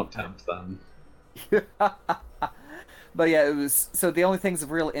 Don't tempt them. But yeah, it was. So the only things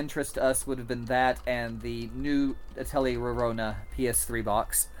of real interest to us would have been that and the new Atelier Rorona PS3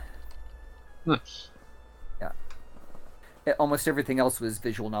 box. Nice. Almost everything else was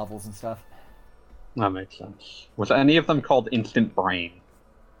visual novels and stuff. That makes sense. Was any of them called Instant Brain?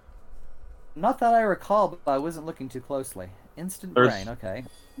 Not that I recall, but I wasn't looking too closely. Instant There's- Brain, okay.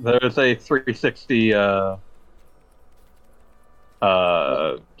 There's a 360 visual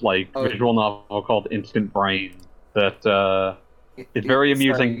novel called Instant Brain that is very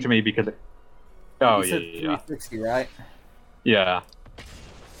amusing to me because You said 360, right? Yeah.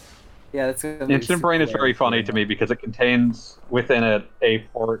 Yeah, that's gonna be Instant Brain is super very funny to me because it contains within it a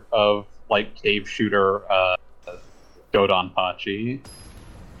port of cave shooter Dodonpachi.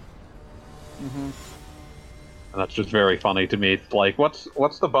 And that's just very funny to me. It's like, what's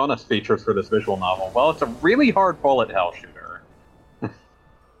the bonus features for this visual novel? Well, it's a really hard bullet hell shooter.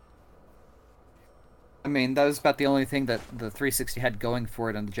 I mean, that was about the only thing that the 360 had going for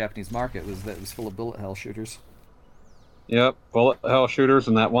it on the Japanese market, was that it was full of bullet hell shooters. Yep, bullet hell shooters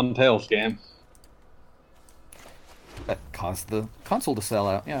and that one Tales game. That caused the console to sell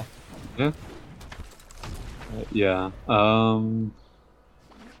out, yeah. Yeah. Yeah. Got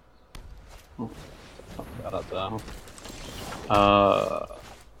it though.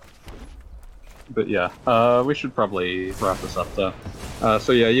 But yeah, we should probably wrap this up though.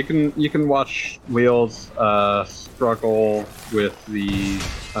 So yeah, you can watch Wheels struggle with the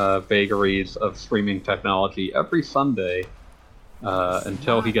vagaries of streaming technology every Sunday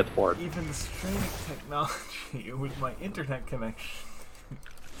until he gets bored. Even streaming technology with my internet connection.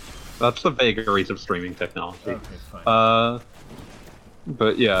 That's the vagaries of streaming technology. Okay, fine.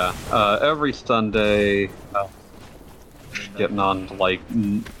 But yeah, every Sunday, getting on to like,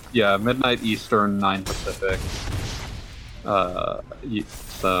 midnight Eastern, 9 Pacific.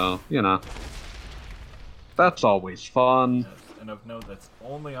 So, you know, that's always fun. Yes, and of note, that's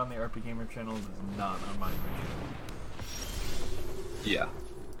only on the RP Gamer channel, it is not on my channel. Yeah.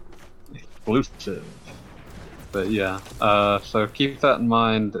 Exclusive. But yeah, so keep that in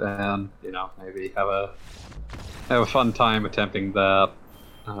mind, and, you know, maybe have a fun time attempting that.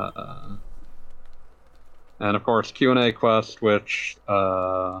 And of course, Q&A Quest, which,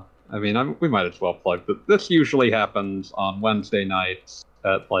 I mean, we might as well plug, but this usually happens on Wednesday nights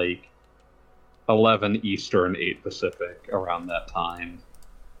at like 11 Eastern, 8 Pacific, around that time.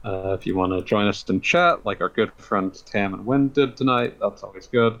 If you want to join us in chat, like our good friends Tam and Wynn did tonight, that's always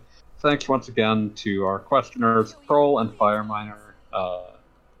good. Thanks once again to our questioners, Kroll and Fireminer.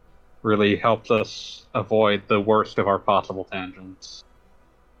 Really helped us avoid the worst of our possible tangents.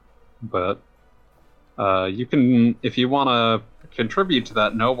 But you can, if you want to contribute to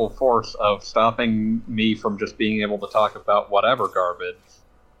that noble force of stopping me from just being able to talk about whatever garbage,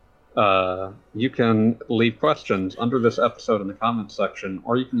 you can leave questions under this episode in the comments section,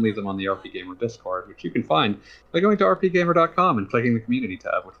 or you can leave them on the RP Gamer Discord, which you can find by going to rpgamer.com and clicking the community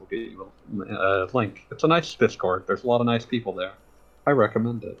tab, which will get you a link. It's a nice Discord. There's a lot of nice people there. I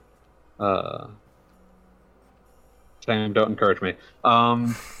recommend it. Sam, don't encourage me.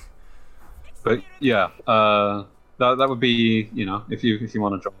 But yeah, that would be, you know, if you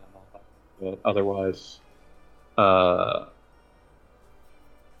want to join. But otherwise, I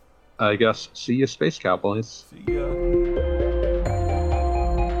guess see you, Space Cowboys. See ya.